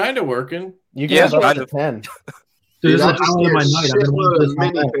 but it's kind of working. You can Yeah, have up kind to of. 10. Dude, Dude, this I is just the hear my night. I've been shitload wanting of this all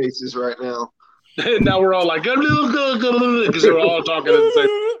mini day. faces right now. Now we're all like, because we're all talking at the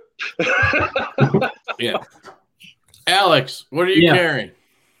same. Yeah. Alex, what are you Yeah. carrying?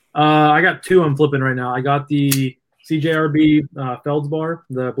 I got two I'm flipping right now. I got the CJRB Feldsbar,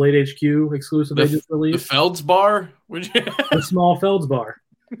 the Blade HQ exclusive they just The released. Feldsbar? Would you? The small Feldsbar.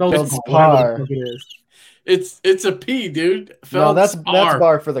 whatever Feldspar. the fuck it is. It's a P, dude. No, that's Feldspar.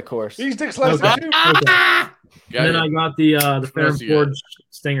 bar for the course. These dicks last Okay. too. Ah! And then I got the else Ferrum you got? Forge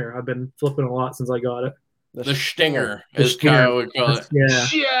Stinger. I've been flipping a lot since I got it. The Stinger, The as Stinger. Kyle would call it. Yeah.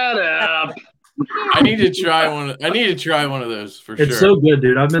 Shut up. I need to try one. I need to try one of those for It's sure. so good,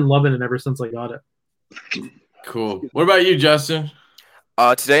 dude. I've been loving it ever since I got it. Cool. What about you, Justin?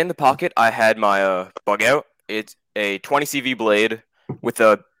 Today in the pocket, I had my bug out. It's a 20 CV blade with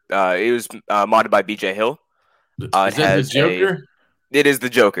a. It was modded by BJ Hill. Is that the has Joker? It is the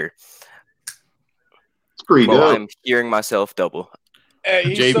Joker. It's pretty Well, dope. I'm hearing myself double. Hey,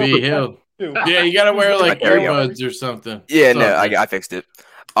 he's JB so Hill. too. Yeah, you gotta wear like There we go. earbuds or something. Yeah, It's no, all good. I fixed it.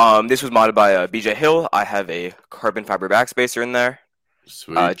 This was modded by BJ Hill. I have a carbon fiber backspacer in there.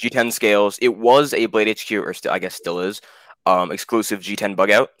 Sweet. G10 scales. It was a Blade HQ, or I guess still is. Exclusive G10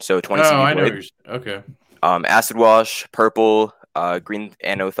 bug out. So 20 oh, CD I know. blade. Okay. Acid wash, purple, green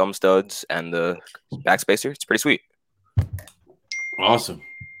anno thumb studs, and the backspacer. It's pretty sweet. Awesome.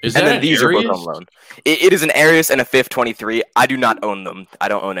 Is And that then an these are both Aries? on loan. It is an Arius and a FIF 23. I do not own them. I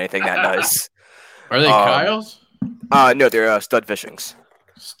don't own anything that nice. Are they Kyle's? No, they're stud fishings.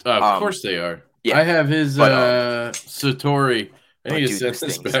 Of course they are. yeah. I have his But, Satori. I need to dude, send these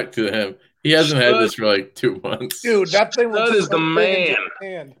this things. back to him. He hasn't had this for like 2 months. Dude, that thing That looks is the so big in man.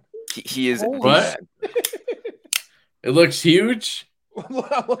 Japan. He is Holy What? It looks huge.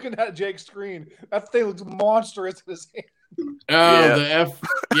 I'm looking at Jake's screen. That thing looks monstrous in his hand. Oh, Yeah. the F.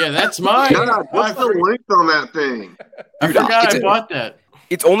 Yeah, that's mine. God, what's the length on that thing? I Dude, forgot it's I a- bought that.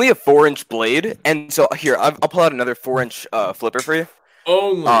 It's only a 4-inch blade, and so here I'll pull out another 4-inch flipper for you.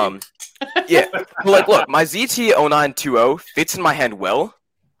 Only. Yeah, like look, my ZT0920 fits in my hand well,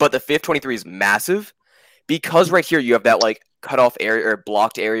 but the FIF 23 is massive because right here you have that like cut off area or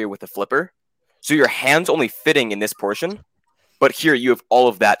blocked area with the flipper, so your hand's only fitting in this portion, but here you have all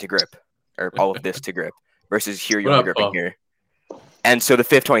of that to grip, or all of this to grip, versus here you're What only up, gripping Paul? here, and so the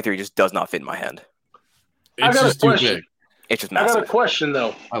FIF 23 just does not fit in my hand. I It's got a just too question. big. It's just I got a massive. question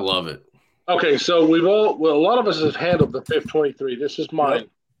though. I love it. Okay, so a lot of us have handled the FIF 23. This is mine.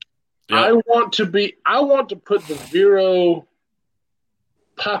 Yep. I want to put the Vero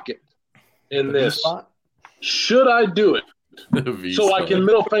pocket in this. Spot? Should I do it The so I V-spot. can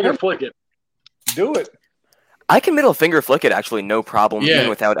middle finger flick it? Do it. I can middle finger flick it actually no problem, Yeah. even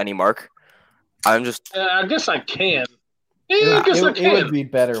without any mark. I'm just I guess I can. Yeah, I guess I It can. would be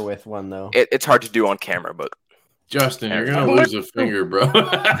better with one though. it's hard to do on camera, but Justin, you're gonna I'm lose a finger, bro.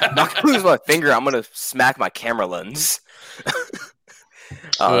 I'm not gonna lose my finger. I'm gonna smack my camera lens.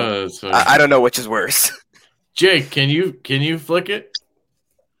 That's funny. I don't know which is worse. Jake, can you flick it?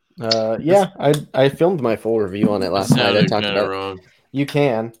 Yeah, I filmed my full review on it last night. I Sounded talked kind of about wrong. you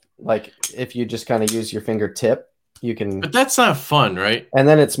can like if you just kind of use your fingertip, you can, But that's not fun, right? and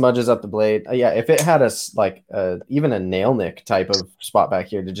then it smudges up the blade. Yeah, if it had even a nail nick type of spot back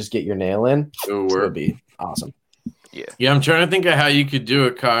here to just get your nail in, It would it would work. be awesome. Yeah, I'm trying to think of how you could do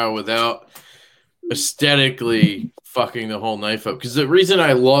it, Kyle, without aesthetically fucking the whole knife up. Because the reason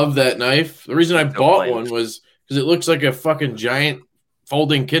I love that knife, the reason I bought blame. one was because it looks like a fucking giant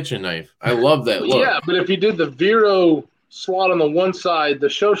folding kitchen knife. I love that look. Yeah, but if you did the Vero slot on the one side, the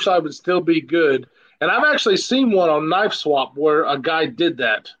show side would still be good. And I've actually seen one on Knife Swap where a guy did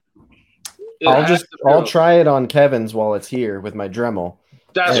that. It has the I'll Vero. try it on Kevin's while it's here with my Dremel.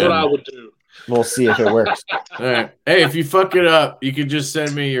 That's Yeah. what I would do. We'll see if it works. All right. Hey, if you fuck it up, you could just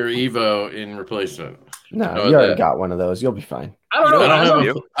send me your Evo in replacement. No, How you about already that? got one of those. You'll be fine. I don't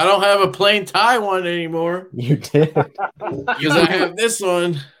know. I don't have a plain tie one anymore You did. because I have this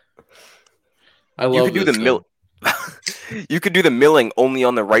one. I love You could do the this mill. You could do the milling only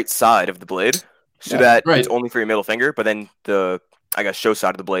on the right side of the blade, so Yeah, that right. it's only for your middle finger. But then the show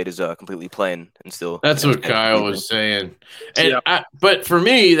side of the blade is completely plain and still. That's what Kyle was saying. And but for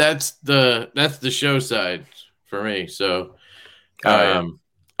me, that's the show side for me. So yeah.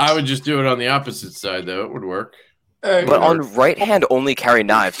 I would just do it on the opposite side though. It would work. Hey, But on right hand only carry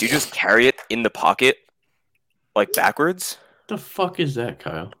knives. Do you just carry it in the pocket, like backwards? What the fuck is that,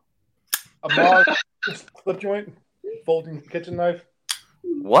 Kyle? a mod clip joint, folding kitchen knife,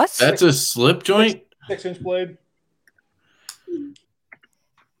 What? That's a slip joint? 6-inch blade.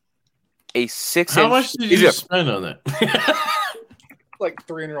 A 6-inch. How much did you spend on that? Like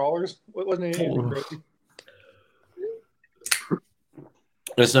 $300. Wasn't anything crazy.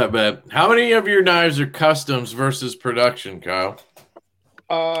 That's not bad. How many of your knives are customs versus production, Kyle?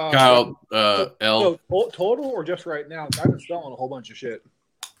 L. So, total or just right now? I've been selling a whole bunch of shit.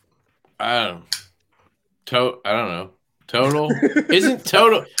 I don't know. Total isn't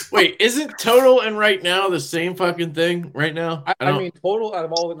total. Wait, isn't total and right now the same fucking thing? Right now, I mean, total out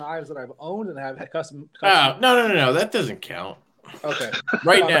of all the knives that I've owned and have had custom. No. That doesn't count. Okay.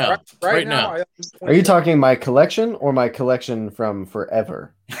 Right now, Right now. I own Are you talking my collection or my collection from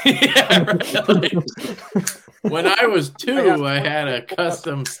forever? Yeah, really. When I was 2, I had a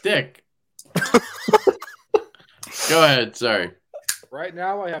custom stick. Go ahead. Sorry. Right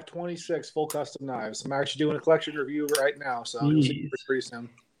now, I have 26 full custom knives. I'm actually doing a collection review right now, so you'll see it pretty soon.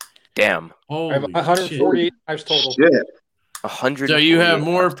 Damn. I have Holy 148 knives total. Shit. 100. So you have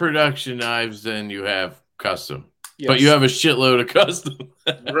more production knives than you have custom. But you have a shitload of custom.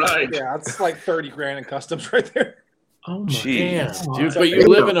 Right. Yeah, it's like 30 grand in customs right there. Oh my Damn, God. dude. But you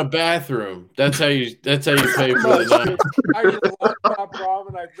live in a bathroom. That's how you pay for the night. I eat a lot of top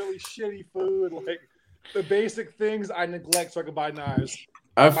ramen. I have really shitty food. Like the basic things I neglect so I can buy knives.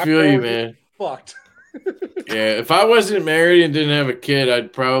 I My feel you, parents man. Fucked. Yeah, if I wasn't married and didn't have a kid,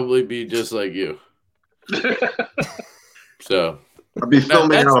 I'd probably be just like you. So I'd be filming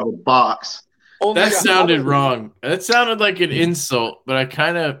that's- out of a box. Only that a sounded holiday. wrong. That sounded like an insult, but I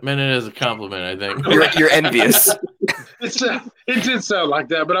kind of meant it as a compliment, I think. You're envious. It did sound like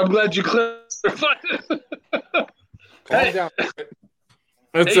that, but I'm glad you clarified it. Calm down.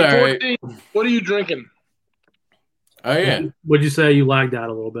 That's all right. 8:14, what are you drinking? Oh, yeah. What'd you say? You lagged out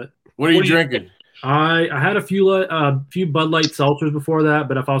a little bit. What are you drinking? I had a few Bud Light seltzers before that,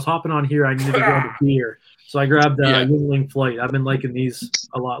 but if I was hopping on here, I needed to grab a beer. So I grabbed Yeah. Yuengling Flight. I've been liking these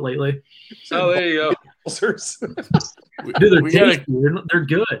a lot lately. Oh, there you go. Ulcers. Dude, they're We gotta tasty. They're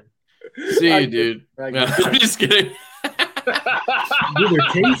good. see you, dude. Like, No, I'm just kidding. Dude,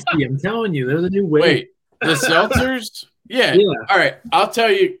 they're tasty. I'm telling you, they're the new wave. Wait, the seltzers? Yeah. Yeah. All right. I'll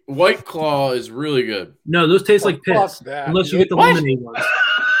tell you, White Claw is really good. No, those taste like fuck piss. that, Unless you dude. get the What? lemonade ones.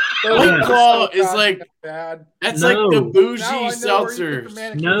 White Yeah. Claw is like bad. that's No. like the Now I bougie know where you get the seltzers.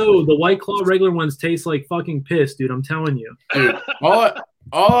 manicure No, from. the White Claw regular ones taste like fucking piss, dude. I'm telling you. Dude, all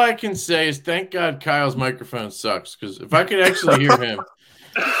I can say is thank God Kyle's microphone sucks, because if I could actually hear him.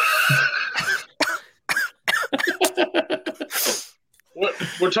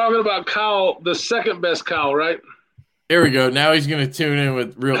 We're talking about Kyle, the second best Kyle, right? There we go. Now he's gonna tune in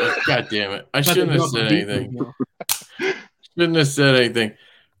with real. God damn it! I shouldn't have said anything. Shouldn't have said anything.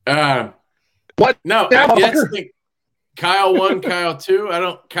 What? No, that's the Kyle 1, Kyle 2. I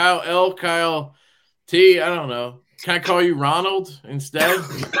don't. Kyle L, Kyle T. I don't know. Can I call you Ronald instead?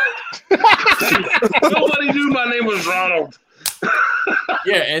 Nobody knew my name was Ronald.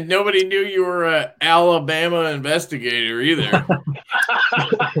 Yeah, and nobody knew you were an Alabama investigator either.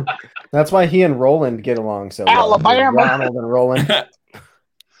 That's why he and Roland get along so well. Alabama. Ronald and Roland.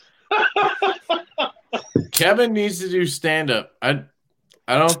 Kevin needs to do stand up. I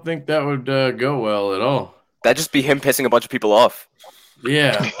don't think that would go well at all. That'd just be him pissing a bunch of people off.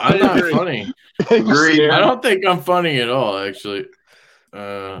 Yeah, I'm not funny. Agreed. I don't think I'm funny at all, actually.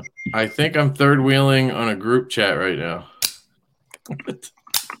 I think I'm third wheeling on a group chat right now.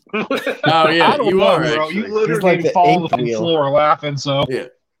 Oh yeah, I don't you know, are. bro. Actually. You literally like the fall ink to the wheel. floor laughing. So Yeah.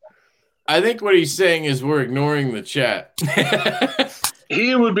 I think what he's saying is we're ignoring the chat.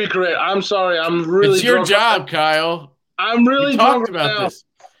 He would be correct. I'm sorry. I'm really It's your drunk. job, Kyle. I'm really We talked drunk about now, this.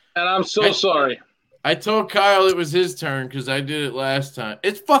 and I'm so sorry. I told Kyle it was his turn because I did it last time.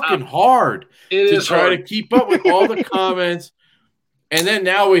 It's fucking hard It to is try hard. to keep up with all the comments. And then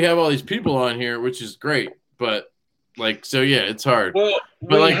now we have all these people on here, which is great. But like, so yeah, it's hard. Well,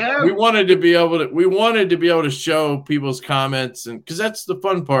 But like, we wanted to be able to show people's comments, and because that's the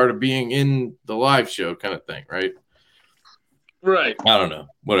fun part of being in the live show kind of thing, right? right. I don't know,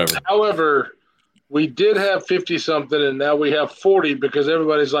 whatever. However, we did have 50 something, and now we have 40 because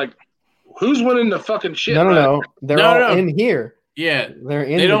everybody's like, "Who's winning the fucking shit?" No. They're No, all no. in here. Yeah, They're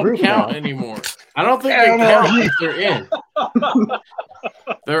in they the don't group count now. anymore. I don't think they count if they're in.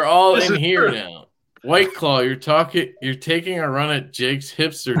 They're all This in is here true. now. White Claw, you're taking a run at Jake's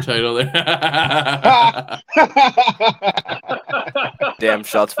hipster title there. Damn,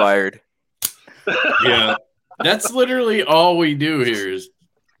 shots fired. Yeah. That's literally all we do here is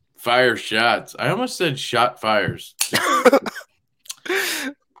fire shots. I almost said shot fires.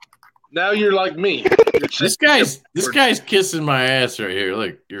 Now you're like me. This guy's kissing my ass right here.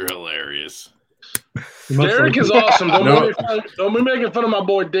 Look, you're hilarious. Derek is awesome. No. Don't be making fun of my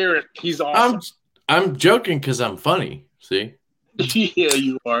boy Derek. He's awesome. I'm joking because I'm funny. See? Yeah,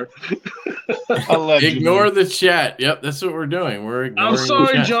 you are. allegedly. Ignore the chat. Yep, that's what we're doing. We're ignoring I'm sorry,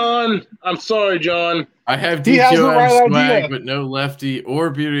 the chat. John. I'm sorry, John. I have He has the DQM right swag, idea. but no lefty or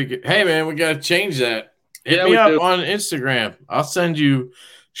beauty. Hey, man, we got to change that. Hit Yeah, me we up do. on Instagram. I'll send you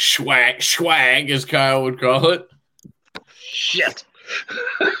swag, as Kyle would call it. Shit.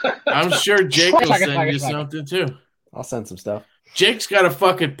 I'm sure Jake will Swag, send you swag. something too. I'll send some stuff. Jake's got a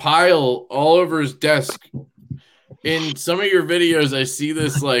fucking pile all over his desk. In some of your videos, I see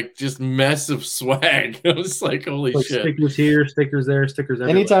this like just mess of swag. I'm just like, holy Like shit. stickers here, stickers there, stickers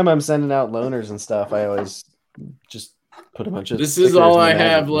everywhere. Anytime I'm sending out loaners and stuff, I always just put a bunch of. This is stickers all in I the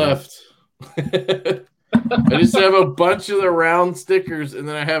have magnet. left. I just have a bunch of the round stickers, and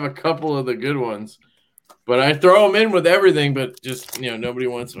then I have a couple of the good ones. But I throw them in with everything, but just, nobody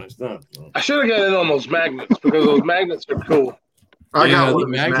wants my stuff. So. I should have got in on those magnets because those magnets are cool. I Yeah, got one the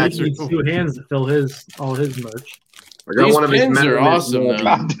of his magnets He are magnets. needs 2 hands to fill all his merch. I got These one of his pins are magnets, awesome, though.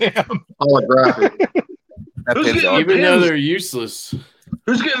 Goddamn. holographic. That Who's pin's getting awesome. Even though pins? they're useless.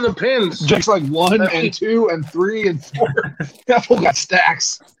 Who's getting the pins? Jake's like 1 and 2 and 3 and 4. That fool got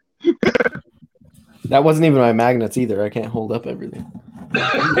stacks. That wasn't even my magnets either. I can't hold up everything.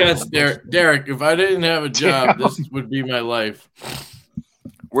 Yes, Derek. If I didn't have a job, this would be my life.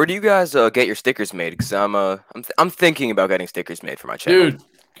 Where do you guys get your stickers made? Because I'm thinking about getting stickers made for my channel. Dude,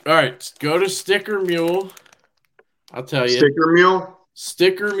 all right, go to Sticker Mule. I'll tell you. Sticker mule.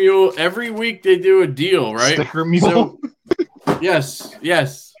 Sticker Mule. Every week they do a deal, right? Sticker mule.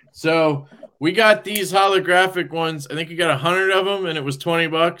 Yes. So we got these holographic ones. I think you got 100 of them, and it was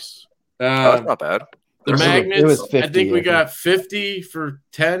 $20. Oh, that's not bad. The It was magnets, 50, I think we I think. got 50 for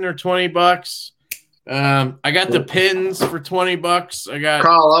 10 or $20. I got the pins for $20. I got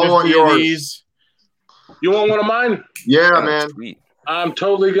Kyle, I 50 want of yours. these. You want one of mine? Yeah, Oh, man. Sweet. I'm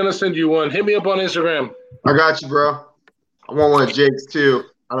totally gonna send you one. Hit me up on Instagram. I got you, bro. I want one of Jake's too.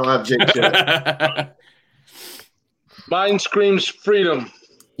 I don't have Jake's yet. Mine screams freedom.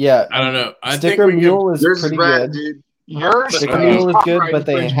 Yeah, I don't know. I Sticker think we Mule is Yours is pretty rad, good. dude. Yours? Sticker Uh, Mule is good, Copyright but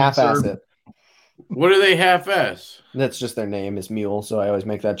they infringement, half-ass sir. it. What do they half-ass? That's just their name is Mule, so I always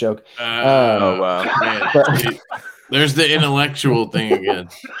make that joke. Oh, wow. Man, But- there's the intellectual thing again.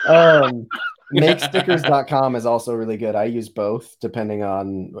 Makestickers.com is also really good. I use both depending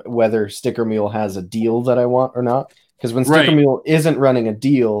on whether Sticker Mule has a deal that I want or not. Because when Sticker Right. Mule isn't running a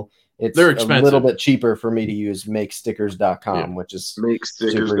deal, it's They're a expensive. little bit cheaper for me to use makestickers.com, Yeah. which is Make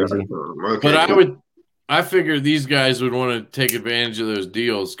stickers. Super easy. Okay. But I figured these guys would want to take advantage of those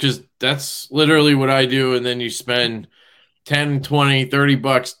deals because that's literally what I do. And then you spend 10, 20,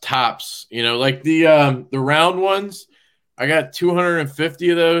 $30 tops, like the round ones. I got 250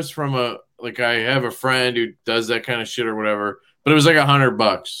 of those from I have a friend who does that kind of shit or whatever, but it was like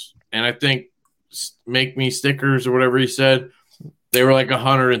 $100. And I think Make Me Stickers or whatever he said, they were like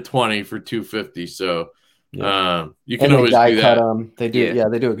 120 for 250. So you can and they always die do cut that. them. They do, Yeah. yeah,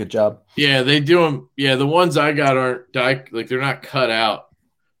 they do a good job. Yeah, they do them. Yeah, the ones I got aren't they're not cut out.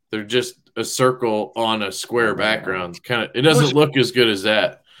 They're just a circle on a square background. It doesn't look as good as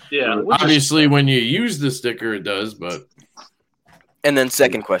that. Yeah. Obviously, when you use the sticker, it does. But And then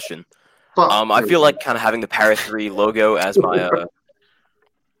second question. I feel like kind of having the Para 3 logo as my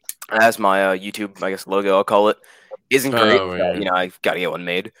YouTube, I guess, logo, I'll call it, isn't great. Oh, yeah. I've got to get one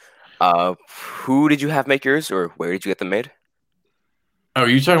made. Who did you have make yours, or where did you get them made? are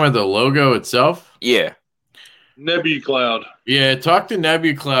you talking about the logo itself? Yeah. NebuCloud. Yeah, talk to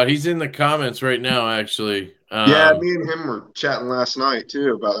NebuCloud. He's in the comments right now, actually. Yeah, me and him were chatting last night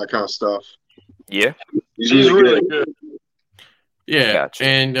too about that kind of stuff. Yeah. He's He's really really good. good. Yeah, Gotcha.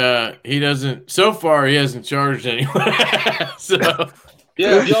 and he doesn't. So far, he hasn't charged anyone. So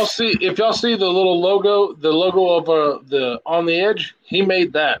Yeah, if y'all see the little logo, the logo of the On the Edge, he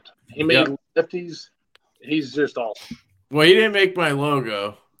made that. He made lefties. He's just awesome. well, he didn't make my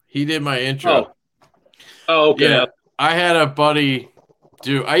logo. He did my intro. Oh, okay. Yeah, I had a buddy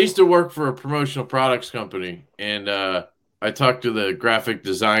do. I used to work for a promotional products company, and I talked to the graphic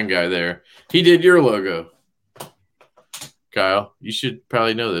design guy there. He did your logo, Kyle. You should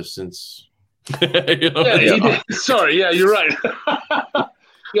probably know this since. Yeah, he did. Sorry, yeah, you're right.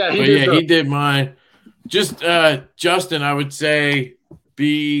 Yeah, He did mine. Just Justin, I would say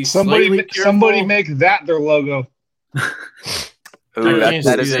be Somebody careful. make that their logo. Ooh, can't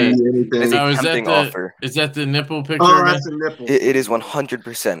that see is that. a Oh, is that tempting the offer. is that the nipple picture? Oh, again? that's a nipple. It is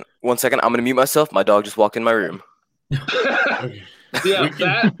 100%. 1 second, I'm gonna mute myself. My dog just walked in my room. Okay. Yeah, We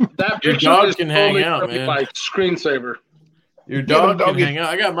can- that Your picture dog is can hang totally out, from man. my screensaver. Your Yeah, dog the can doggy. hang out.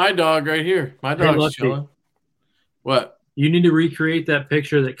 I got my dog right here. My Hey, dog's Lefty. chilling. What? You need to recreate that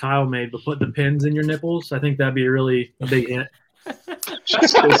picture that Kyle made, but put the pins in your nipples. I think that'd be really a big hit.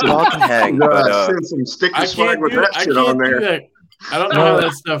 The dog can hang, You but gotta send some sticker I swag can't with do that I shit on can't do there. that. I don't know how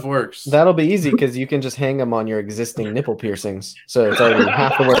that stuff works. That'll be easy because you can just hang them on your existing nipple piercings. So it's already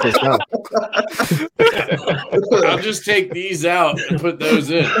half the work is done. I'll just take these out and put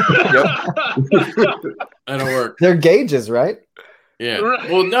those in. That'll work. They're gauges, right? Yeah. Right.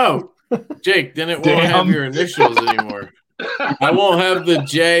 Well, no, Jake, then it won't have Damn. your initials anymore. I won't have the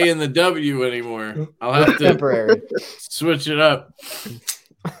J and the W anymore. I'll have to Temporary. switch it up.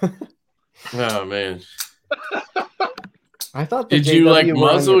 Oh man. I thought the Did you like JW were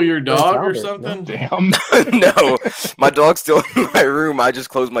on muzzle your Prince dog or Albert, something? Damn. no, my dog's still in my room. I just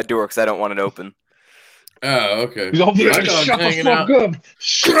closed my door because I don't want it open. Oh, okay. He's all My like, dog's shut the hanging fuck out. up.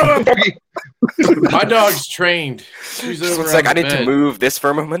 Shut up, doggy. My dog's trained. She's Just over 1 sec, on I the need to bed. move this for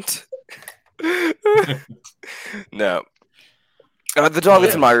a moment. No. The dog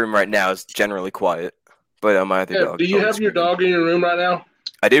that's in my room right now is generally quiet, but my other dog. Do you have your dog in your room right now?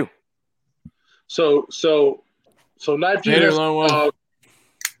 I do. So Knife, you Later, have Lone Wolf. dog,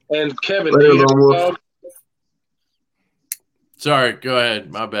 and Kevin, Later, do you have Lone your Wolf. dog? Sorry, go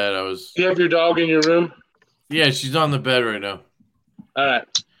ahead. My bad. I was. Do you have your dog in your room? Yeah, she's on the bed right now. All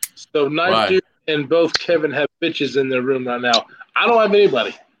right. So Knife Why? Dude and both Kevin have bitches in their room right now. I don't have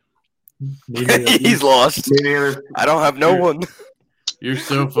anybody. He's lost. Me neither. I don't have no one. You're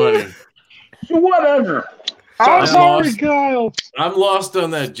so funny. Whatever. I'm I'm sorry, lost. Kyle. I'm lost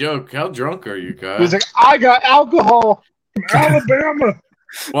on that joke. How drunk are you, Kyle? He's like, I got alcohol from Alabama.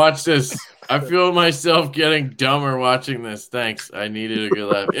 Watch this. I feel myself getting dumber watching this. Thanks. I needed a good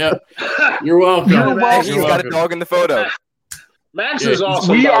laugh. Yep. You're welcome. You're welcome. He's got a dog in the photo. Max Yeah, is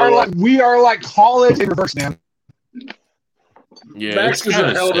awesome. we by are the way. like college in reverse, man. Yeah, Max it's is a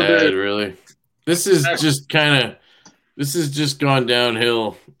kind of hell of a sad, dude. really. This is just kind of. This has just gone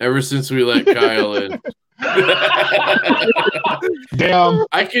downhill ever since we let Kyle in. Damn.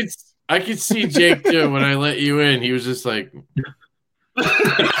 I could see Jake too when I let you in. He was just like,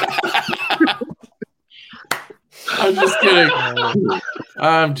 I'm just kidding.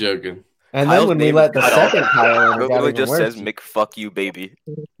 I'm joking. And then Kyle's when we name let the is Kyle. second Kyle in, It it got literally even just worse. says "Mick, fuck you, baby."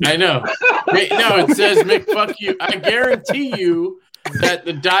 I know. Wait, no, it says Mick, fuck you. I guarantee you that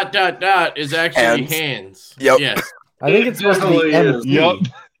the ... is actually hands. Yep. Yes. I think it's supposed to be Definitely is. MC. Yup.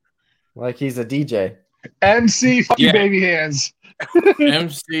 Like he's a DJ. MC, fuck Yeah. you, baby hands.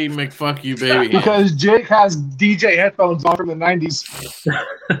 MC McFuck you, baby. hands. Because Jake has DJ headphones on from the 90s.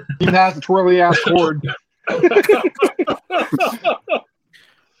 Even has the twirly ass cord.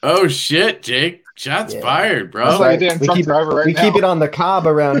 Oh shit, Jake! Shots Yeah. fired, That's bro. like a damn We truck keep- driver right we now. keep it on the cob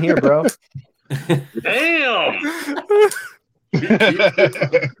around here, bro. Damn.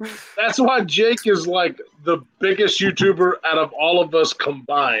 That's why Jake is like the biggest YouTuber out of all of us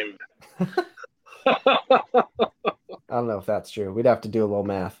combined. I don't know if that's true. We'd have to do a little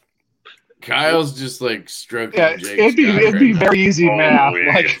math. Kyle's just like stroking Yeah, Jake's it'd be cock very right easy Oh, math.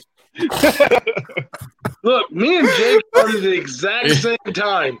 yeah. Like, Look, me and Jake started at the exact same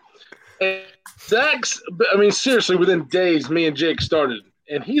time. And seriously, within days, me and Jake started.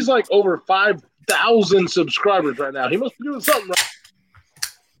 And he's like over 5,000 subscribers right now. He must be doing something right.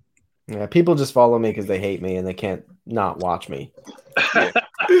 Yeah, people just follow me because they hate me and they can't not watch me.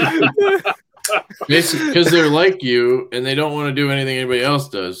 Because they're like you and they don't want to do anything anybody else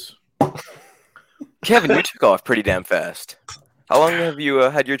does. Kevin, you took off pretty damn fast. How long have you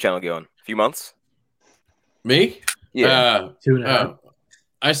had your channel going? A few months? Me? Yeah. 2.5.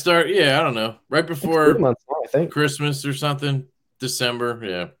 I don't know. Right It's before 3 months now, I think. Christmas or something. December,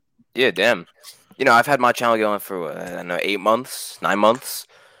 yeah. Yeah, damn. You know, I've had my channel going for, I don't know, 8 months, 9 months.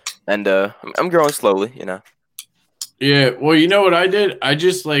 And I'm growing slowly, you know. Yeah, well, you know what I did? I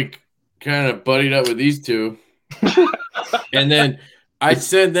just like kind of buddied up with these two. And then I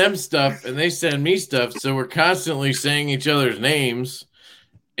send them stuff and they send me stuff. So we're constantly saying each other's names.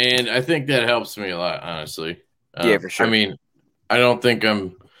 And I think that helps me a lot, honestly. Yeah, for sure. I mean, I don't think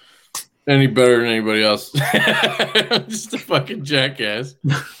I'm any better than anybody else. I'm just a fucking jackass.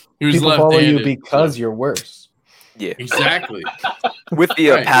 He was People follow you left-handed, because so- you're worse. Yeah. Exactly. With the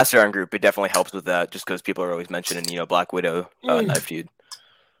Right. Passer group, it definitely helps with that, just because people are always mentioning, you know, Black Widow, Knife Feud,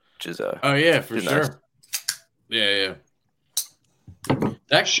 which is Oh yeah, for Good sure. nice. Yeah.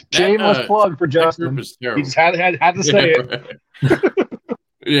 That shameless plug for that Justin. group is He terrible. just had to say it.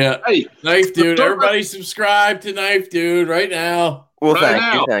 Yeah, Hey, Knife Dude. Don't- Everybody subscribe to Knife Dude right now. well. Right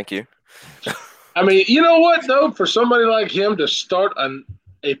Thank you, now. thank you. I mean, you know what though? For somebody like him to start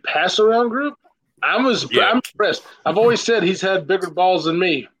a pass around group, I'm impressed. I've always said he's had bigger balls than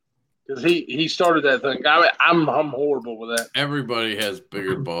me because he started that thing. I'm horrible with that. Everybody has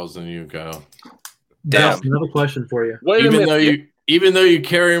bigger balls than you, Kyle. Damn. Justin, another question for you. Wait a minute. Even though you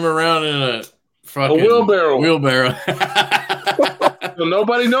carry him around in a fucking wheelbarrow. So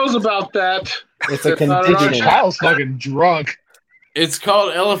nobody knows about that. It's a It's not an conditioning. Kyle's fucking drunk. It's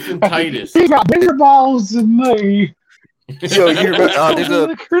called elephantitis. He got bigger balls than me. So you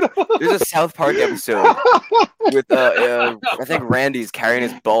remember, there's a South Park episode with I think Randy's carrying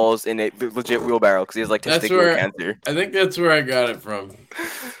his balls in a legit wheelbarrow because he has like That's testicular where- cancer. I think that's where I got it from.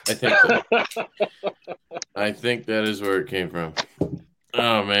 I think so. I think that is where it came from.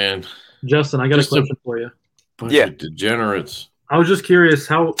 Oh man, Justin, I got Just a question for you. bunch Yeah. of degenerates. I was just curious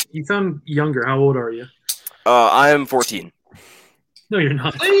how you sound younger. How old are you? I'm 14. No, you're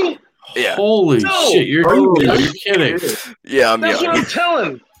not. See? Yeah, Holy No. shit! You're kidding. yeah, I'm That's what young. I'm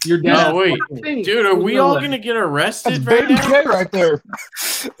telling. Your No, dad. wait, dude. Are we all gonna get That's arrested right baby now? K right there.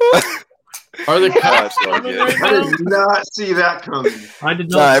 Are the Oh, cops it's all coming good. right I now? did not see that coming. I did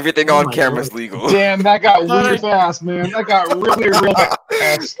No, not. everything Oh on my camera is God. legal. Damn, that got Thought weird fast, man. That got really real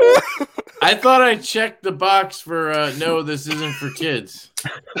fast. I thought I checked the box for no, this isn't for kids.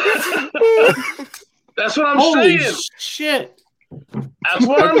 That's what I'm Holy saying. shit. That's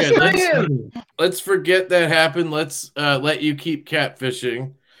what Okay, I'm saying. let's forget that happened. Let's let you keep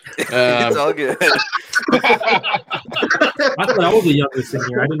catfishing. It's all good. I thought I was the youngest in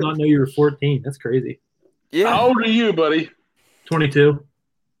here. I did not know you were 14. That's crazy. Yeah. How old are you, buddy? 22.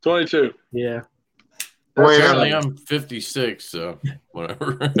 22. Yeah. Wait, Apparently, I'm 56, so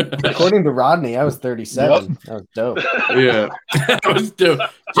whatever. According to Rodney, I was 37. That was dope. Yeah, that was dope. how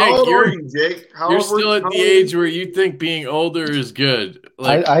Jake, old are you're you, Jake? How you're old were- still at how the old- age where you think being older is good.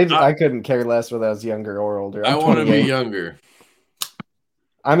 Like, I couldn't care less whether I was younger or older. I I'm want to be 28. younger.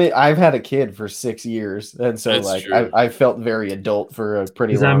 I mean, I've had a kid for 6 years, and so That's like true. I felt very adult for a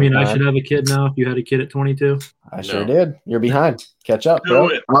pretty Does that long mean time. I should have a kid now if you had a kid at 22? I sure No. did. You're behind. Catch up, Do bro.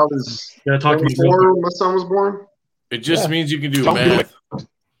 it. I was Gotta talk to me. before my son was born. It just Yeah. means you can do Don't do math. Don't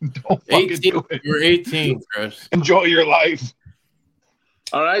fucking 18. do it. You're 18, Chris. Enjoy your life.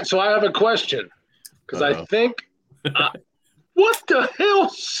 All right, so I have a question because I Uh-oh. think. What the hell?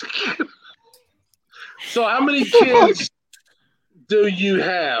 So, how many kids do you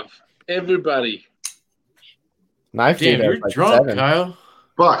have? Everybody. Knife Damn, dude you're has like drunk, 7. Kyle.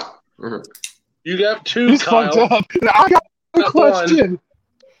 Fuck. You got 2, He's Kyle. fucked up. I got a Got question.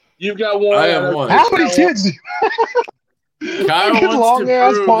 You've got 1. I have 1. How many kids do you Kyle Fucking wants long to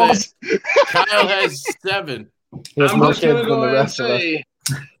ass prove pause. that Kyle has 7. He has I'm more just kids gonna than go the ahead and rest of us. say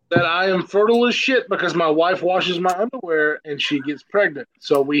that I am fertile as shit because my wife washes my underwear and she gets pregnant.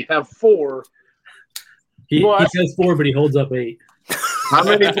 So we have 4. He What? says 4, but he holds up 8. How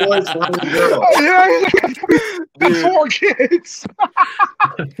many boys? How many girls? Oh, yeah, he's got 4 kids.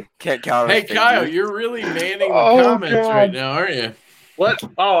 Can't count. Hey, his Kyle, fingers. you're really manning the Oh, comments God. right now, aren't you? What?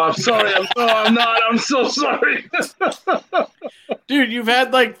 Oh, I'm sorry. I'm not. I'm so sorry. Dude, you've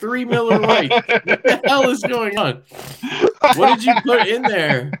had like 3 Miller Lights. What the hell is going on? What did you put in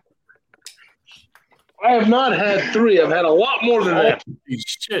there? I have not had 3. I've had a lot more than that. Holy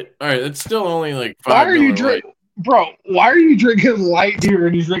shit. All right, that's still only like 5 Why are you Miller drinking, Lite. bro? Why are you drinking light beer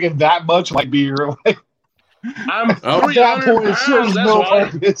and you're drinking that much light beer? Like, I'm Oh. at that 300 point, it pounds. serves That's no why.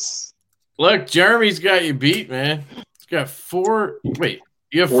 purpose. Look, Jeremy's got you beat, man. He's got 4. Wait,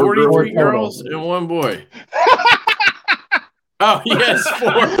 you have 4 43 girls girls and 1 boy. Oh, yes, 4.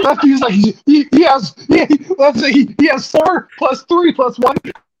 That feels like he has 4 plus 3 plus 1.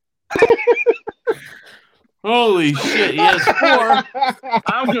 Holy shit, he has 4.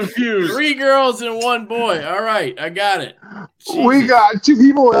 I'm confused. 3 girls and 1 boy. All right, I got it. We Jesus. got 2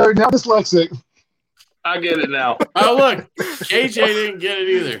 people that are now dyslexic. I get it now. Oh, look, KJ didn't get it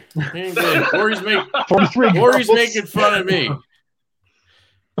either. He didn't get it. Or he's 43 Or he's girls. making fun of me.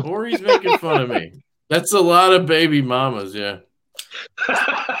 Or he's making fun of me. That's a lot of baby mamas, yeah.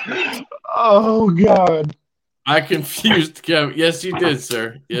 Oh, God. I confused Kevin. Yes, you did,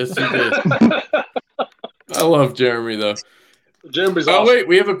 sir. Yes, you did. I love Jeremy, though. Jeremy's Oh, awesome. wait,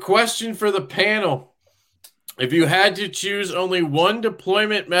 we have a question for the panel. If you had to choose only one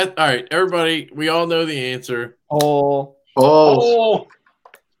deployment method, all right, everybody, we all know the answer. Oh, Oh, Oh,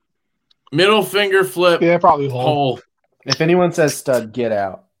 Middle finger flip, Yeah, probably whole. hole. if anyone says stud, get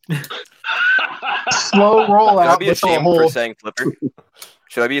out. Slow roll Should I out. be but the ashamed for whole. saying flipper?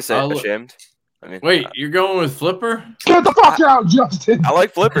 Should I be ashamed? I mean, Wait, you're going with flipper? Get the fuck out, Justin. I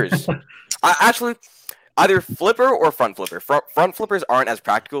like flippers. I actually either flipper or front flipper. Front flippers aren't as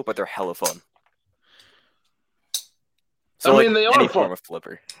practical, but they're hella fun. So I mean, they are any fun. form of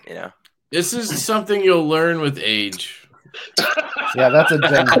flipper, you know. This is something you'll learn with age. Yeah, that's a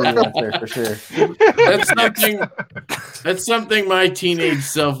Gen Z answer for sure. That's something my teenage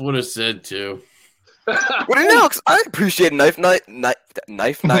self would have said too. What do you know? 'Cause I appreciate knife. Wow. Knife?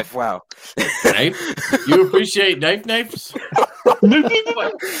 You appreciate knives?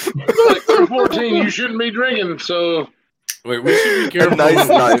 like you're 14, you shouldn't be drinking. So Wait, we should be careful Nice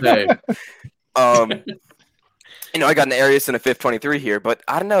what we knife. say. You know, I got an Arius and a 523 here, but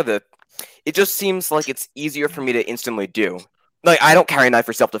I don't know it just seems like it's easier for me to instantly do. Like I don't carry a knife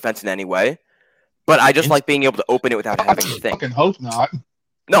for self-defense in any way, but I just like being able to open it without I having to think. fucking hope not.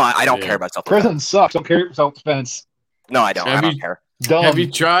 No, I don't Yeah. care about self-defense. Prison sucks. Don't care about self-defense. No, I don't. I Have don't you- care. Dumb. Have you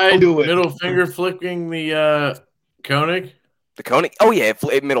tried do it. middle finger flicking the Koenig? The Koenig. Oh yeah,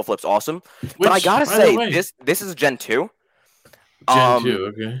 it middle flip's awesome. But I Which, gotta by the say, way- this is Gen 2. Gen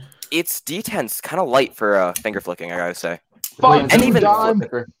 2, okay. Its D10's kind of light for finger flicking. I gotta say, Fuck and you, even Don.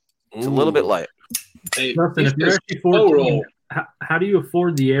 it's a little bit light. hey, Justin, if you're actually slow 14, roll. how do you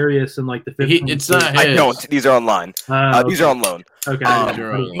afford the Arius and like the 15? It's not I his. don't. These are on loan. These are on loan. Okay.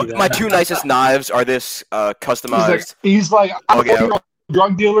 My two nicest knives are this customized. He's like I'm Okay. a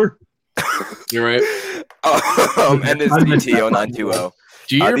drug dealer. You're right. And this DT0920.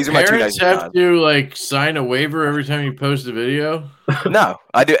 Do your these are my two parents nicest have knives. to like sign a waiver every time you post a video? No,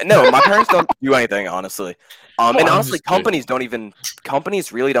 I do. No, my parents don't do anything, honestly. And I'm honestly, just kidding.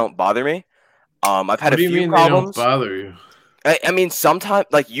 companies really don't bother me. I've had What a do you few mean problems. they don't bother you? I mean, sometimes,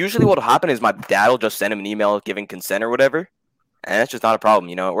 like, usually what'll happen is my dad will just send him an email giving consent or whatever, and that's just not a problem.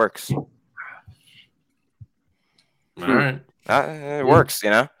 You know, it works. All right. It works.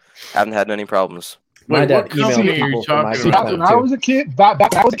 You know, haven't had any problems. My Wait, dad what company emailed are you people for my talking Back about? when I was a kid, back when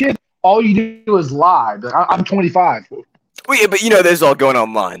I was a kid, all you do is lie. But I'm 25. Well, yeah, but you know, this is all going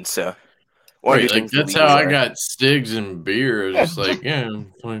online, so. one of Wait, the like things that's that how we I do. got Stigs and beer. Yeah, Just like, yeah,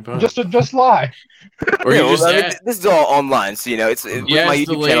 I'm 25. Just lie. Or Yeah, you well, just I mean, ask, this is all online, so you know, it's with Yeah, my it's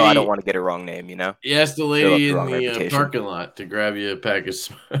the YouTube channel. I don't lady- want to get a wrong name, you know. you ask the Fill up lady the in wrong the reputation. parking lot to grab you a pack of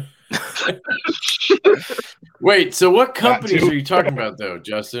Wait, so what companies too. are you talking about, though,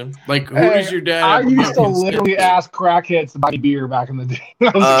 Justin? Like, who Hey, does your dad I have used give to consent literally to? ask crackheads to buy beer back in the day.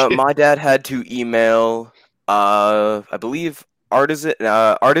 When I was a kid. My dad had to email, I believe, Artisan,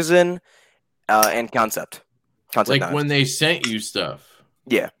 and Concept. Like Knives. when they sent you stuff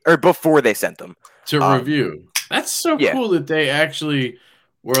Yeah, or before they sent them. to review. That's so yeah. cool that they actually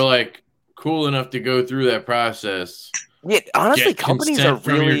were like cool enough to go through that process. Yeah, honestly, Get companies are consent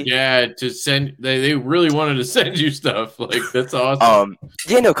from your really. dad to send. They really wanted to send you stuff. Like that's awesome.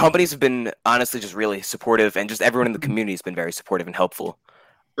 Yeah, no, companies have been honestly just really supportive, and just everyone in the community has been very supportive and helpful.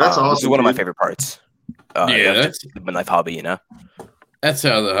 That's This is awesome. one of my dude. favorite parts. Yeah, of that's- just the life hobby, you know. That's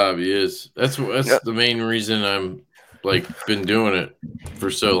how the hobby is. That's Yeah. the main reason I'm like been doing it for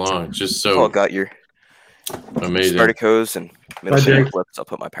so long. It's just All so got your amazing. Spartacos and middle Bye, finger Jake. flips. I'll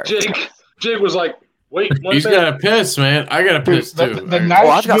put my parrot. Jake was like, wait, one He's minute. got to piss, man. I got to piss The, too. the I- night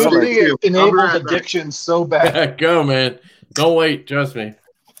I've got some smoothie too. I'll be enables right back. addiction so bad. Go, man. Don't wait. Trust me.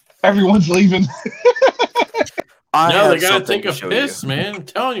 Everyone's leaving. I No, have they got to something take a show piss, you. man. I'm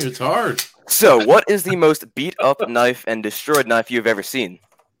telling you, it's hard. So, what is the most beat up knife and destroyed knife you've ever seen?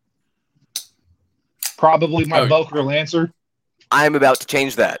 Probably my Oh. Boker Lancer. I am about to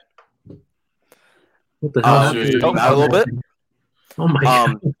change that. What the hell? I'll show you. Zoom out a little bit. Oh my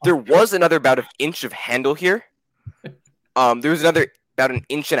god. There was another about an inch of handle here. There was another about an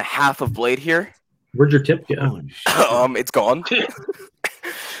inch and a half of blade here. Where'd your tip go? Holy shit. It's gone.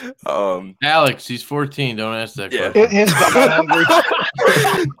 Alex, he's 14. Don't ask that Yeah. question. His dog hungry.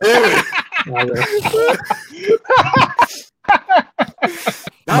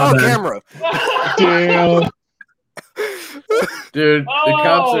 Not on bad. camera. Damn. Dude, the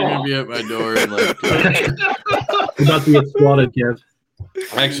cops are going to be at my door. In like, You're about to get swatted, Kev.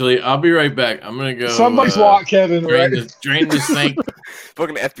 actually, I'll be right back. I'm going to go Somebody's walk Kevin, right? drain this thing.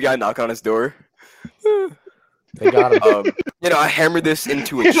 Fucking FBI knock on his door. They got him. I hammered this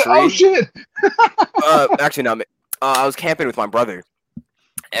into a tree. Oh shit! Actually, no. I was camping with my brother,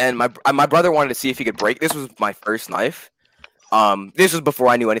 and my brother wanted to see if he could break. This was my first knife. This was before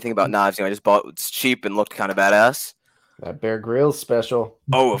I knew anything about knives. I just bought it's cheap and looked kind of badass. That Bear Grylls special.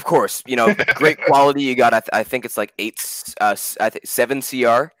 Oh, of course. Great quality. You got. I think it's like 7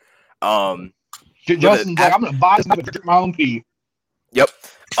 CR. Justin's like, I'm gonna buy this knife and drink my own pee. Yep.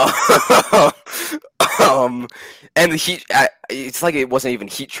 And the heat. It's like it wasn't even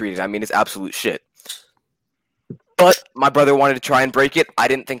heat treated. I mean, it's absolute shit. But my brother wanted to try and break it. I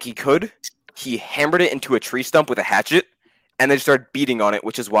didn't think he could. He hammered it into a tree stump with a hatchet, and then started beating on it,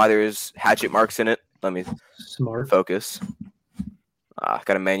 which is why there's hatchet marks in it. Let me Smart. focus.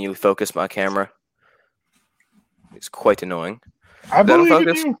 Gotta manually focus my camera. It's quite annoying. I That'll believe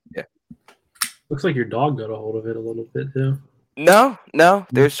in focus? you. Yeah. Looks like your dog got a hold of it a little bit too. No.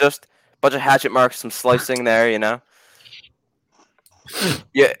 There's just a bunch of hatchet marks, some slicing there,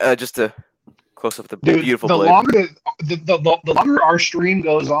 Yeah, just to close up the Dude, beautiful the blade. longer the longer our stream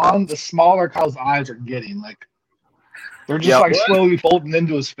goes on, the smaller Kyle's eyes are getting. Like they're just Yep. like slowly folding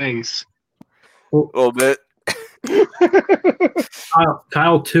into his face. A little bit.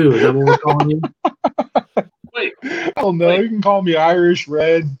 Kyle 2, is that what we're calling you? Wait, Oh no, you can call me Irish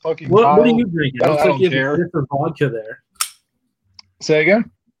Red. Fucking What Kyle. are you drinking? It I looks don't like you have care. a fifth of vodka there. Say again.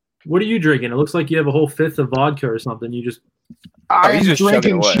 What are you drinking? It looks like you have a whole fifth of vodka or something. You just I'm he's just chugging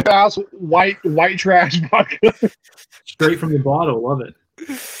drinking away. cheap ass white trash vodka. straight from the bottle. Love it.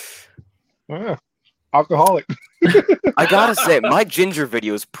 Yeah. Alcoholic. I gotta say, my ginger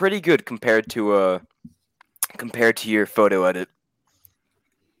video is pretty good compared to your photo edit.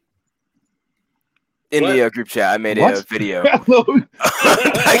 In What? the group chat, I made a What? video. Hello.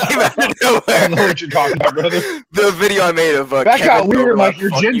 I came out of I don't know nowhere. what you're talking about, brother. The video I made of That Kevin got weird, Overlap, like your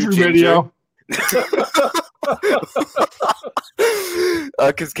fuck you, ginger video.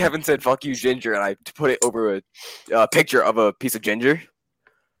 Because Kevin said "fuck you, ginger," and I put it over a picture of a piece of ginger.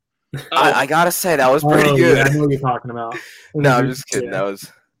 I gotta say that was pretty good. Yeah, I know what you're talking about. No, I'm just kidding. Yeah. That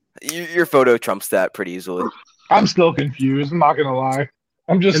was your photo trumps that pretty easily. I'm still confused. I'm not gonna lie.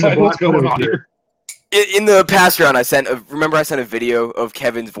 I'm just And the like, what's black going photo, on too. here? In the past round, I sent a video of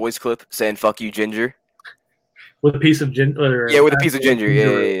Kevin's voice clip saying "fuck you, ginger." With a piece of ginger. Yeah, with a piece of ginger.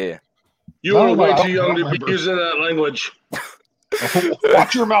 Yeah. You are No, way I too don't young to be remember. using that language.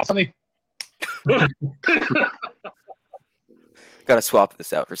 Watch your mouth, honey. Gotta swap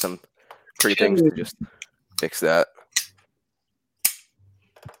this out for some pretty things to just fix that.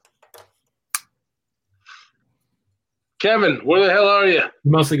 Kevin, where the hell are you? He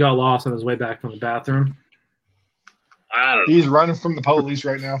mostly got lost on his way back from the bathroom. I don't know. He's running from the police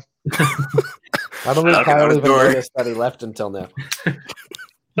right now. I don't think Knocking on Kyle his even door. noticed that he left until now.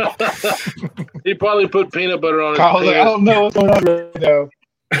 He probably put peanut butter on his Kyle's like, I penis. don't know what's going on right now.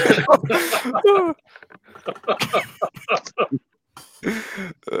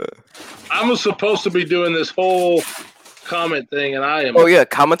 I was supposed to be doing this whole comment thing, and I am. Oh yeah,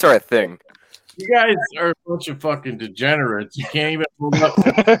 comments are a thing. You guys are a bunch of fucking degenerates. You can't even hold up.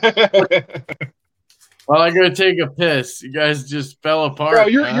 While I go take a piss, you guys just fell apart. Bro,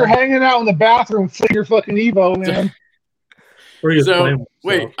 you're hanging out in the bathroom, flick your fucking Evo, man. Or he was So playing with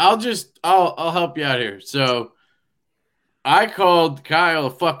wait, himself. I'll help you out here. So I called Kyle a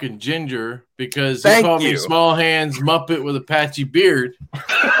fucking ginger because he Thank called me you. small hands Muppet with a patchy beard,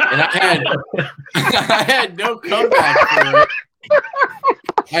 and I had no comeback for it.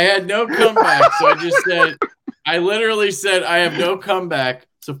 I had no comeback, so I literally said I have no comeback.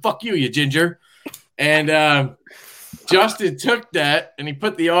 So fuck you, you ginger. And Justin took that and he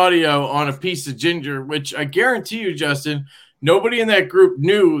put the audio on a piece of ginger, which I guarantee you, Justin, nobody in that group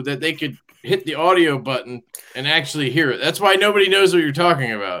knew that they could hit the audio button and actually hear it. That's why nobody knows what you're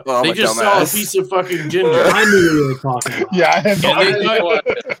talking about. Oh, they my just saw a dumbass. piece of fucking ginger. I knew what you were talking about. Yeah, I have no And idea.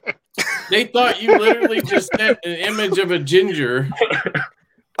 they thought you literally just sent an image of a ginger.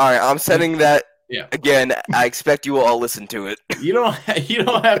 All right, I'm sending that Yeah. again. I expect you will all listen to it. You don't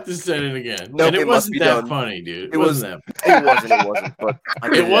have to send it again. Nope, and it it must wasn't be that done. funny, dude. It was- wasn't that. It wasn't. But I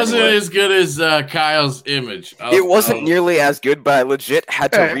did It wasn't anyway. as good as Kyle's image. It wasn't nearly as good, but I legit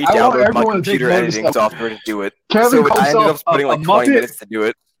had to Hey, I want re-download my everyone to take computer note of editing stuff. software to do it. Kevin So calls I ended up himself putting a like 20 Muppet. minutes to do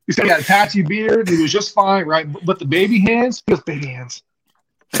it. He said he had a patchy beard. He was just fine, right? But the baby hands, he goes, baby hands.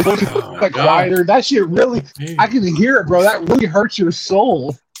 Oh my Like God. quieter. That shit really, I can hear it, bro. That really hurts your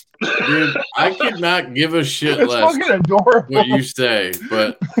soul. Dude, I could not give a shit It's less fucking adorable. what you say,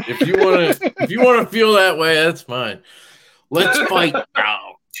 but if you wanna feel that way, that's fine. Let's fight.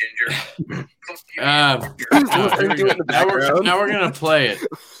 Oh, ginger. Here we go. Now we're gonna play it.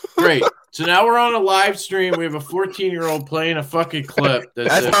 Great. So now we're on a live stream. We have a 14-year-old playing a fucking clip. That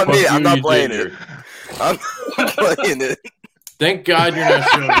That's says, not "Fuck me. you, I'm not you playing ginger." I'm playing it. Thank God you're not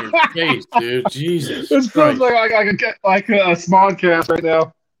showing your face, dude. Jesus. This feels Christ. like a smodcast right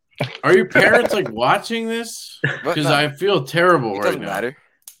now. Are your parents like watching this? But Because no, I feel terrible it right doesn't now. matter.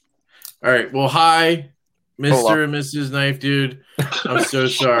 All right. Well, hi, Hold Mr. and Mrs. Knife Dude. I'm so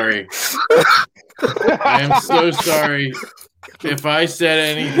sorry. I am so sorry. If I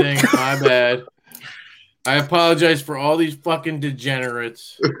said anything, my bad. I apologize for all these fucking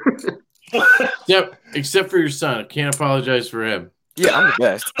degenerates. Except for your son. I can't apologize for him. Yeah, I'm the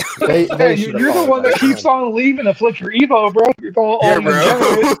best. They Hey, should you're the one that keeps on leaving to flip your Evo, bro. You're going Yeah, all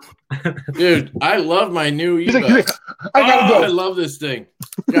bro. degenerate. Dude, I love my new He's like, Evo. I gotta I go. love this thing.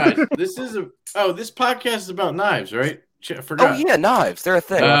 Guys, this podcast is about knives, right? I forgot. Oh yeah, knives. They're a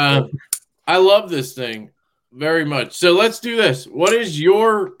thing. I love this thing very much. So let's do this. What is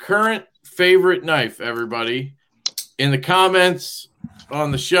your current favorite knife, everybody? In the comments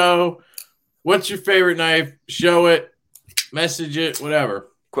on the show. What's your favorite knife? Show it, message it, whatever.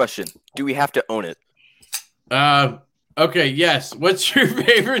 Question: do we have to own it? Okay, yes. What's your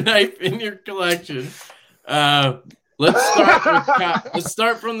favorite knife in your collection? Let's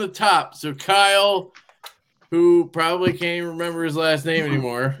start from the top. So Kyle, who probably can't even remember his last name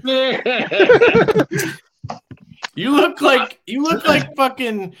anymore. You look like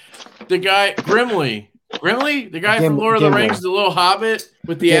fucking the guy Gimli. Gimli, the guy from Lord of the Gimli. Rings, the little hobbit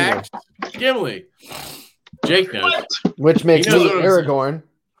with the Gimli. axe. Gimli. Jake knows. Which makes He knows me what I'm saying. Aragorn.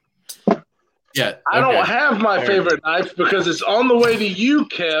 Yeah. I don't okay. have my Fair favorite knife because it's on the way to you,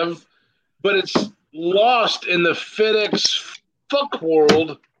 Kev, but it's lost in the FedEx fuck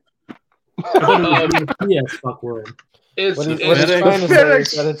world. I thought it was yes, fuck world. It's, What he's it's trying to say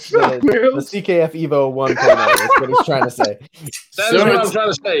is that it's the CKF Evo 1.0 is what he's trying to say. that So is what it's- I'm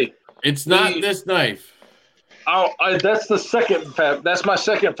trying to say. It's not this knife. That's the second. That's my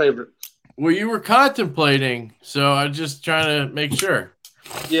second favorite. Well, you were contemplating, so I'm just trying to make sure.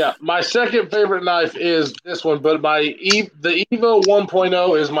 Yeah, my second favorite knife is this one, but the Evo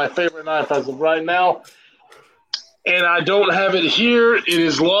 1.0 is my favorite knife as of right now. And I don't have it here. It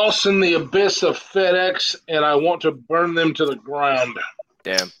is lost in the abyss of FedEx, and I want to burn them to the ground.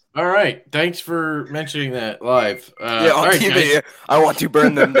 Damn. All right. Thanks for mentioning that live. Yeah, all on right, TV. guys. I want to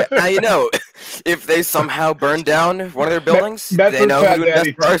burn them. Now you know, if they somehow burn down one of their buildings, they Medford know Fat who to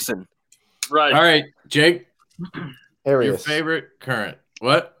Daddy. best person. Right. All right, Jake. Your Arius. favorite current.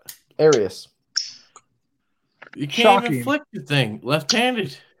 What? Arius. You can't even Shocking. flick the thing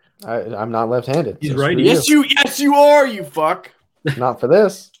left-handed. I'm not left-handed. He's so right. screw Yes, you are, you fuck. Not for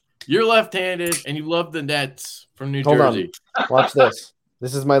this. You're left-handed, and you love the Nets from New Hold on. Jersey. Watch this.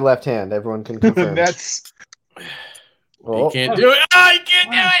 This is my left hand. Everyone can confirm. That's. Oh, You can't do it. Oh, you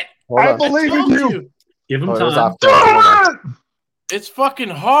can't do it. hold I on. believe in Told you. Give him Oh, it was time. off. Hold on. It's fucking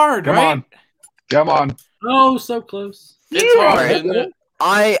hard, Come right? on. Come on. Oh, so close. It's hard, Alright. isn't it?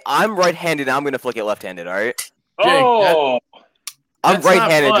 I'm right-handed. I'm gonna flick it left-handed. All right. Oh, I'm That's not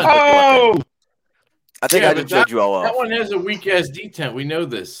right-handed. fun. Just flick it left-handed. Oh, I think Yeah, I but just showed you all That off. one has a weak-ass detent. We know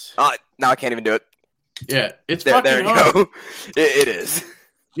this. Now I can't even do it. Yeah, it's There fucking you hard. go. It is.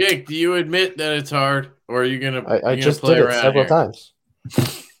 Jake, do you admit that it's hard, or are you gonna? I you just gonna play did it around several here? times.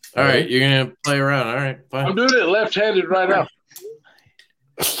 All right, you're gonna play around. All right, I'm fine. doing it left-handed right now.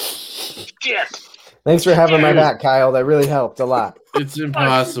 Shit. Thanks for having my back, Kyle. That really helped a lot. It's I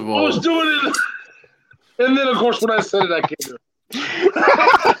was impossible. doing it. And then, of course, when I said it, I can't do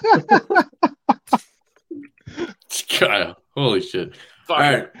it. Kyle, holy shit! Fuck All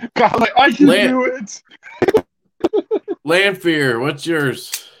it. right, God, like, I can Land- do it. Landfear, what's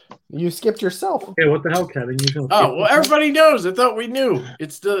yours? You skipped yourself. Okay, what the hell, Kevin? You gonna Oh, well, everybody knows. I thought we knew.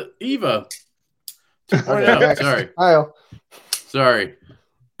 It's the Eva 2.0. Okay, next. Sorry, Kyle. sorry.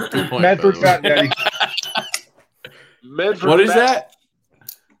 2.0, Medford by Fat the way. Daddy. Medford What is Fat- that?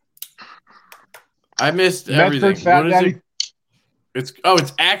 I missed everything. Medford Fat What is Daddy. it? It's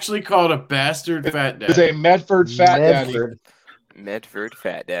actually called a bastard fat It's dad. a Medford Fat Daddy. Medford. Medford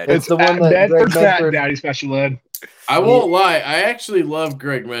Fat Daddy. It's the one that Medford Greg Fat Medford. Daddy special ed. I won't lie. I actually love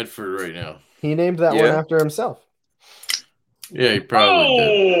Greg Medford right now. He named that one Yeah. after himself. Yeah, he probably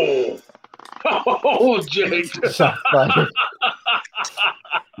did. Oh, Jake. Shot fired.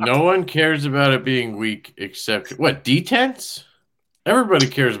 No one cares about it being weak except what detents. Everybody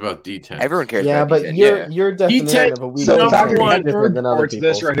cares about detents. Everyone cares. Yeah, about but Ethan, your yeah. your definition takes of a week So number it's is actually one different than other or it's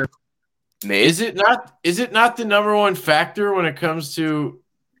this people's. right here. Maze? Is it not the number one factor when it comes to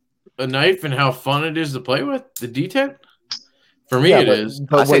a knife and how fun it is to play with? The detent? For me, it is. I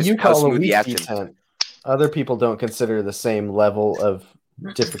But say what it's you how call a smooth the weak action. detent, other people don't consider the same level of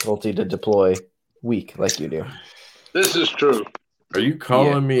difficulty to deploy weak like you do. This is true. Are you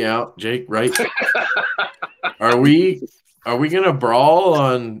calling me out, Jake? Right? Are we gonna brawl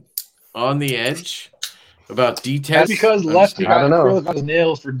on the edge about detents? That's because I'm Lefty just- I don't know. got about his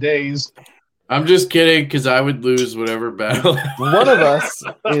nails for days. I'm just kidding because I would lose whatever battle. One of us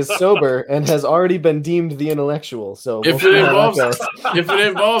is sober and has already been deemed the intellectual. So If we'll it see how that involves- goes. If it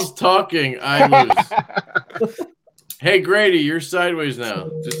involves talking, I lose. Hey Grady, you're sideways now.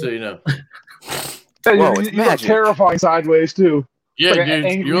 Just so you know. Hey, Whoa, you it's look magic. terrifying sideways too. Yeah, Like an dude,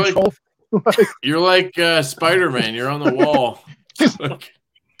 angry troll. you're like Spider-Man. You're on the wall.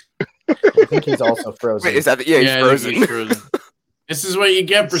 I think he's also frozen. Wait, is that yeah? He's I think frozen. he's frozen. This is what you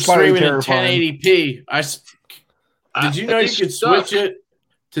get for Slightly streaming in terrifying. 1080p. Did you know you He's could stuck. switch it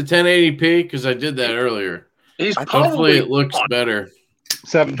to 1080p? Because I did that earlier. He's Hopefully, probably it looks better.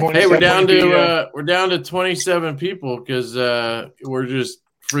 720. Hey, we're down 720p, to 27 people because we're just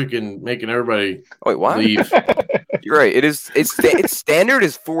freaking making everybody Wait, what? leave. You're right. It's standard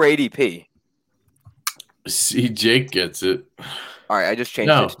is 480p. See, Jake gets it. All right, I just changed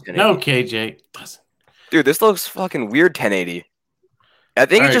No, it to 1080. no, KJ doesn't. Dude, this looks fucking weird 1080. I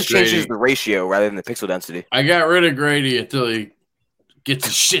think All it right, just changes Grady. the ratio rather than the pixel density. I got rid of Grady until he gets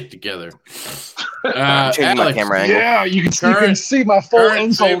his shit together. I'm changing my Alex, camera angle. Yeah, you can Current- see my full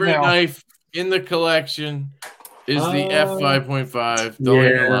current insole favorite now. knife in the collection is the Uh, F5.5. Don't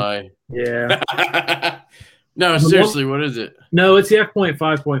even yeah. lie. Yeah. No, seriously, what is it? No, it's the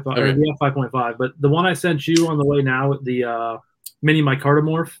F.5.5 or Okay. the F5.5. But the one I sent you on the way now, the mini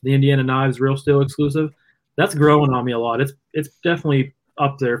Micartomorph, the Indiana Knives Real Steel exclusive, that's growing on me a lot. It's definitely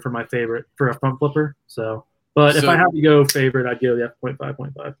up there for my favorite for a front flipper. So, but if So- I had to go favorite, I'd go the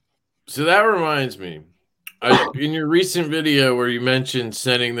F.5.5. So that reminds me. In your recent video where you mentioned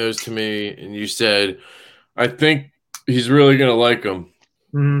sending those to me, and you said, I think he's really going to like them.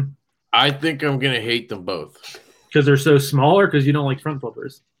 Mm-hmm. I think I'm going to hate them both. Because they're so small, or because you don't like front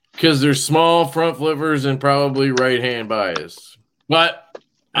flippers? Because they're small front flippers and probably right-hand bias. But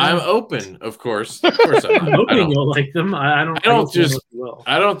I'm open, of course. Of course I'm I'm hoping you'll like them. I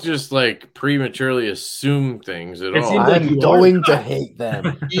don't just like prematurely assume things at It all. seems like I'm you going to hate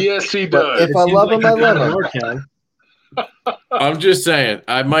them. Yes, he But does. if I love them, I love them. I'm just saying,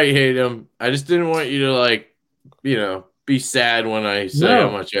 I might hate him. I just didn't want you to be sad when I say how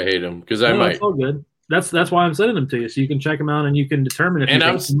much I hate him, because I might. It's all good. That's why I'm sending them to you, so you can check them out and you can determine if you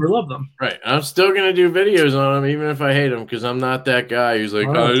like them or love them. Right. I'm still gonna do videos on them, even if I hate them, because I'm not that guy who's like,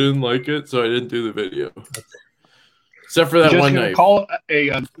 I didn't like it, so I didn't do the video. Except for that one knife. Call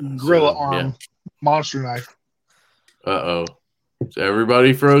it a gorilla arm monster knife. Uh-oh. Is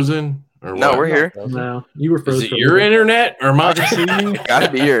everybody frozen? Or No, what? we're here. No, you were frozen. Is it your internet or mine? Gotta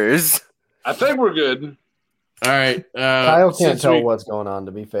be yours. I think we're good. All right. Kyle can't tell what's going on,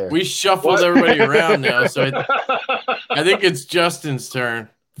 to be fair. We shuffled everybody around now, so I think it's Justin's turn.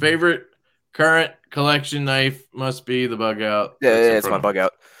 Favorite current collection knife must be the bug out. Yeah, it's my bug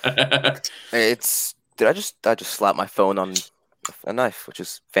out. I just slapped my phone on a knife, which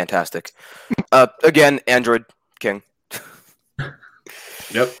is fantastic. Again, Android King.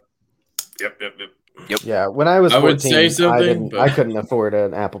 Yep. Yeah, when I was 14, would say something, I couldn't afford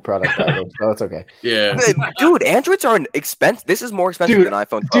an Apple product either, so it's okay. Yeah. Dude, Androids are expensive. This is more expensive than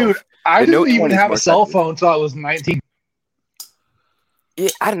iPhone 12. Dude, I The didn't Note even 20 is have more a cell expensive. phone until I was 19. Yeah,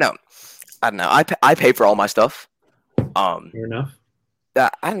 I don't know. I pay for all my stuff. Fair enough. I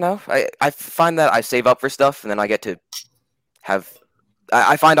don't know. I find that I save up for stuff, and then I get to have.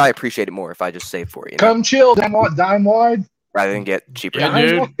 I find I appreciate it more if I just save for it. Come chill, dime wide. Rather than get cheaper.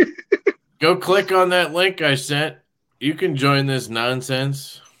 Yeah, dude. Go click on that link I sent. You can join this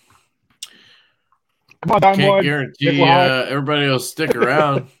nonsense. Come on, dime Can't wide. guarantee everybody will stick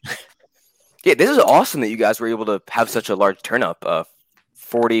around. Yeah, this is awesome that you guys were able to have such a large turn up.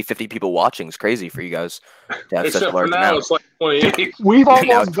 40, 50 people watching is crazy for you guys to have such a Except for large now, amount. it's like 28. We've Now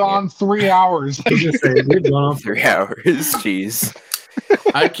almost it's gone 3 hours. I was gonna say, we've gone on 3 hours. Jeez.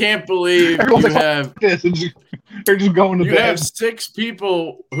 I can't believe Everyone's you like, have They're just going to you bed. have 6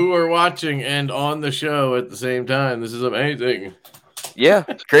 people who are watching and on the show at the same time. This is amazing. Yeah,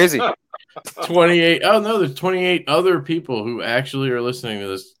 it's crazy. 28. Oh no, there's 28 other people who actually are listening to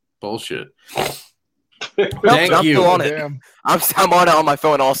this bullshit. Thank I'm you. still on it. Damn. I'm on it on my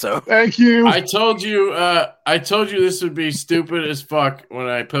phone also. Thank you. I told you this would be stupid as fuck when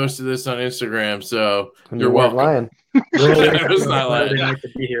I posted this on Instagram, so you're weren't welcome. lying. I was not lying. I'd like to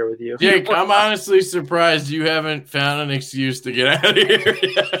be here with you. Jake, I'm honestly surprised you haven't found an excuse to get out of here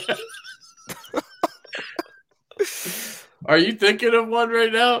yet. Are you thinking of one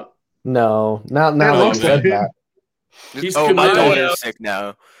right now? No, not now It that you looks said like it. that. He's Oh, my committed. daughter's sick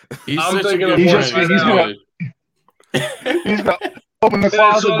now. He's I'm such a thinking good of He's one. just- he's gonna- He's going to open the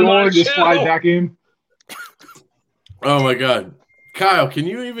closet on door my and just slide channel. back in. Oh my god. Kyle, can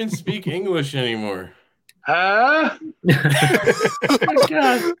you even speak English anymore? Huh? Oh my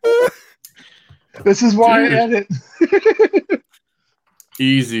god. This is why Dude. I edit.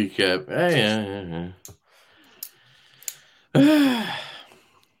 Easy, Cap. Hey, yeah.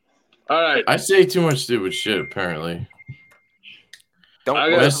 All right. I say too much stupid shit, apparently. Don't I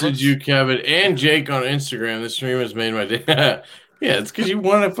got- Message you, Kevin, and Jake on Instagram. This stream has made my day. Yeah, it's because you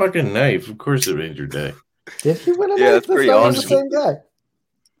won a fucking knife. Of course it made your day. Did he win a Yeah, knife? that's pretty not the awesome. same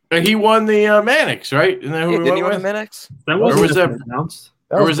guy. He won the Mannix, right? Isn't that who Yeah, we didn't you went win the with? Mannix? That Or wasn't was that- announced.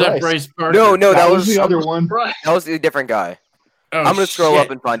 Or was that Bryce Parker? No, That that was was the other one. Right. that was a different guy. Oh, I'm gonna scroll shit. up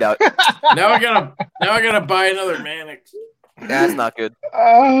and find out. Now I gotta buy another Mannix. That's not good.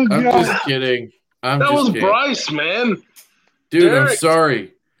 Oh, I'm God. just kidding. I'm That just was kidding. Bryce, man. Dude, I'm Derek.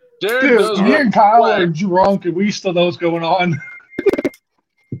 sorry. Derek Dude, knows me what and Kyle play. are drunk and we still know what's going on.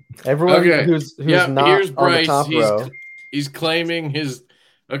 Everyone Okay. who's Yeah, not here's on the Bryce. top row. He's claiming his.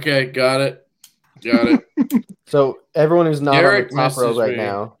 Okay, got it. Got it. So everyone who's not Derek on the top row messaged right me.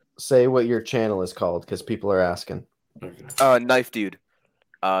 now, say what your channel is called because people are asking. Knife dude.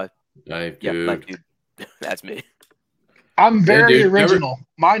 Knife, Yeah, dude. knife dude. That's me. I'm very dude, original.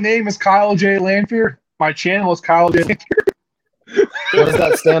 My name is Kyle J. Lanfear. My channel is Kyle J. What does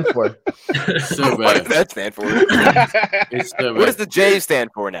that stand for? So What does bad. that stand for? It's so What does bad. the J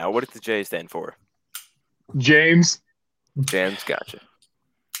stand for now? What does the J stand for? James. James, gotcha.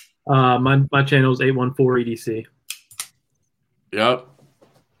 My channel is 814 EDC. Yep.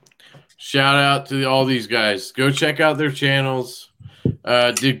 Shout out to all these guys. Go check out their channels.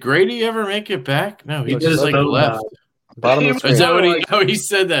 Did Grady ever make it back? No, he He just just like phone left. died. Bottom of the Is screen. that what he? Oh, he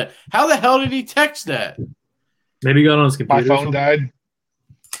said that. How the hell did he text that? Maybe he got on his My computer. or phone something.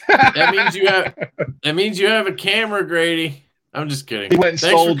 died. That means you have. That means you have a camera, Grady. I'm just kidding. He went and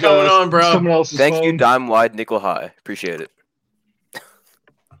Thanks stole for coming on, bro. someone else's Thank phone. you, dime wide, nickel high. Appreciate it.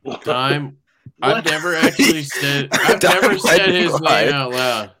 Time. I've What? never actually said. I've Dime never said wide, his nickel high name out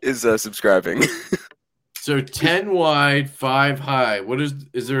loud. Is subscribing. So 10 wide, 5 high. What is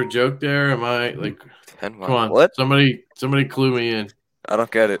there a joke there? Am I like 10 come on? What? Somebody clue me in. I don't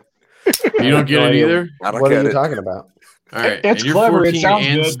get it. You don't get No it idea. either? I don't What are get you it. talking about? All right. It's and you're clever. It 14 sounds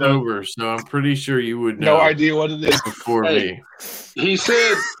and good, but- sober, so I'm pretty sure you would know No idea what it is. before Hey. me. He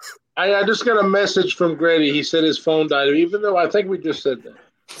said, I just got a message from Grady. He said his phone died, even though I think we just said that.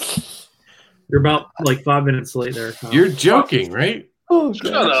 You're about like 5 minutes late there. Kyle. You're joking, right? Oh,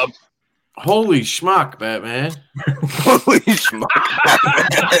 Shut up. Holy schmuck, Batman. Holy schmuck.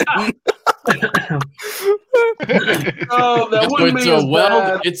 Oh, that So wouldn't it's be a as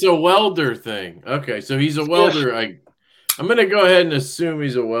bad. it's a welder thing. Okay, so he's a welder. I'm gonna go ahead and assume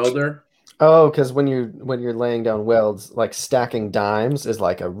he's a welder. Oh, because when you're laying down welds, like stacking dimes is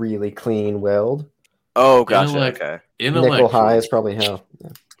like a really clean weld. Oh, gotcha. Intellect- Okay. Nickel Intellectual. high is probably how.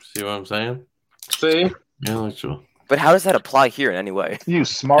 See what I'm saying? See? Intellectual. But how does that apply here in any way? You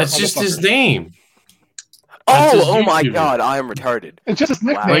smart. That's just his motherfucker. name. That's his Oh my YouTube god, I am retarded. It's just his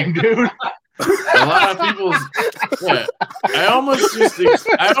Wow. nickname, dude. A lot of people's. Yeah, I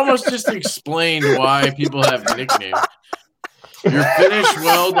almost just explained why people have nicknames. Your finished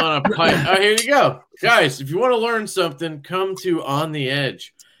weld on a pipe. Oh, here you go, guys. If you want to learn something, come to On the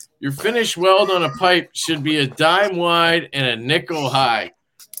Edge. Your finished weld on a pipe should be a dime wide and a nickel high.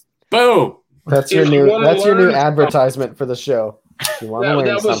 Boom. That's If your you new. wanna That's your new learn- advertisement for the show. If you want to learn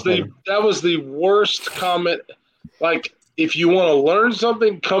That was something. that was the worst comment. Like, if you want to learn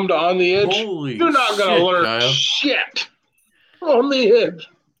something, come to On the Edge. Holy You're not going to shit, learn Kyle. shit. On the Edge.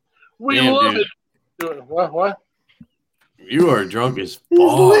 We Damn, love dude. it. What? You are drunk as He's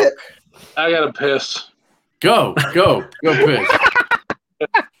fuck. lit. I got to piss. Go piss.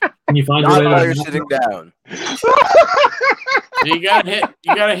 Can you find your Not way while to you're sitting down. You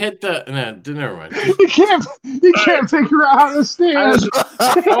gotta hit the. No, never mind. You can't figure out how to I stand. just,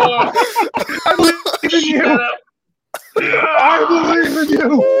 oh, I believe in shut you. up. I believe in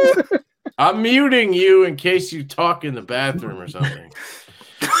you. I'm muting you in case you talk in the bathroom or something.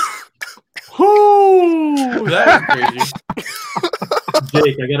 Whoo! That was crazy.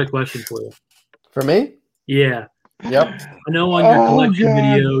 Jake, I got a question for you. For me? Yeah. Yep. I know on your Oh, collection God.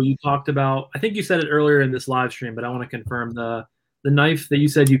 video you talked about, I think you said it earlier in this live stream, but I want to confirm the knife that you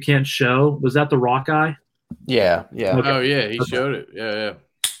said you can't show. Was that the rock eye? Yeah. Yeah. Okay. Oh yeah, he showed it. Yeah.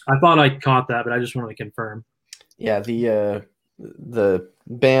 I thought I caught that, but I just wanted to confirm. Yeah. The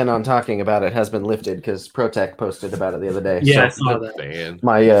ban on talking about it has been lifted because ProTech posted about it the other day. Yeah, I So saw that. Fan.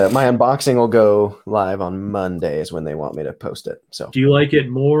 my unboxing will go live on Mondays when they want me to post it. So Do you like it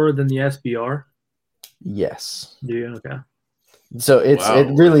more than the SBR? yes. Do you? Okay. So it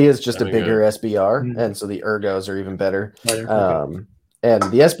really is just a Very bigger SBR, Mhm. and so the ergos are even better. Better. And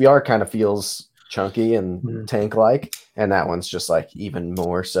the SBR kind of feels chunky and Mhm. tank like, and that one's just like even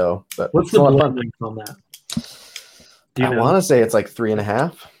more so. But What's it's the a lot of blood fun. length on that? Do you I know? want to say it's like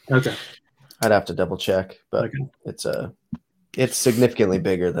 3.5. Okay. I'd have to double check, but Okay. it's significantly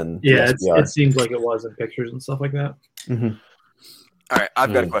bigger than Yeah, the SBR. it seems like it was in pictures and stuff like that. Mhm. All right,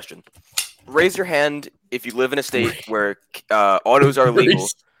 I've got a question. Raise your hand if you live in a state where autos are illegal.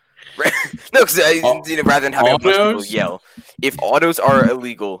 No, because rather than having a bunch of people Autos? yell, if autos are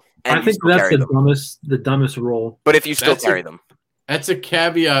illegal and I you think still that's carry the them, dumbest rule. but if you still That's carry them, That's a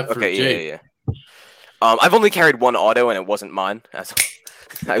caveat for okay, Jake. yeah. I've only carried one auto and it wasn't mine.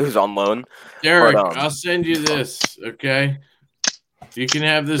 It was on loan. Derek, But, I'll send you this. Okay. You can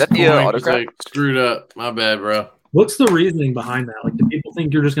have this Is that the, point 'cause autograph? I screwed up. My bad, bro. What's the reasoning behind that? Like, do people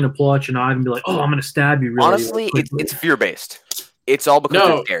think you're just going to pull out your knife and be like, "Oh, I'm going to stab you"? Really, Honestly, it's fear based. It's all because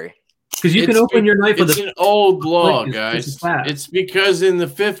No. it's scary. because you can open your knife with It's a. an old law, Like, it's guys. fast. It's because in the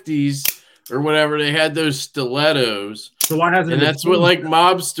 50s or whatever they had those stilettos, So why hasn't? and it that's been what changed? like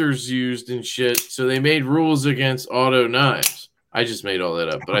mobsters used and shit. So they made rules against auto knives. I just made all that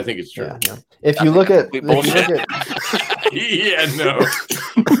up, but I think it's true. Yeah, yeah. If you look at, complete if you look bullshit. at Yeah, no.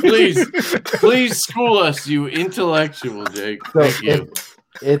 Please school us, you intellectual, Jake. so Thank you.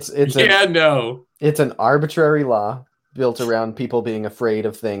 it's No. it's an arbitrary law built around people being afraid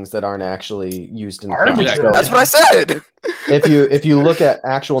of things that aren't actually used in crime. Arbitrary. So That's what I said. if you look at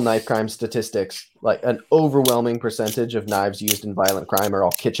actual knife crime statistics, like an overwhelming percentage of knives used in violent crime are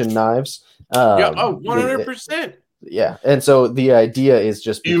all kitchen knives. Yeah, 100%. Yeah, and so the idea is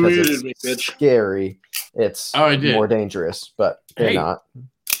just You because muted it's me, bitch. scary, it's Oh, I did. more dangerous, but they're Hey. not.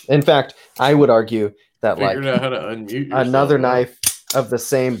 In fact, I would argue that Figured like out how to unmute yourself. another now. knife of the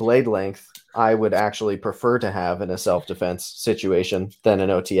same blade length, I would actually prefer to have in a self-defense situation than an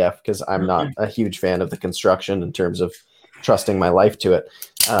OTF because I'm not a huge fan of the construction in terms of trusting my life to it.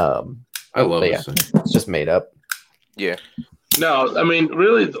 I love But yeah. this thing. It's just made up. Yeah. No, I mean,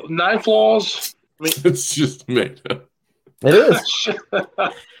 really, knife laws. It's just made up. It is.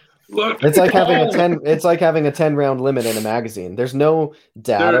 Look, It's like having a 10. It's like having a 10-round limit in a magazine. There's no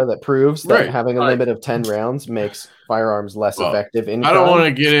data There- that proves that Right, having a right. limit of 10 rounds makes firearms less Well, effective in I don't crime.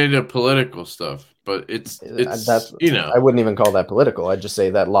 want to get into political stuff, but it's That's- you know. I wouldn't even call that political. I'd just say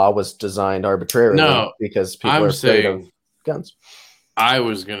that law was designed arbitrarily No, because people I'm are afraid of saying guns.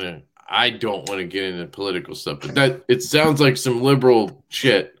 I don't want to get into political stuff, but that it sounds like some liberal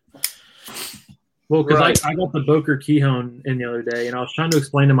shit. Well, because Right. I got the Boker Keyhone in the other day, and I was trying to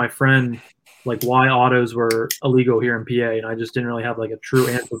explain to my friend like why autos were illegal here in PA, and I just didn't really have like a true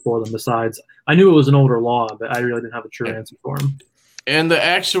answer for them. Besides, I knew it was an older law, but I really didn't have a true answer for him. And the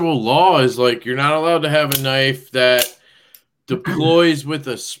actual law is like you're not allowed to have a knife that deploys with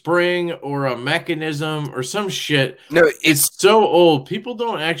a spring or a mechanism or some shit. No, It's so old. People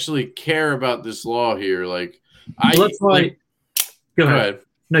don't actually care about this law here. Like Well, that's why. like, Go go ahead. ahead.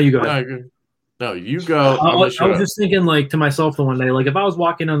 No, you go ahead. No, you go. I I'm gonna was shut up. just thinking, like, to myself the one day, like, if I was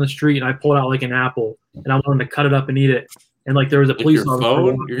walking down the street and I pulled out like an apple and I wanted to cut it up and eat it, and like there was a Like police your officer phone?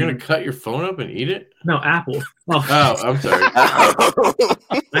 walking- You're gonna cut your phone up and eat it? no apple. Oh, Oh, I'm sorry.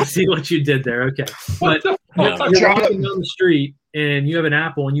 I see what you did there. Okay, but Yeah. you're walking down the street and you have an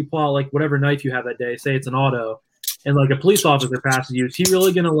apple and you pull out like whatever knife you have that day. Say it's an auto, and like a police officer passes you. Is he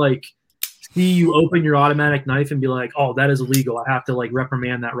really gonna like see you open your automatic knife and be like, "Oh, that is illegal. I have to like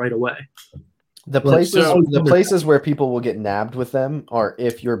reprimand that right away"? The Like, places where people will get nabbed with them are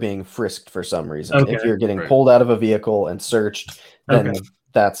if you're being frisked for some reason. Okay. If you're getting Right. pulled out of a vehicle and searched, then Okay.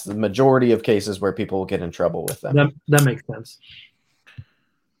 that's the majority of cases where people will get in trouble with them. That makes sense.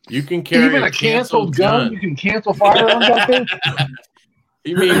 You can carry Even a canceled gun, you can cancel firearms out there.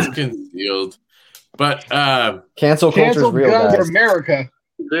 He means concealed. But Cancel culture is Canceled real, guns are guys. America.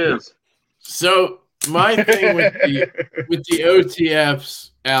 it is. so my thing with the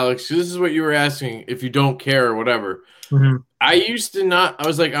OTFs, Alex, this is what you were asking if you don't care or whatever. Mhm. I used to not. I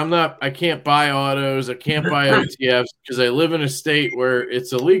was like, I can't buy autos. I can't buy OTFs because I live in a state where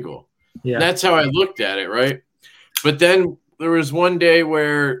it's illegal. Yeah. That's how I looked at it, right? But then there was one day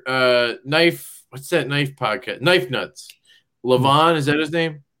where what's that knife podcast? Knife Nuts. Levon, is that his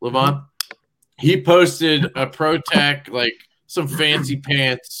name? Levon? He posted a ProTech, like some fancy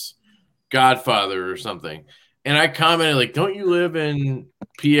pants Godfather or something. And I commented, like, don't you live in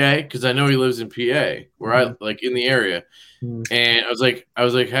PA? Because I know he lives in PA, where I like in the area. And I was like,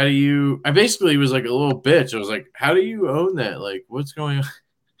 how do you? I basically was like a little bitch. I was like, how do you own that? Like, what's going on?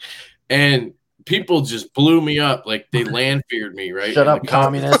 And people just blew me up. Like they land feared me, right? Shut In up, the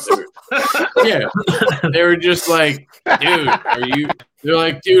comments. communist. Yeah. They were just like, dude, they're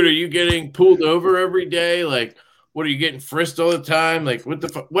like, dude, are you getting pulled over every day? Like, what are you getting frisked all the time? Like, what the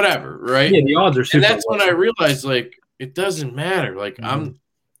fuck? Whatever, right? Yeah, the odds are super. And that's low. when I realized, like, it doesn't matter. Like,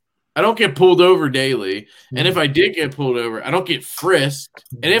 I don't get pulled over daily. And if I did get pulled over, I don't get frisked.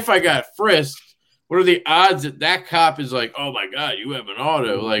 And if I got frisked, what are the odds that cop is like, oh my God, you have an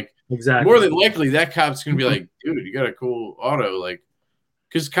auto? Like, exactly. more than likely, that cop's going to be like, dude, you got a cool auto. Like,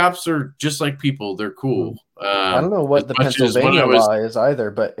 because cops are just like people. They're cool. I don't know what as the much as when Pennsylvania I was- law is either,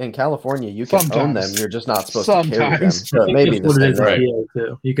 but in California, you can own them. Sometimes. You're just not supposed to carry them. Sometimes. So it may be That's the what it same is in way. PA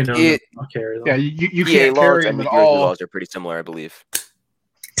too. You can own them, not carry them. Yeah, you PA can't laws carry and them New at Jersey all. laws are pretty similar, I believe.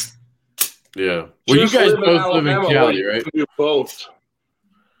 Yeah. Well, you Just guys live in both live in Alabama, Cali, where you right? can do both.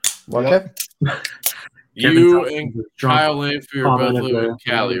 What, Yep. Kev? You Kevin and Thompson's drunk. Kyle Lanfear both Prominent live in there.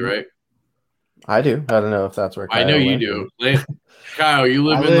 Cali, right? I do. I don't know if that's where I know Kyle you went. do. Kyle, you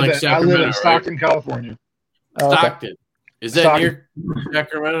I live in live, like in, I Sacramento, live in right? Stockton, California. Oh, okay. Stockton. Is that Stockton. near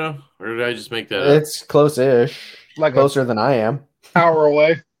Sacramento? Or did I just make that up? It's close-ish. Like Closer than I am. an hour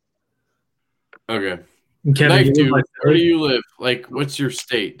away. Okay. And Kevin, Knife you live dude, like where do you live? Like, what's your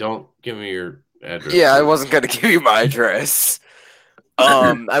state? Don't give me your address. Yeah, I wasn't going to give you my address.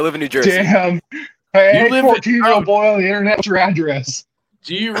 I live in New Jersey. Damn. Hey, You live in- 14-year-old boy on the internet, what's your address?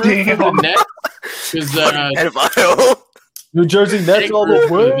 Do you root for the net? Because And Ohio. New Jersey Nets all the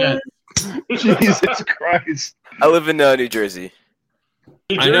way. Jesus Christ. I live in New Jersey.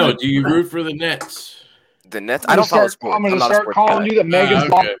 I know. Do you root for the Nets? The Nets? I don't follow sports. I'm going to not a start sports calling guy. you the Megan's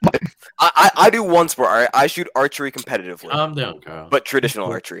Ball. Okay. I do one sport. I shoot archery competitively, Calm down, Kyle. but traditional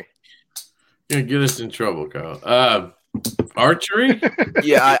archery. gonna get us in trouble, Kyle. Archery?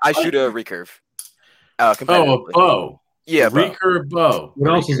 Yeah, I shoot a recurve. Oh, a Competitively. bow. Yeah, bow. Recurve bow.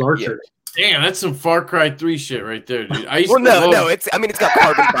 What else is archery? Damn, that's some Far Cry 3 shit right there, dude. I used Well, to no, love- no. It's got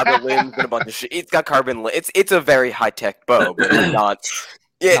carbon fiber limbs and a bunch of shit. It's got carbon. It's a very high tech bow, but it's not.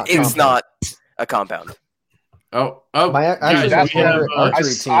 Yeah, Not it's compound. not a compound. Oh, My guys, that's we have, favorite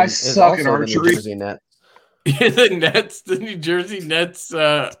archery team I is suck at also the New archery. Jersey Net. the Nets, the New Jersey Nets.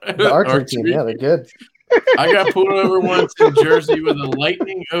 The archery team, yeah, they're good. I got pulled over once in Jersey with a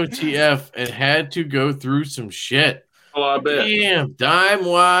Lightning OTF and had to go through some shit. Oh, I bet. Damn, dime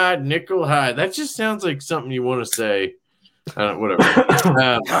wide, nickel high. That just sounds like something you want to say. Whatever.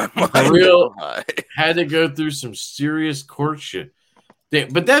 For real, had to go through some serious court shit.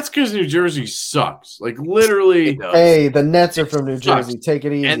 But that's because New Jersey sucks. Like literally, Hey, the Nets are from New Jersey. Take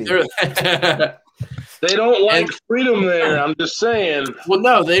it easy. and they're They don't like freedom there. I'm just saying. well,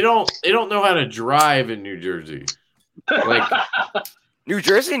 no, they don't know how to drive in New Jersey. Like New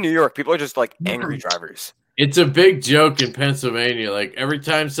Jersey and New York, people are just like angry drivers. it's a big joke in Pennsylvania. Like every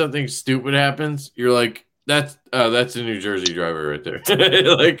time something stupid happens, you're like, that's a New Jersey driver right there.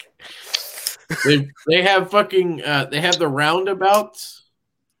 Like they have fucking they have the roundabouts,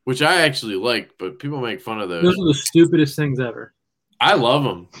 which I actually like, but people make fun of those. Those are the stupidest things ever. I love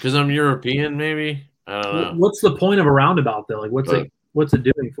them because I'm European. Maybe I don't know. What's the point of a roundabout though? Like, But- what's it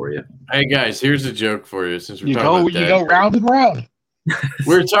doing for you? Hey guys, here's a joke for you. Since we're You talking go, about you dad go jokes. round and round.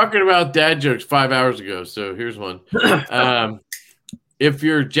 We were talking about dad jokes 5 hours ago, so here's one. If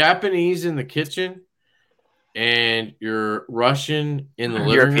you're Japanese in the kitchen and you're Russian in the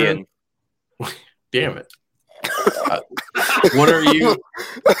living European. room, damn it. What are you?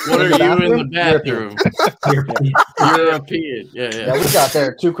 What are you in the bathroom? European. Yeah, Yeah, we got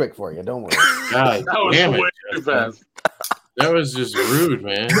there too quick for you. Don't worry. God, That was damn way it, too Justin. fast. That was just rude,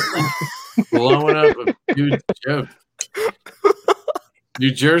 man. Blowing up a dude's joke.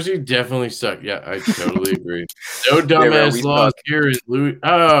 New Jersey definitely sucked. Yeah, I totally agree. No dumbass we laws suck. here in Louis.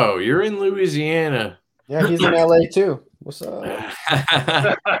 Oh, you're in Louisiana. Yeah, he's in LA too. What's up?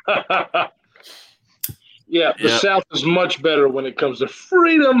 Yeah, the Yeah. South is much better when it comes to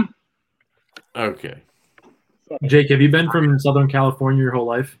freedom. Okay. Jake, have you been from Southern California your whole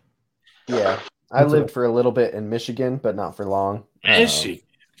life? Yeah, I lived for a little bit in Michigan, but not for long. Is she?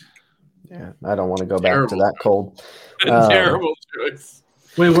 Yeah, I don't want to go back Terrible. to that cold. Terrible choice.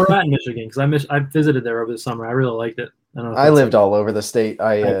 Wait, we're at Michigan because I visited there over the summer. I really liked it. I don't know if I that's- lived all over the state.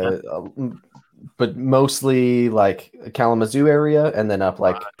 But mostly like Kalamazoo area, and then up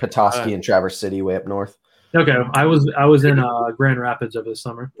like Petoskey and Traverse City, way up north. Okay, I was in Grand Rapids over the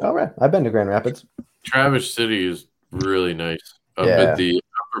summer. All right, I've been to Grand Rapids. Traverse City is really nice up Yeah. at the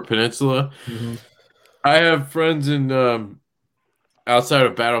Upper Peninsula. I have friends in outside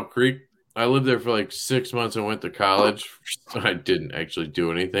of Battle Creek. I lived there for like 6 months and went to college. I didn't actually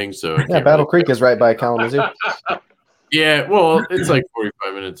do anything, so I Yeah, can't Battle really- Creek is right by Kalamazoo. Yeah, well, it's like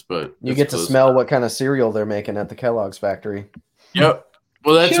 45 minutes, but You it's get to close. smell what kind of cereal they're making at the Kellogg's factory. Yep.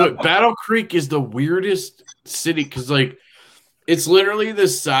 Well, that's what Battle Creek is, the weirdest city because like it's literally the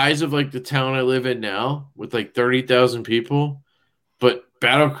size of like the town I live in now with like 30,000 people. But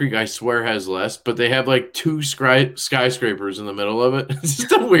Battle Creek, I swear, has less. But they have like two skyscrapers in the middle of it. It's just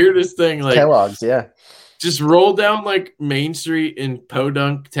the weirdest thing. Like Kellogg's, yeah. just roll down like Main Street in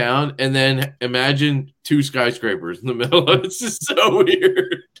Podunk Town, and then imagine two skyscrapers in the middle. It's just so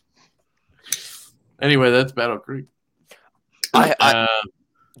weird. Anyway, that's Battle Creek.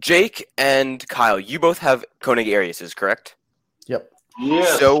 Jake and Kyle, you both have Koenig Ariases, correct? Yep.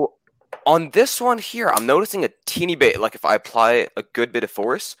 Yes. So on this one here, I'm noticing a teeny bit, like if I apply a good bit of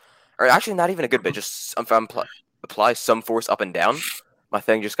force, or actually not even a good bit, just if I apply some force up and down, my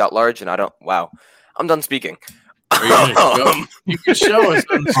thing just got large, and I don't. Wow, I'm done speaking. Are you gonna show, you can show us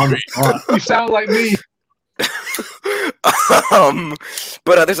on the On the screen. spot. You sound like me.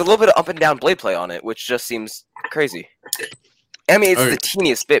 But there's a little bit of up and down blade play on it, which just seems crazy. I mean, it's Okay. the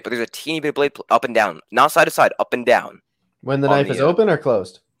teeniest bit, but there's a teeny bit of blade up and down, not side to side, up and down. When the On knife the, is open or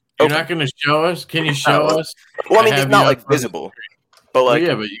closed? You're not going to show us? Can you show No. us? Well, I mean, have it's not you like up on the visible, but like,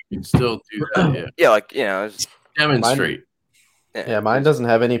 yeah, but you can still do that. Yeah. yeah, like it's, Demonstrate. Yeah, mine doesn't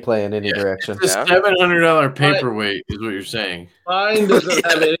have any play in any Yeah. direction. It's a $700 paperweight, is what you're saying. Mine doesn't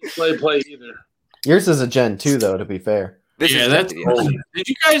have any play either. Yours is a Gen 2, though, to be fair. this Yeah, is that's ridiculous. old. Did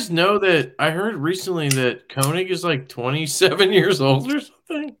you guys know that? I heard recently that Koenig is like 27 years old or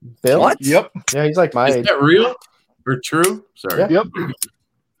something. Bill? What? Yep. Yeah, he's like my Is age. that real or true? Sorry. Yeah. Yep.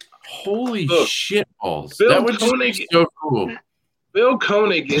 Holy Look, shit balls. Bill That would just Koenig- be so cool. Bill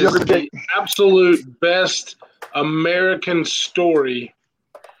Koenig is the absolute best American story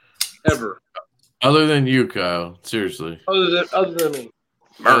ever. Other than you, Kyle. Seriously. Other than me.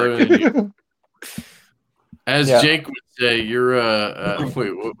 Other than you. As Yeah. Jake would say, you're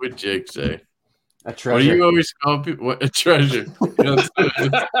wait, what would Jake say? A What do treasure. you always call people? What, a treasure. That's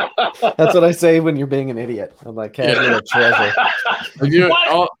what I say when you're being an idiot. I'm like, hey, you're a treasure.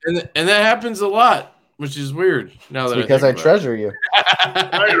 And that happens a lot, which is weird. Now It's that because I I think treasure you.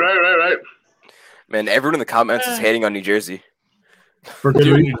 Right. Man, everyone in the comments is hating on New Jersey. For good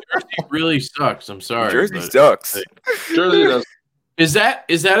Dude, reason. New Jersey really sucks. I'm sorry. New Jersey but- sucks. Jersey does. Is that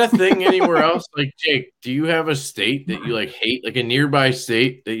a thing anywhere else? Like, Jake, do you have a state that you like hate, like a nearby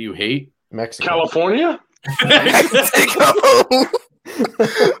state that you hate? Mexico. California?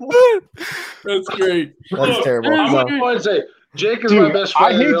 That's great. That's terrible. I'm No. going to say Jake is Dude, my best I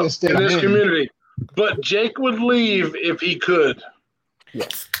friend hate in this state I'm this in. community. But Jake would leave if he could.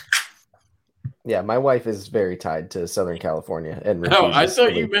 Yes. Yeah, my wife is very tied to Southern California and No, I refuses thought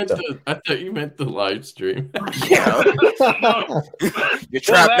to you leave, meant so. the live stream. Yeah. You're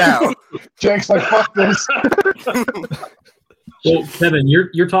trapped now. Jake's like, fuck this. Well, Kevin,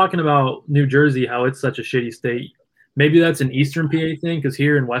 you're talking about New Jersey, how it's such a shitty state. Maybe that's an Eastern PA thing, because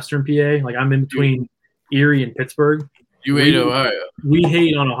here in Western PA, like I'm in between Erie and Pittsburgh. You hate Ohio. We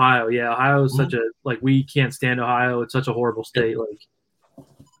hate on Ohio. Yeah, Ohio is such a we can't stand Ohio. It's such a horrible state. Like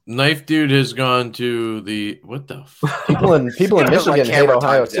Knife Dude has gone to the what the fuck? People in My Michigan hate camera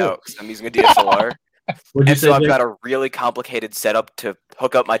Ohio times too. out 'cause I'm using a DSLR. what'd you And say? so I've Jake? got a really complicated setup to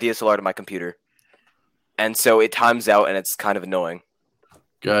hook up my DSLR to my computer. And so it times out and it's kind of annoying.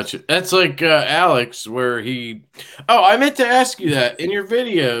 Gotcha. That's like Alex, where he. Oh, I meant to ask you that in your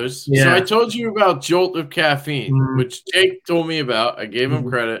videos. So Yeah. I told you about Jolt of Caffeine, Mhm. which Jake told me about. I gave him Mhm.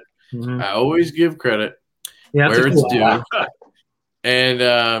 credit. Mhm. I always give credit Yeah, that's where a it's cool due. app. And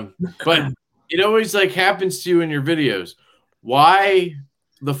but it always like happens to you in your videos. Why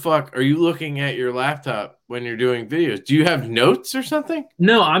the fuck are you looking at your laptop when you're doing videos? Do you have notes or something?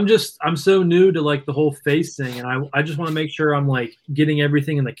 No, I'm so new to like the whole face thing, and I just want to make sure I'm like getting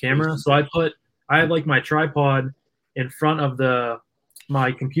everything in the camera. So I have like my tripod in front of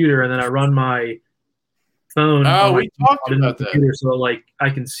my computer, and then I run my phone. Oh, on my we talked on the about that. computer, so like I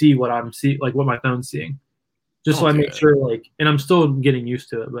can see what I'm seeing, like what my phone's seeing. Just so I make Okay. sure, like, and I'm still getting used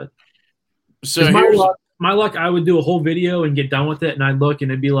to it. But So 'cause here's my luck, I would do a whole video and get done with it, and I'd look, and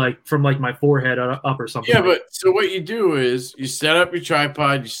it'd be like from like my forehead up or something. yeah, but so what you do is you set up your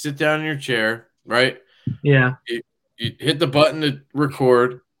tripod, you sit down in your chair, right? yeah, You hit the button to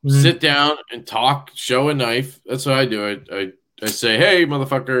record, Mhm. sit down and talk, show a knife. That's what I do. I say, hey,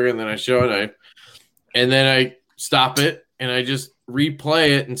 motherfucker, and then I show a knife. And then I stop it and I just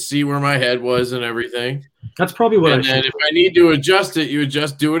replay it and see where my head was and everything. that's probably what I And then should. if I need to adjust it, you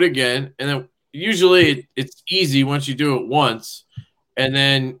do it again. And then usually it's easy once you do it once. And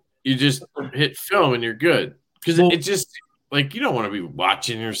then you just hit film and you're good. Because Well- it just, like, you don't want to be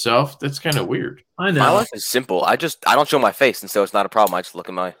watching yourself. That's kind of weird. I My know. life is simple. I don't show my face, and so it's not a problem. I just look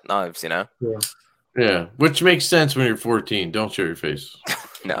at my knives, you know? Yeah, which makes sense when you're 14. Don't show your face.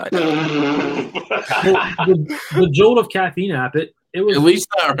 No, I don't. The Jolt of Caffeine app, it was At least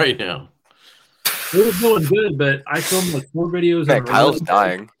not right now. it was going good, but I filmed like 4 videos. Man, in a row, Kyle's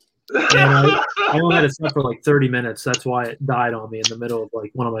dying. and I only had it set for like 30 minutes. That's why it died on me in the middle of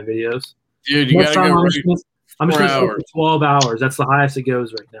like one of my videos. Dude, you Next gotta time go. I'm just 4 gonna set for hours. 12 hours. That's the highest it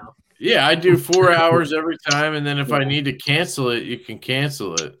goes right now. Yeah, I do 4 hours every time, and then if I need to cancel it, you can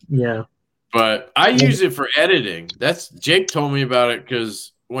cancel it. Yeah. But I use it for editing. That's Jake told me about it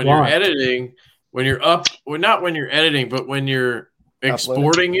because when you're Why? editing, when you're up, well, not when you're editing, but when you're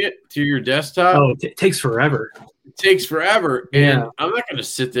exporting it to your desktop, Oh, it takes forever. it takes forever. And Yeah. I'm not going to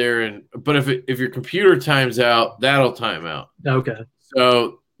sit there but if your computer times out, that'll time out. Okay.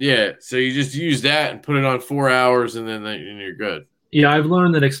 So yeah, so you just use that and put it on 4 hours, and then you're good. Yeah, I've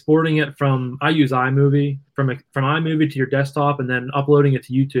learned that exporting it I use iMovie from iMovie to your desktop, and then uploading it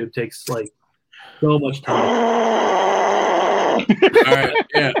to YouTube takes like so much time. All right,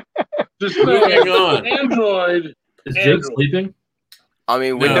 yeah. Just Moving on. Android. Is Jake Android. sleeping? I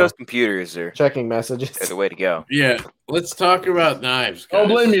mean, No. Windows computers are Checking messages. the way to go. Yeah, let's talk about knives. Don't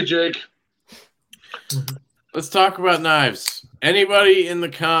guys. blame you, Jake. Let's talk about knives. Anybody in the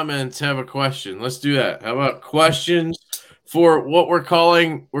comments have a question? Let's do that. How about questions for what we're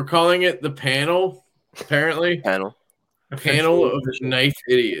calling it the panel, apparently. Panel. Panel of knife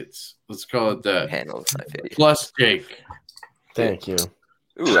idiots. Let's call it that. Panel of knife idiot. Plus Jake. Thank you.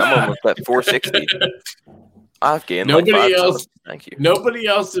 Ooh, I'm almost at 460. I've gained like Nobody 5 else- pounds. Thank you. Nobody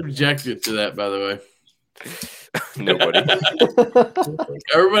else objected to that, by the way. Nobody.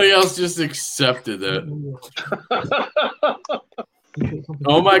 Everybody else just accepted that.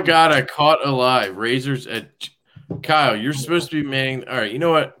 Oh my god, I caught alive. Razor's Edge. Kyle, you're supposed to be manning. All right, you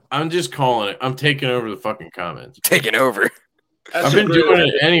know what? I'm just calling it. I'm taking over the fucking comments. Taking over. I've been doing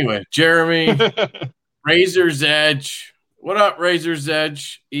it anyway. Jeremy, Razor's Edge. What up, Razor's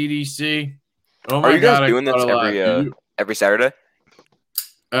Edge? EDC. Oh my Are you guys god, doing I this caught every Saturday?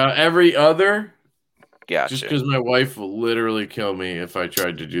 every other? Yeah. Just because my wife will literally kill me if I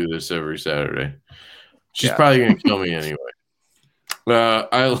tried to do this every Saturday. She's Yeah. probably gonna kill me anyway.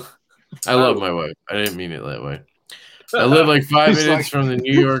 I love my wife. I didn't mean it that way. I live like 5 He's minutes like- from the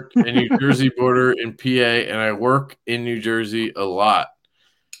New York and New Jersey border in PA, and I work in New Jersey a lot.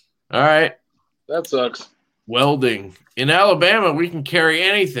 All right. That sucks. Welding. In Alabama, we can carry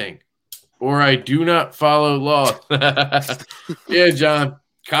anything, or I do not follow law. Yeah, John.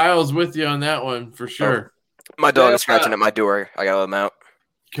 Kyle's with you on that one for sure. My dog Yeah, is scratching at my door. I gotta let him out.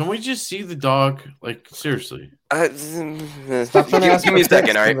 Can we just see the dog? Like, seriously. Stop trying to ask Give me a for second,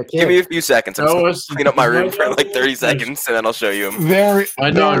 tips all from right? the Give me a kid. few seconds. I'm Show just us clean up my room my for like 30 dog. seconds, and then I'll show you him. My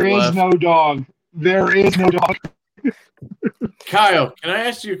dog There is left. no dog. There is no dog. Kyle, can I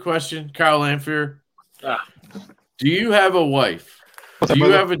ask you a question? Kyle Lamphere. Ah. Do you have a wife? Do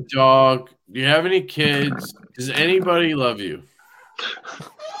you have a dog? Do you have any kids? Does anybody love you?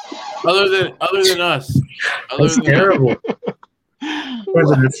 Other than us. Other That's than terrible.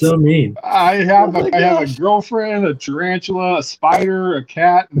 That's so mean. I have a girlfriend, a tarantula, a spider, a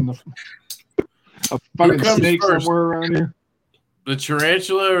cat, and a fucking comes snake first? somewhere around here. the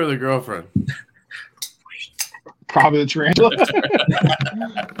tarantula or the girlfriend? Probably the tarantula.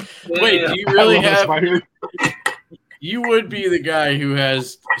 Wait, do you really I love a have? spider. You would be the guy who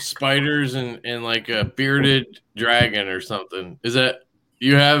has spiders and like a bearded dragon or something. Is that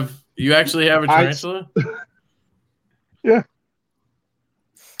you have? You actually have a tarantula? Yeah.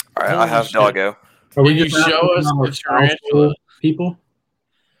 All right, I Holy have shit. Doggo. Are we Can you just asking show us about the tarantula? people?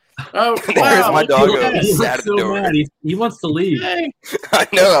 Oh, There's wow, my look doggo. at that. He He's looks out of so the door. mad. He wants to leave. Hey, I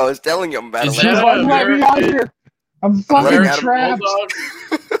know. I was telling him about Is it. that She's a like, let me out of here. I'm fucking rare trapped. bulldog?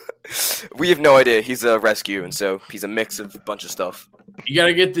 We have no idea. He's a rescue, and so he's a mix of a bunch of stuff. You got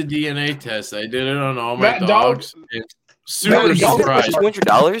to get the DNA test. I did it on all my That dog- dogs. And super That dog- surprised.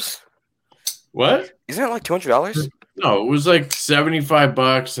 $200? What? Isn't it like $200? No, it was like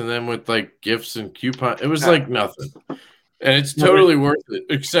 $75, and then with like gifts and coupon, it was like nothing. And it's totally worth it.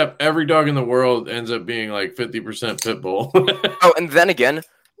 Except every dog in the world ends up being like 50% pit bull. Oh, and then again,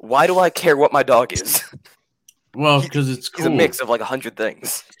 why do I care what my dog is? Well, because it's He's cool. a mix of like 100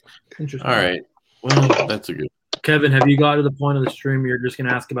 things. Interesting. All right. Well, that's a good. Kevin, have you got to the point of the stream where you're just going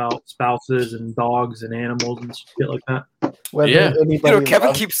to ask about spouses and dogs and animals and shit like that? Whether Yeah. You anybody know, Kevin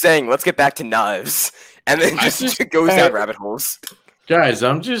loves- keeps saying, "Let's get back to knives," and then I just just- goes down rabbit holes. Guys,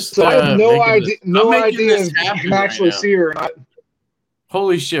 I'm just. So I have no making idea. this- No I'm making idea this if you happen can right actually now. see her or not.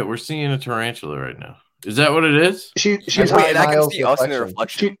 Holy shit, we're seeing a tarantula right now. Is that what it is? She's She's Wait, and I can Miles' see us in the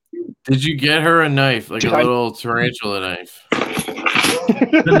reflection. reflection. Did you get her a knife, like a I- little tarantula knife?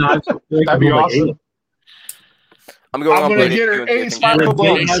 The knives are like, That'd be like awesome. eight. I'm going I'm on gonna Blade get her 2 and eight see if I can spider get The it.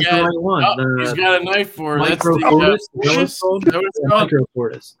 bullets. eight has the right one. Oh, he's got a knife for her. That's the Microfortis. Is that what Fortis? it's called? Is that what it's called?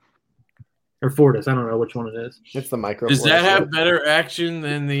 Microfortis. Or Fortis. I don't know which one it is. It's the micro. Does that have better action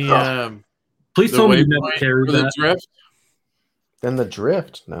than the Please the tell me you never waypoint carried or the that. drift? Then the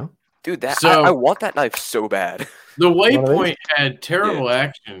drift? No. Dude, that So- I want that knife so bad. The are they? waypoint had terrible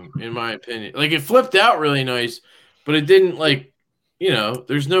action, in my opinion. Like it flipped out really nice, but it didn't like,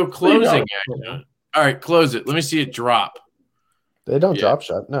 there's no closing action. All right, close it. Let me see it drop. They don't Yeah. drop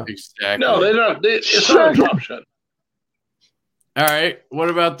shot. No. Exactly. No, they don't. It's not a drop shot. All right. What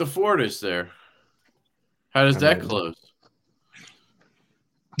about the Fortis there? How does that close?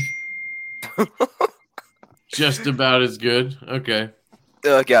 Just about as good. Okay.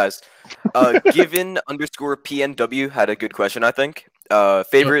 Guys, given underscore PNW had a good question, I think.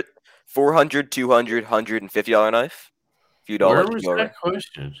 Favorite 400, 200, $150 knife? Few Where dollars. was few that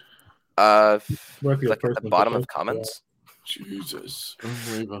question? What if you're Like at the personally bottom of supposed to- comments. Jesus.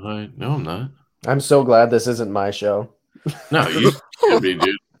 I'm way behind. No, I'm not. I'm so glad this isn't my show. No, you should be,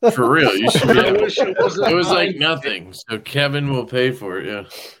 dude. For real. You should be. I wish it wasn't. It was like mine. nothing. So Kevin will pay for it. Yeah.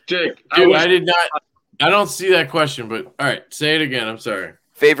 Jake. Dude, wish- I did not. I don't see that question, but all right. Say it again. I'm sorry.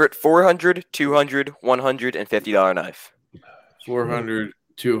 Favorite 400, 200, $150 knife. 400,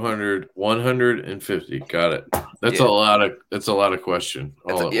 200, 150. Got it. That's Yeah. a lot of question.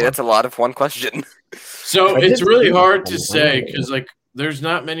 That's a lot of one question. So I it's did really see hard that to one. say because like there's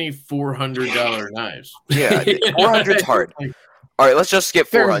not many $400 knives. Yeah, 400's hard. All right, let's just skip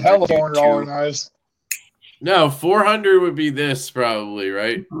There's 400. hella to- $400 knives. No, 400 would be this probably,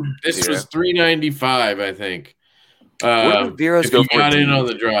 right? This Yeah. was $395, I think. What do the Veras if go you for? got in on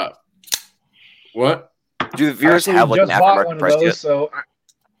the drop. What? Do the Veras Actually, have like an just bought aftermarket one of price those, yet? so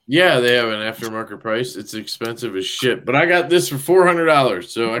Yeah, they have an aftermarket price. It's expensive as shit. But I got this for $400,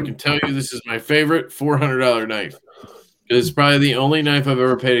 so I can tell you this is my favorite $400 knife. It's probably the only knife I've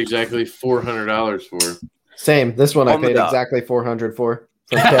ever paid exactly $400 for. Same. This one I On the paid dot. exactly $400 for.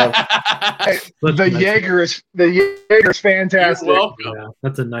 From Kev. the Jaeger is fantastic. You're welcome. Yeah,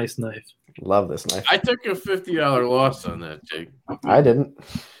 that's a nice knife. Love this knife. I took a $50 loss on that, Jake. I didn't.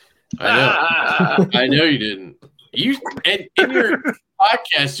 I know. I know you didn't. You and in your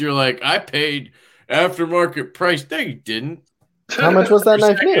podcast, you're like, I paid aftermarket price. No, you didn't. How much was that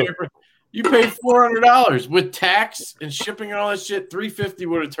knife new? You paid $400 with tax and shipping and all that shit. $350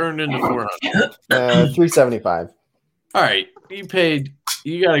 would have turned into $400. $375. All right,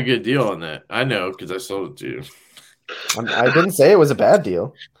 you got a good deal on that. I know because I sold it to you. I didn't say it was a bad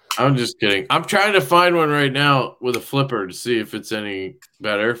deal. I'm just kidding. I'm trying to find one right now with a flipper to see if it's any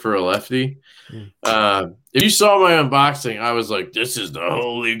better for a lefty. If you saw my unboxing, I was like, this is the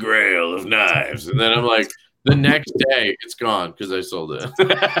holy grail of knives. And then I'm like, the next day, it's gone because I sold it.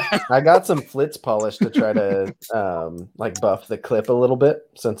 I got some Flitz polish to try to buff the clip a little bit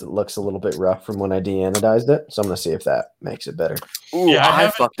since it looks a little bit rough from when I de-anodized it. So I'm going to see if that makes it better. Ooh, Yeah, I I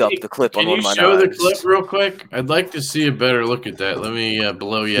haven't fucked up seen- the clip on Can one you of my show the knives. clip real quick? I'd like to see a better look at that. Let me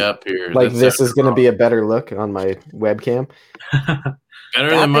blow you up here. Like That this is sounded going to wrong. be a better look on my webcam. better That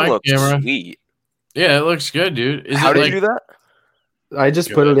than thing my looks camera. sweet. Yeah, it looks good, dude. Is How it did like, you do that? I just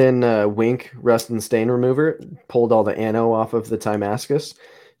Go put it in Wink Rust and Stain Remover, pulled all the ano off of the Timascus.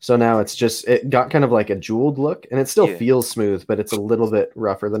 So now it got kind of like a jeweled look, and it still Yeah. feels smooth, but it's a little bit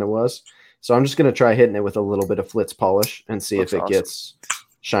rougher than it was. So I'm just going to try hitting it with a little bit of Flitz polish and see Looks if it awesome. gets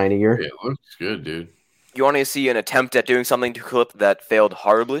shinier. Yeah, it looks good, dude. You want to see an attempt at doing something to clip that failed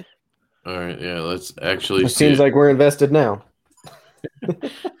horribly? All right, yeah, let's actually It see seems it. like we're invested now.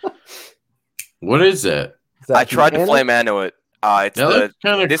 What is that? Is that I tried to Ano? flame ano it. It's That looks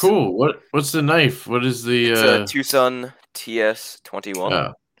kind of this- cool. What's the knife? What is the it's a Tucson TS21.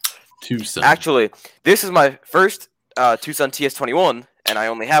 oh, Tucson? Actually, this is my first Tucson TS21, and I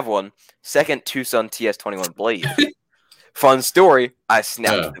only have one. Second Tucson TS21 blade. Fun story, I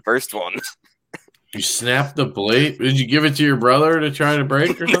snapped Yeah. the first one. You snapped the blade? Did you give it to your brother to try to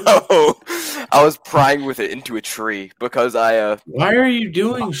break or something? No, I was prying with it into a tree because I Why are you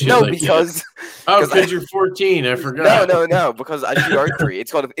doing shit no like that? because Oh, 'cause I- because you're 14. I forgot. no because I shoot archery.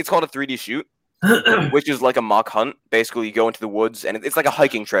 It's called a 3D shoot, which is like a mock hunt. Basically, you go into the woods and it's like a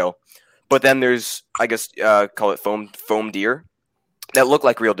hiking trail, but then there's I guess call it foam deer that look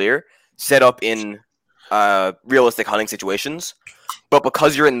like real deer set up in realistic hunting situations. But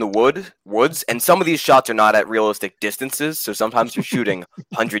because you're in the woods, and some of these shots are not at realistic distances, so sometimes you're shooting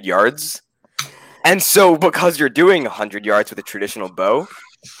 100 yards. And so because you're doing 100 yards with a traditional bow,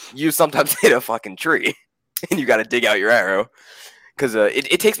 you sometimes hit a fucking tree, and you got to dig out your arrow. Because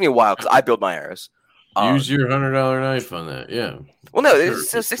it takes me a while, because I build my arrows. Use your $100 knife on that. Yeah. Well, no, Sure.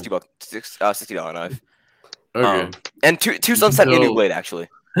 it's a $60 knife. Okay. And Tucson sent me a new So- blade, actually.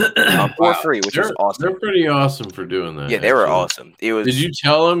 For free, which was awesome. They're pretty awesome for doing that. Yeah, they were actually. awesome. It was Did you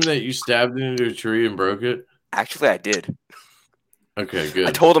tell them that you stabbed it into a tree and broke it? actually I did. Okay, good.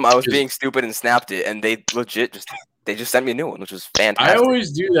 I told them I was Because- being stupid and snapped it, and they legit just sent me a new one, which was I fantastic.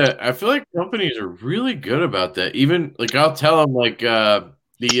 always do that. I feel like companies are really good about that. Even like I'll tell them like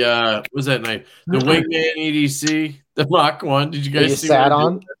what's that knife? The Wingman EDC, the Mach 1. Did you That guys you see sat what I did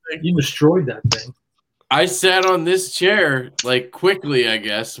on? with that thing? You destroyed that thing. I sat on this chair like quickly, I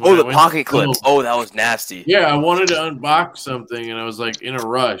guess. when Oh, I the went pocket to clip. film. Oh, that was nasty. Yeah, I wanted to unbox something and I was like in a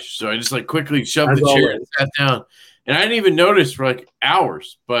rush. So I just like quickly shoved As the chair always. and sat down. And I didn't even notice for like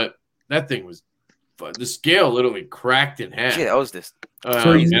hours, but that thing was the scale literally cracked in half. Yeah, that was this.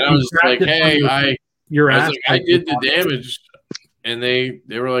 So you- and I was you just like, cracked it hey, from your I was ass. like, I did the damage, and they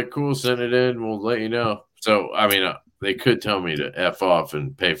were like, "Cool, send it in. We'll let you know." So, I mean, they could tell me to f off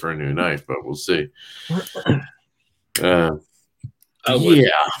and pay for a new knife, but we'll see. Yeah.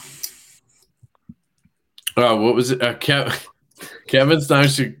 What was it? Kevin's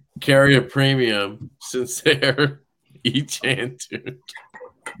knives should carry a premium since they're each hand tuned.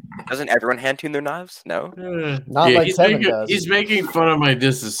 Doesn't everyone hand tune their knives? No. Not like he's Seven making, does. He's making fun of my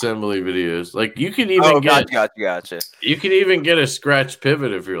disassembly videos. Like you can even get Gotcha. you can even get a scratch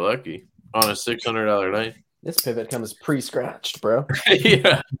pivot if you're lucky on a $600 knife. This pivot comes pre-scratched, bro.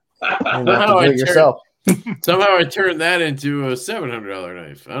 Yeah. You have to Somehow do it yourself. Somehow I turned that into a $700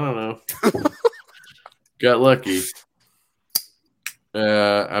 knife. I don't know. Got lucky.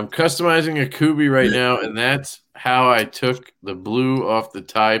 I'm customizing a Kubi right now, and that's how I took the blue off the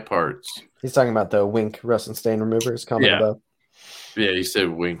tie parts. He's talking about the Wink rust and stain removers comment Yeah. above. Yeah, he said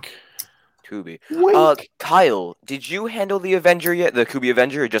wink. Kubi. Wink. Kyle, did you handle the Avenger yet? The Kubi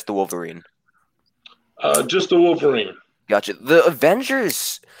Avenger or just the Wolverine? Just the Wolverine. Gotcha. The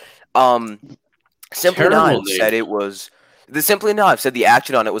Avengers, Simply Terrible Knives name. said it was. The Simply Knives said the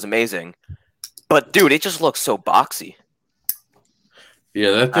action on it was amazing, but dude, it just looks so boxy.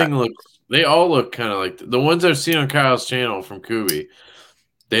 Yeah, that thing looks. They all look kind of like the ones I've seen on Kyle's channel from Kubi.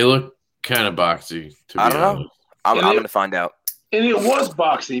 They look kind of boxy. To I be don't know. honest. I'm gonna find out. And it was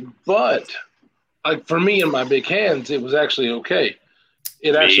boxy, but like for me and my big hands, it was actually okay.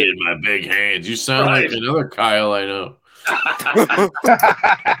 It Me actually and my big hands. You sound Right. like another Kyle I know.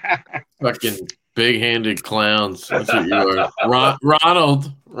 Fucking big-handed clowns. That's what you are.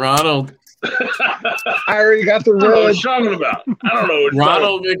 Ronald. I already got the I don't know what red. you're talking about. I don't know what you're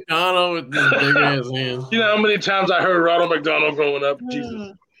Ronald McDonald with his big ass hands. You know how many times I heard Ronald McDonald growing up?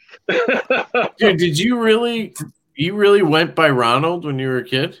 Jesus. Dude, did you really went by Ronald when you were a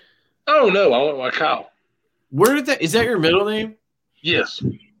kid? Oh no, I went by Kyle. Where did that is that your middle name? Yes,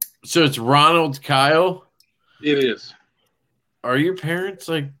 So it's Ronald Kyle? it is. Are your parents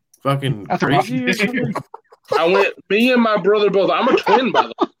like fucking That's a crazy or rough something? I went. Me and my brother both. I'm a twin, by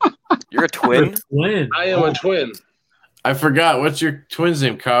the way. You're a twin. When? I am a twin. I forgot. What's your twin's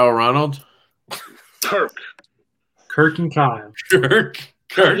name? Kyle Ronald? Kirk. Kirk and Kyle. Kirk,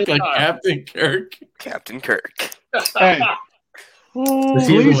 like Kyle. Captain Kirk. Captain Kirk. Hey, Does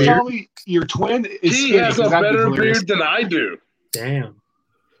he have a please beard? tell me your twin is He skinny, has a 'cause that'd be better hilarious. beard than I do. Damn.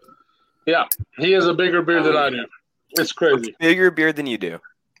 Yeah, he has a bigger beard than I do. It's crazy. Bigger beard than you do.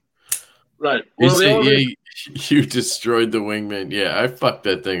 Right. You, Well, the said, only you destroyed the wingman. Yeah, I fucked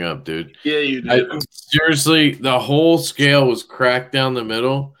that thing up, dude. yeah, you did. Seriously, the whole scale was cracked down the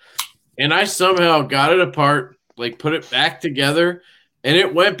middle, and I somehow got it apart, like put it back together, and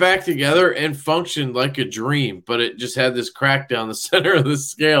it went back together and functioned like a dream. But it just had this crack down the center of the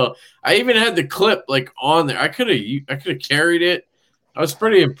scale. I even had the clip like on there. I could have carried it. I was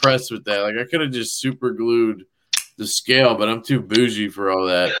pretty impressed with that. Like I could have just super glued the scale, but I'm too bougie for all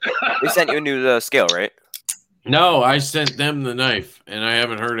that. They sent you a new scale, right? No, I sent them the knife, and I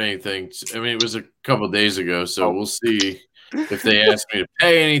haven't heard anything. I mean, it was a couple days ago, so we'll see if they ask me to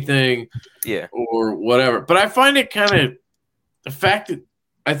pay anything Yeah. or whatever. But I find it kind of the fact that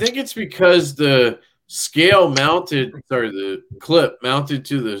I think it's because the the clip mounted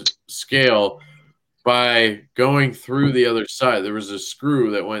to the scale by going through the other side. There was a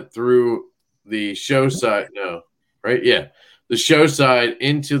screw that went through the show side. No, right? Yeah. The show side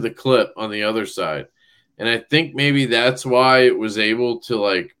into the clip on the other side. And I think maybe that's why it was able to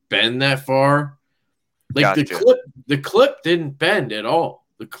like bend that far. Like Gotcha. the clip didn't bend at all.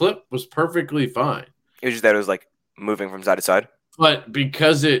 The clip was perfectly fine. It was just that it was like moving from side to side. But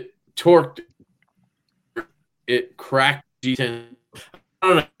because it torqued, it cracked G10. I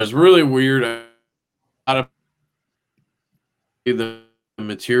don't know. It was really weird. Out of the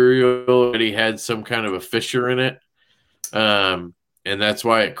material already had some kind of a fissure in it. And that's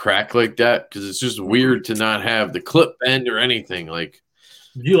why it cracked like that, because it's just weird to not have the clip bend or anything. Like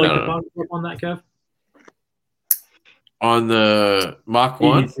Did you like I the don't know. pocket clip on that, Kev? on the Mach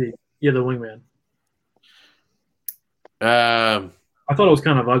 1. EDC. Yeah, the wingman. I I thought it was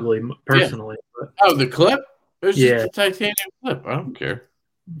kind of ugly personally, but Oh, the clip? It was Yeah. just a titanium clip. I don't care.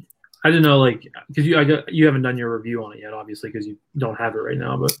 I didn't know like because you haven't done your review on it yet, obviously, because you don't have it right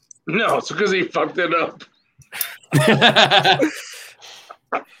now. But No, it's because he fucked it up.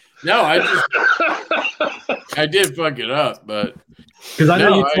 No, I did fuck it up, but because I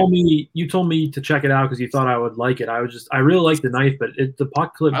know No, you told me to check it out because you thought I would like it. I really like the knife, but the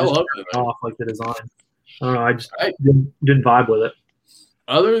pocket clip I just love turned the me knife. off like the design. I don't know. I just I- didn't vibe with it.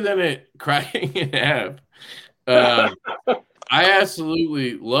 other than it cracking in half, I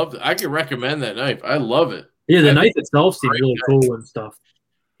absolutely loved it. I can recommend that knife. I love it. Yeah, the I knife think itself seemed great really cool and stuff.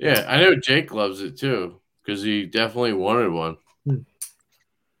 Yeah, I know Jake loves it too because he definitely wanted one.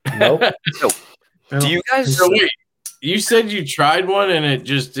 Nope. I Do don't- you guys? So wait, you said you tried one and it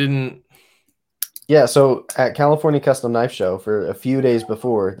just didn't. Yeah, so at California Custom Knife Show for a few days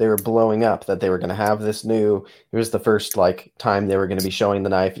before, they were blowing up that they were going to have this new. It was the first like time they were going to be showing the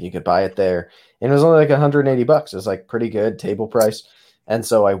knife, and you could buy it there, and it was only like $180. It was like pretty good table price, and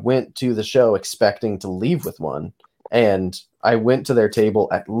so I went to the show expecting to leave with one, and I went to their table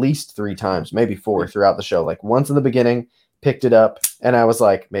at least 3 times, maybe 4 throughout the show. Like once in the beginning, picked it up, and I was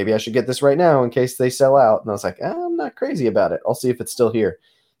like, maybe I should get this right now in case they sell out. And I was like, I'm not crazy about it. I'll see if it's still here.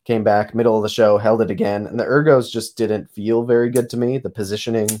 Came back, middle of the show, held it again, and the ergos just didn't feel very good to me. The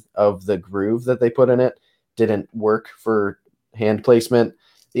positioning of the groove that they put in it didn't work for hand placement.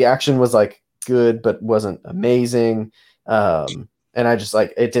 the action was like good, but wasn't amazing. And I just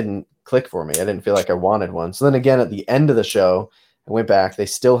like it didn't click for me. I didn't feel like I wanted one. So then again, at the end of the show, I went back. They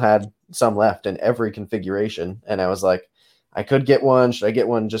still had some left in every configuration, and I was like, I could get one. Should I get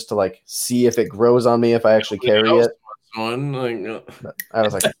one just to like see if it grows on me if I actually carry it? But I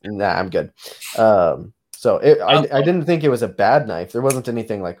was like, nah, I'm good. So I didn't think it was a bad knife. There wasn't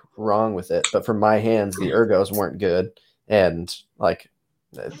anything like wrong with it, but for my hands, the ergos weren't good, and like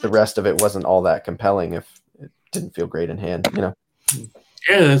the rest of it wasn't all that compelling. If it didn't feel great in hand, you know.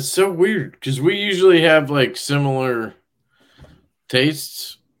 Yeah, that's so weird because we usually have like similar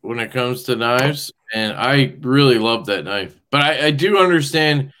tastes when it comes to knives, and I really love that knife. But I do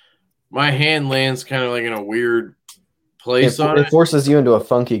understand my hand lands kind of like in a weird place on it. It forces you into a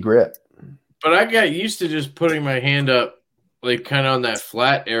funky grip. But I got used to just putting my hand up like kind of on that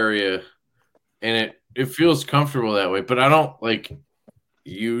flat area, and it feels comfortable that way. But I don't like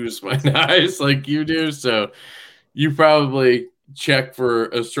use my knives like you do, so you probably check for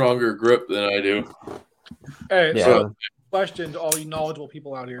a stronger grip than I do. Hey, Yeah. so question to all you knowledgeable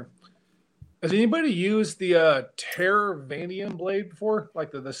people out here. Has anybody used the Terravantium blade before?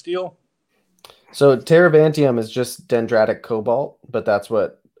 Like the steel? So Terravantium is just dendritic cobalt, but that's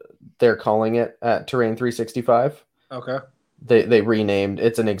what they're calling it at Terrain 365. Okay. They renamed,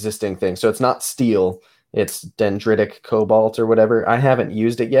 it's an existing thing. So it's not steel, it's dendritic cobalt or whatever. I haven't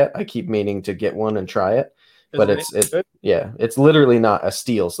used it yet. I keep meaning to get one and try it. But it's literally not a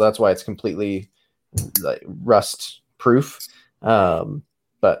steel, so that's why it's completely like rust proof.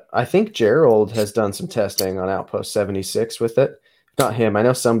 But I think Gerald has done some testing on Outpost 76 with it. Not him, I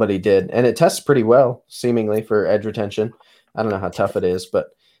know somebody did, and it tests pretty well, seemingly, for edge retention. I don't know how tough it is,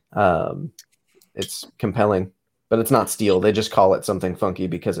 but it's compelling. But it's not steel. They just call it something funky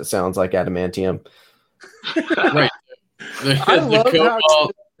because it sounds like adamantium. Right. I love how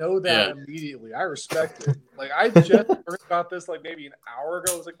cobalt. you know that immediately. I respect it. Like I just heard about this like maybe an hour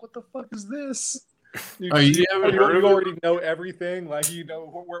ago. I was like, "What the fuck is this?" You already know everything. Like you know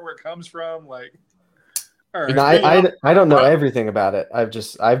where it comes from. Like, all right. I don't know everything about it.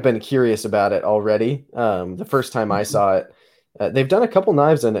 I've been curious about it already. The first time I saw it, they've done a couple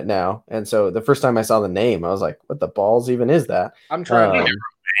knives in it now, and so the first time I saw the name, I was like, "What the balls even is that?" I'm trying to.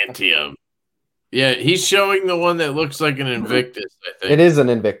 Adamantium. Yeah, he's showing the one that looks like an Invictus, I think. It is an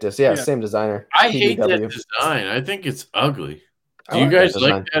Invictus. Yeah, same designer. I hate that design. I think it's ugly. Do you guys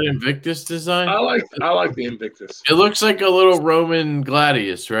like that Invictus design? I like the Invictus. It looks like a little Roman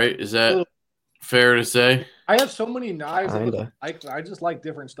gladius, right? Is that fair to say? I have so many knives. I just like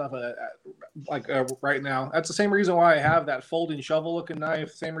different stuff. Right now, that's the same reason why I have that folding shovel looking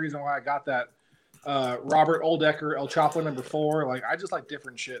knife. Same reason why I got that Robert Oldecker El Chapo #4. Like I just like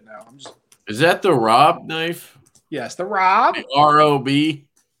different shit now. Is that the Rob knife? Yes, the Rob. The ROB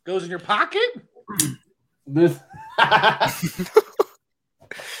goes in your pocket. This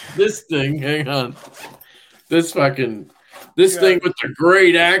this thing. Hang on. This thing with the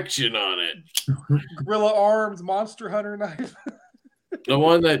great action on it. Gorilla Arms Monster Hunter knife. The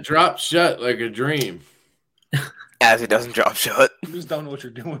one that drops shut like a dream. As it doesn't drop shut. You just don't know what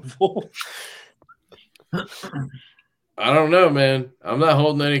you're doing, fool. I don't know, man. I'm not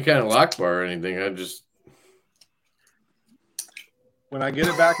holding any kind of lock bar or anything. When I get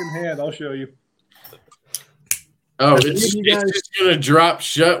it back in hand, I'll show you. Oh, it's just gonna drop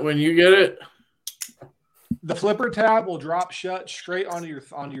shut when you get it. The flipper tab will drop shut straight onto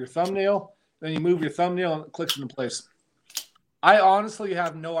your thumbnail. Then you move your thumbnail and it clicks into place. I honestly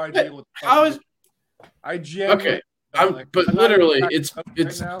have no idea what. I genuinely. Okay, but literally, it's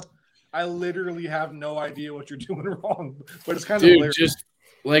right now. I literally have no idea what you're doing wrong, but it's kind of hilarious. Just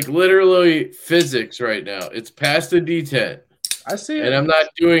like literally physics right now. It's past the D10. I see it, and I'm not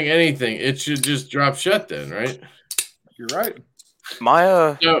doing anything. It should just drop shut then, right? You're right.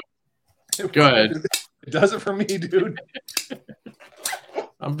 My go ahead. It does it for me, dude.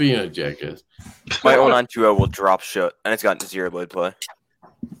 I'm being a jackass. My 0920 will drop shut, and it's got 0 blade play.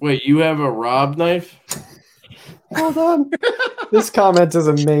 Wait, you have a Rob knife? Hold on. This comment is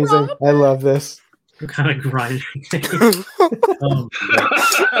amazing. I love this. What kind of grind? The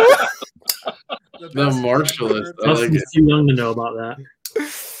Marshallist. I like it. Too young to know about that.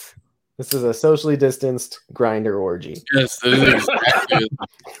 This is a socially distanced grinder orgy. Yes, that is exactly.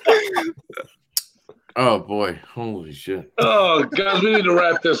 Oh boy, holy shit! Oh guys, we need to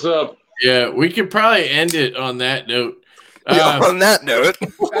wrap this up. Yeah, we could probably end it on that note. On that note,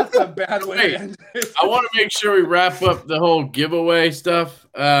 that's a bad way to end it. I want to make sure we wrap up the whole giveaway stuff.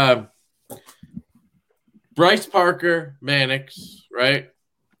 Bryce Parker, Mannix, right?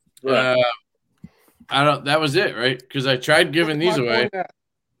 Right. That was it, right? Because I tried giving these away.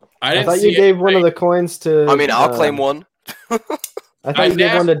 I thought you gave one of the coins to. I mean, I'll claim one. I thought you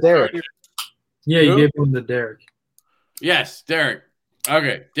gave one to Derek. Yeah, you gave one to Derek. Yes, Derek.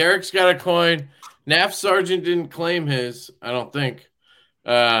 Okay, Derek's got a coin. Naff Sergeant didn't claim his, I don't think.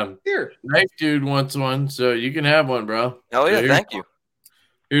 Here. Knife Dude wants one, so you can have one, bro. Hell yeah, So thank you.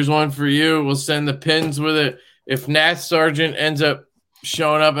 Here's one for you. We'll send the pins with it. If Naff Sergeant ends up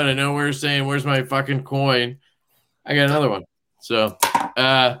showing up out of nowhere saying, "Where's my fucking coin?" I got another one. So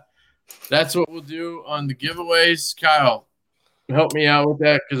that's what we'll do on the giveaways. Kyle, help me out with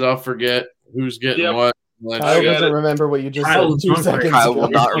that because I'll forget who's getting what. Kyle doesn't remember what you just said 2 seconds Kyle ago. will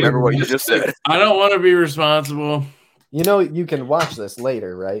not remember what you just said. I don't want to be responsible. You know, you can watch this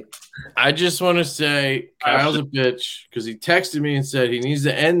later, right? I just want to say Kyle's a bitch because he texted me and said he needs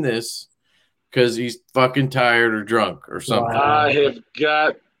to end this because he's fucking tired or drunk or something. I have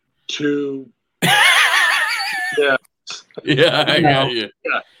got to. Yeah. Yeah, I got you.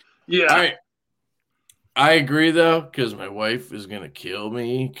 Yeah. All right. I agree though, because my wife is gonna kill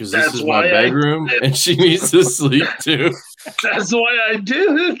me because this That's is my why I bedroom did. and she needs to sleep too. That's why I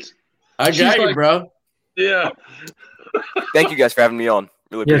did it. I She's got you, like- bro. Yeah. Thank you guys for having me on.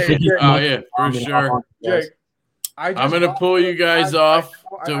 Really Yeah, appreciate thank it. you. Oh yeah, for sure. Jake, I just I'm gonna got- pull you guys off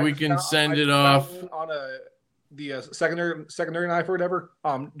so I we just can found- send I it just off. found one on the secondary knife or whatever.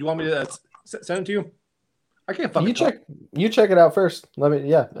 Do you want me to send it to you? I can't fucking You check it out first. Let me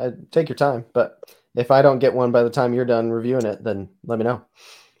take your time. But if I don't get one by the time you're done reviewing it, then let me know.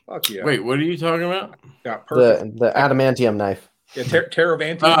 Fuck yeah. Wait, what are you talking about? Yeah, perfect. The adamantium knife. Yeah,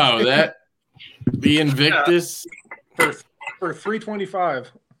 Terravanti. Oh, that the Invictus. for $325.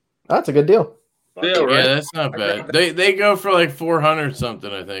 That's a good deal. Yeah, right. Yeah, that's not bad. They go for like 400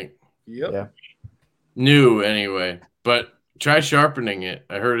 something, I think. Yep. Yeah. New anyway, but try sharpening it.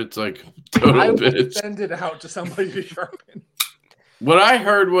 I heard it's like I total would bitch. send it out to somebody to sharpen. What I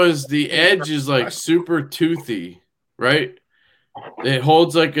heard was the edge is like super toothy, right? It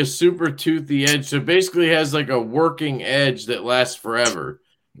holds like a super toothy edge. So it basically has like a working edge that lasts forever,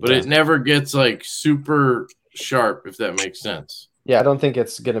 but it never gets like super sharp, if that makes sense. Yeah, I don't think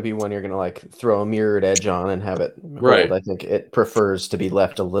it's going to be one you're going to like throw a mirrored edge on and have it hold. Right. I think it prefers to be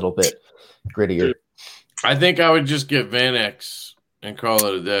left a little bit grittier. I think I would just get Van-X and call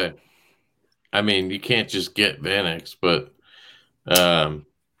it a day. I mean, you can't just get Van-X, but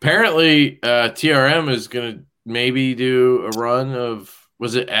apparently TRM is going to maybe do a run of,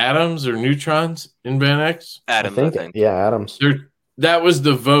 was it atoms or neutrons in Van-X? Adams, I think. Yeah, Adams. That was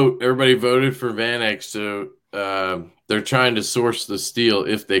the vote. Everybody voted for Van-X, so they're trying to source the steel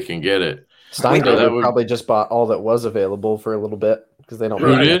if they can get it. Steingraber probably just bought all that was available for a little bit because they don't Who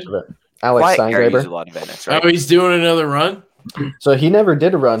really did? much of it. Alex Wyatt carries a Steingraber. lot of Van-X, right? Oh, he's doing another run? So he never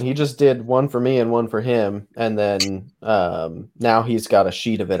did a run. He just did one for me and one for him, and then now he's got a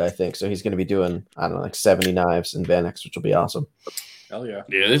sheet of it, I think. So he's going to be doing, I don't know, like 70 knives in Van-X, which will be awesome. Hell yeah.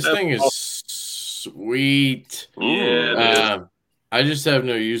 Yeah, this thing is sweet. Yeah. I just have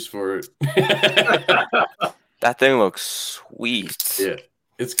no use for it. That thing looks sweet. Yeah.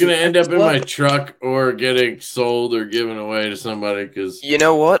 It's going to end up in my truck or getting sold or given away to somebody because You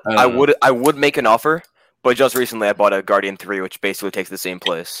know what? I don't know. I would make an offer, but just recently I bought a Guardian 3, which basically takes the same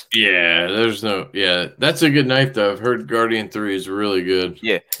place. that's a good knife though. I've heard Guardian 3 is really good.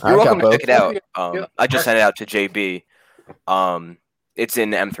 Yeah, I've you're got welcome to both. check it out. Yeah. I just sent it out to JB. It's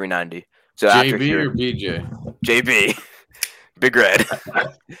in M390. So after JB here, or BJ? JB, Big Red.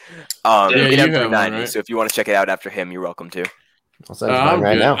 Yeah, in you have M390. one, right? So if you want to check it out after him, you're welcome to. I'll send you mine I'm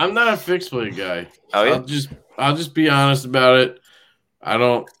right good. now. I'm not a fixed blade guy. Oh yeah. I'll just be honest about it. I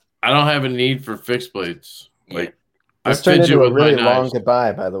don't have a need for fixed blades. Like I This turned fidget into a with my really long knives.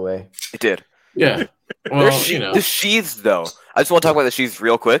 goodbye, by the way. It did. Yeah. Well, The sheaths, though. I just want to talk about the sheaths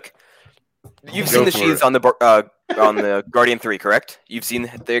real quick. You've Go seen the for sheaths it. on the Guardian 3, correct? You've seen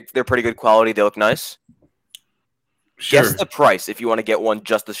they're pretty good quality. They look nice. Sure. Guess the price if you want to get one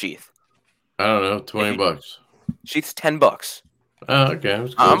just the sheath. I don't know, $20. Sheath's $10. Oh, okay. That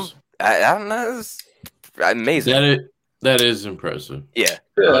was close. I don't know. It's amazing. That is impressive. Yeah.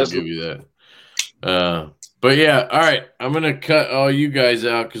 I'll give you that. But yeah, all right. I'm gonna cut all you guys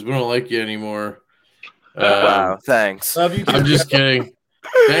out because we don't like you anymore. Wow. Thanks. Love you. I'm just kidding.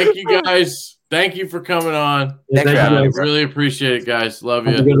 Thank you guys. Thank you for coming on. Yeah, Thanks for having me, guys. bro. Really appreciate it, guys. Love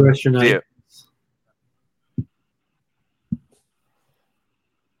Have a you. good rest of your See night. ya.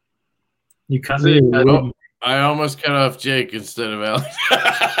 You cut See me. ya. I almost cut off Jake instead of Alex.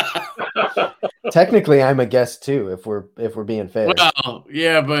 Technically, I'm a guest too, if we're being fair. Well,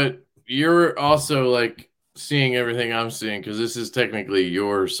 yeah, but you're also like seeing everything I'm seeing because this is technically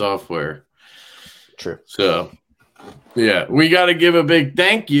your software. True. So Yeah, we got to give a big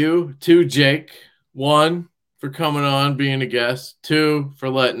thank you to Jake. 1, for coming on, being a guest. 2, for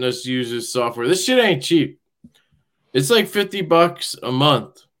letting us use his software. This shit ain't cheap. It's like $50 a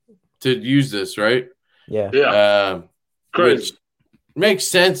month to use this, right? Yeah. Which makes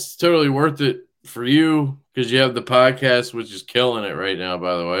sense. Totally worth it for you because you have the podcast, which is killing it right now,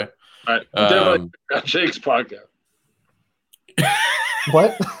 by the way. All right. Definitely got Jake's podcast.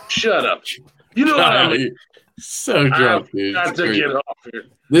 What? Shut up. You know what I mean? So drunk, dude. Got to get off here.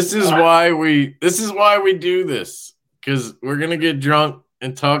 This is why we do this, because we're gonna get drunk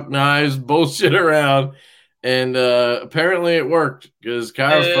and talk knives, bullshit around, and apparently it worked because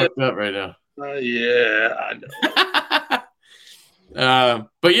Kyle's fucked up right now. Yeah, I know.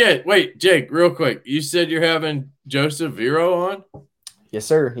 But yeah, wait, Jake, real quick. You said you're having Joseph Vero on? Yes,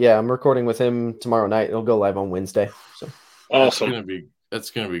 sir. Yeah, I'm recording with him tomorrow night. It'll go live on Wednesday. So awesome. That's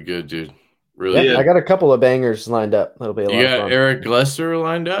gonna be good, dude. Really? Yeah, I got a couple of bangers lined up. That'll be a lot of fun. You got Eric Lesser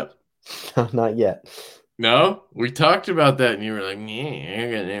lined up? No, not yet. No? We talked about that and you were like, yeah,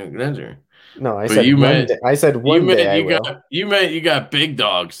 I got Eric Lesser. No, I said one day. I said one day you meant you got big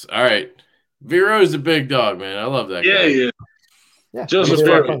dogs. All right. Vero's a big dog, man. I love that guy. Yeah. Joseph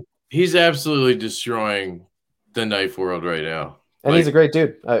Vero. He's absolutely destroying the knife world right now. And he's a great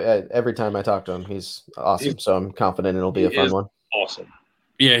dude. Every time I talk to him, he's awesome. So I'm confident it'll be a fun one. Awesome.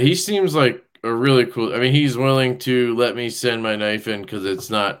 Yeah, he seems like a really cool. I mean, he's willing to let me send my knife in because it's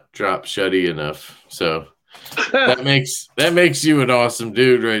not drop shutty enough. So that makes you an awesome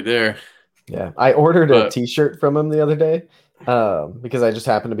dude right there. Yeah, I ordered a T-shirt from him the other day because I just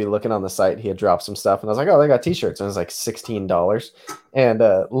happened to be looking on the site. He had dropped some stuff, and I was like, "Oh, they got T-shirts," and it was like $16. And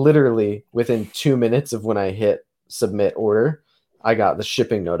literally within 2 minutes of when I hit submit order, I got the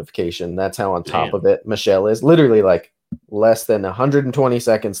shipping notification. That's how on top of it Michelle is. Literally like less than 120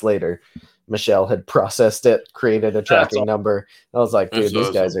 seconds later, Michelle had processed it, created a tracking number. I was like, dude,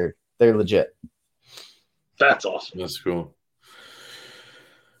 these guys they're legit. That's awesome. That's cool.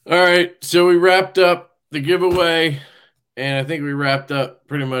 All right, so we wrapped up the giveaway, and I think we wrapped up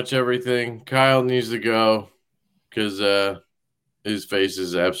pretty much everything. Kyle needs to go because his face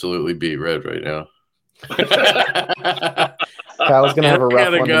is absolutely beet red right now. Kyle's gonna have a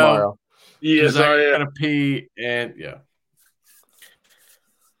rough one tomorrow. Yes, I gotta pee, and yeah.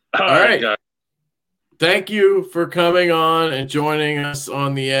 All right, guys. Thank you for coming on and joining us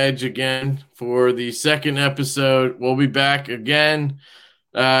on the Edge again for the second episode. We'll be back again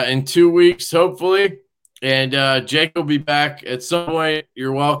in 2 weeks, hopefully. And Jake will be back at some point.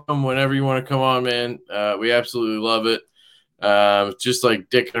 You're welcome whenever you want to come on, man. We absolutely love it. Just like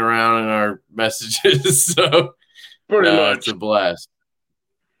dicking around in our messages. So pretty much. It's a blast.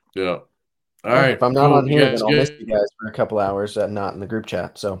 Yeah. All right. If I'm not on here, then I'll miss you guys for a couple hours not in the group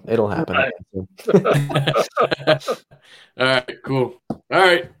chat. So it'll happen. Right. All right. Cool. All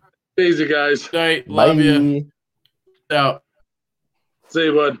right. Easy, guys. Night. Love you. Bye. Out. See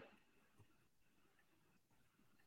you, bud.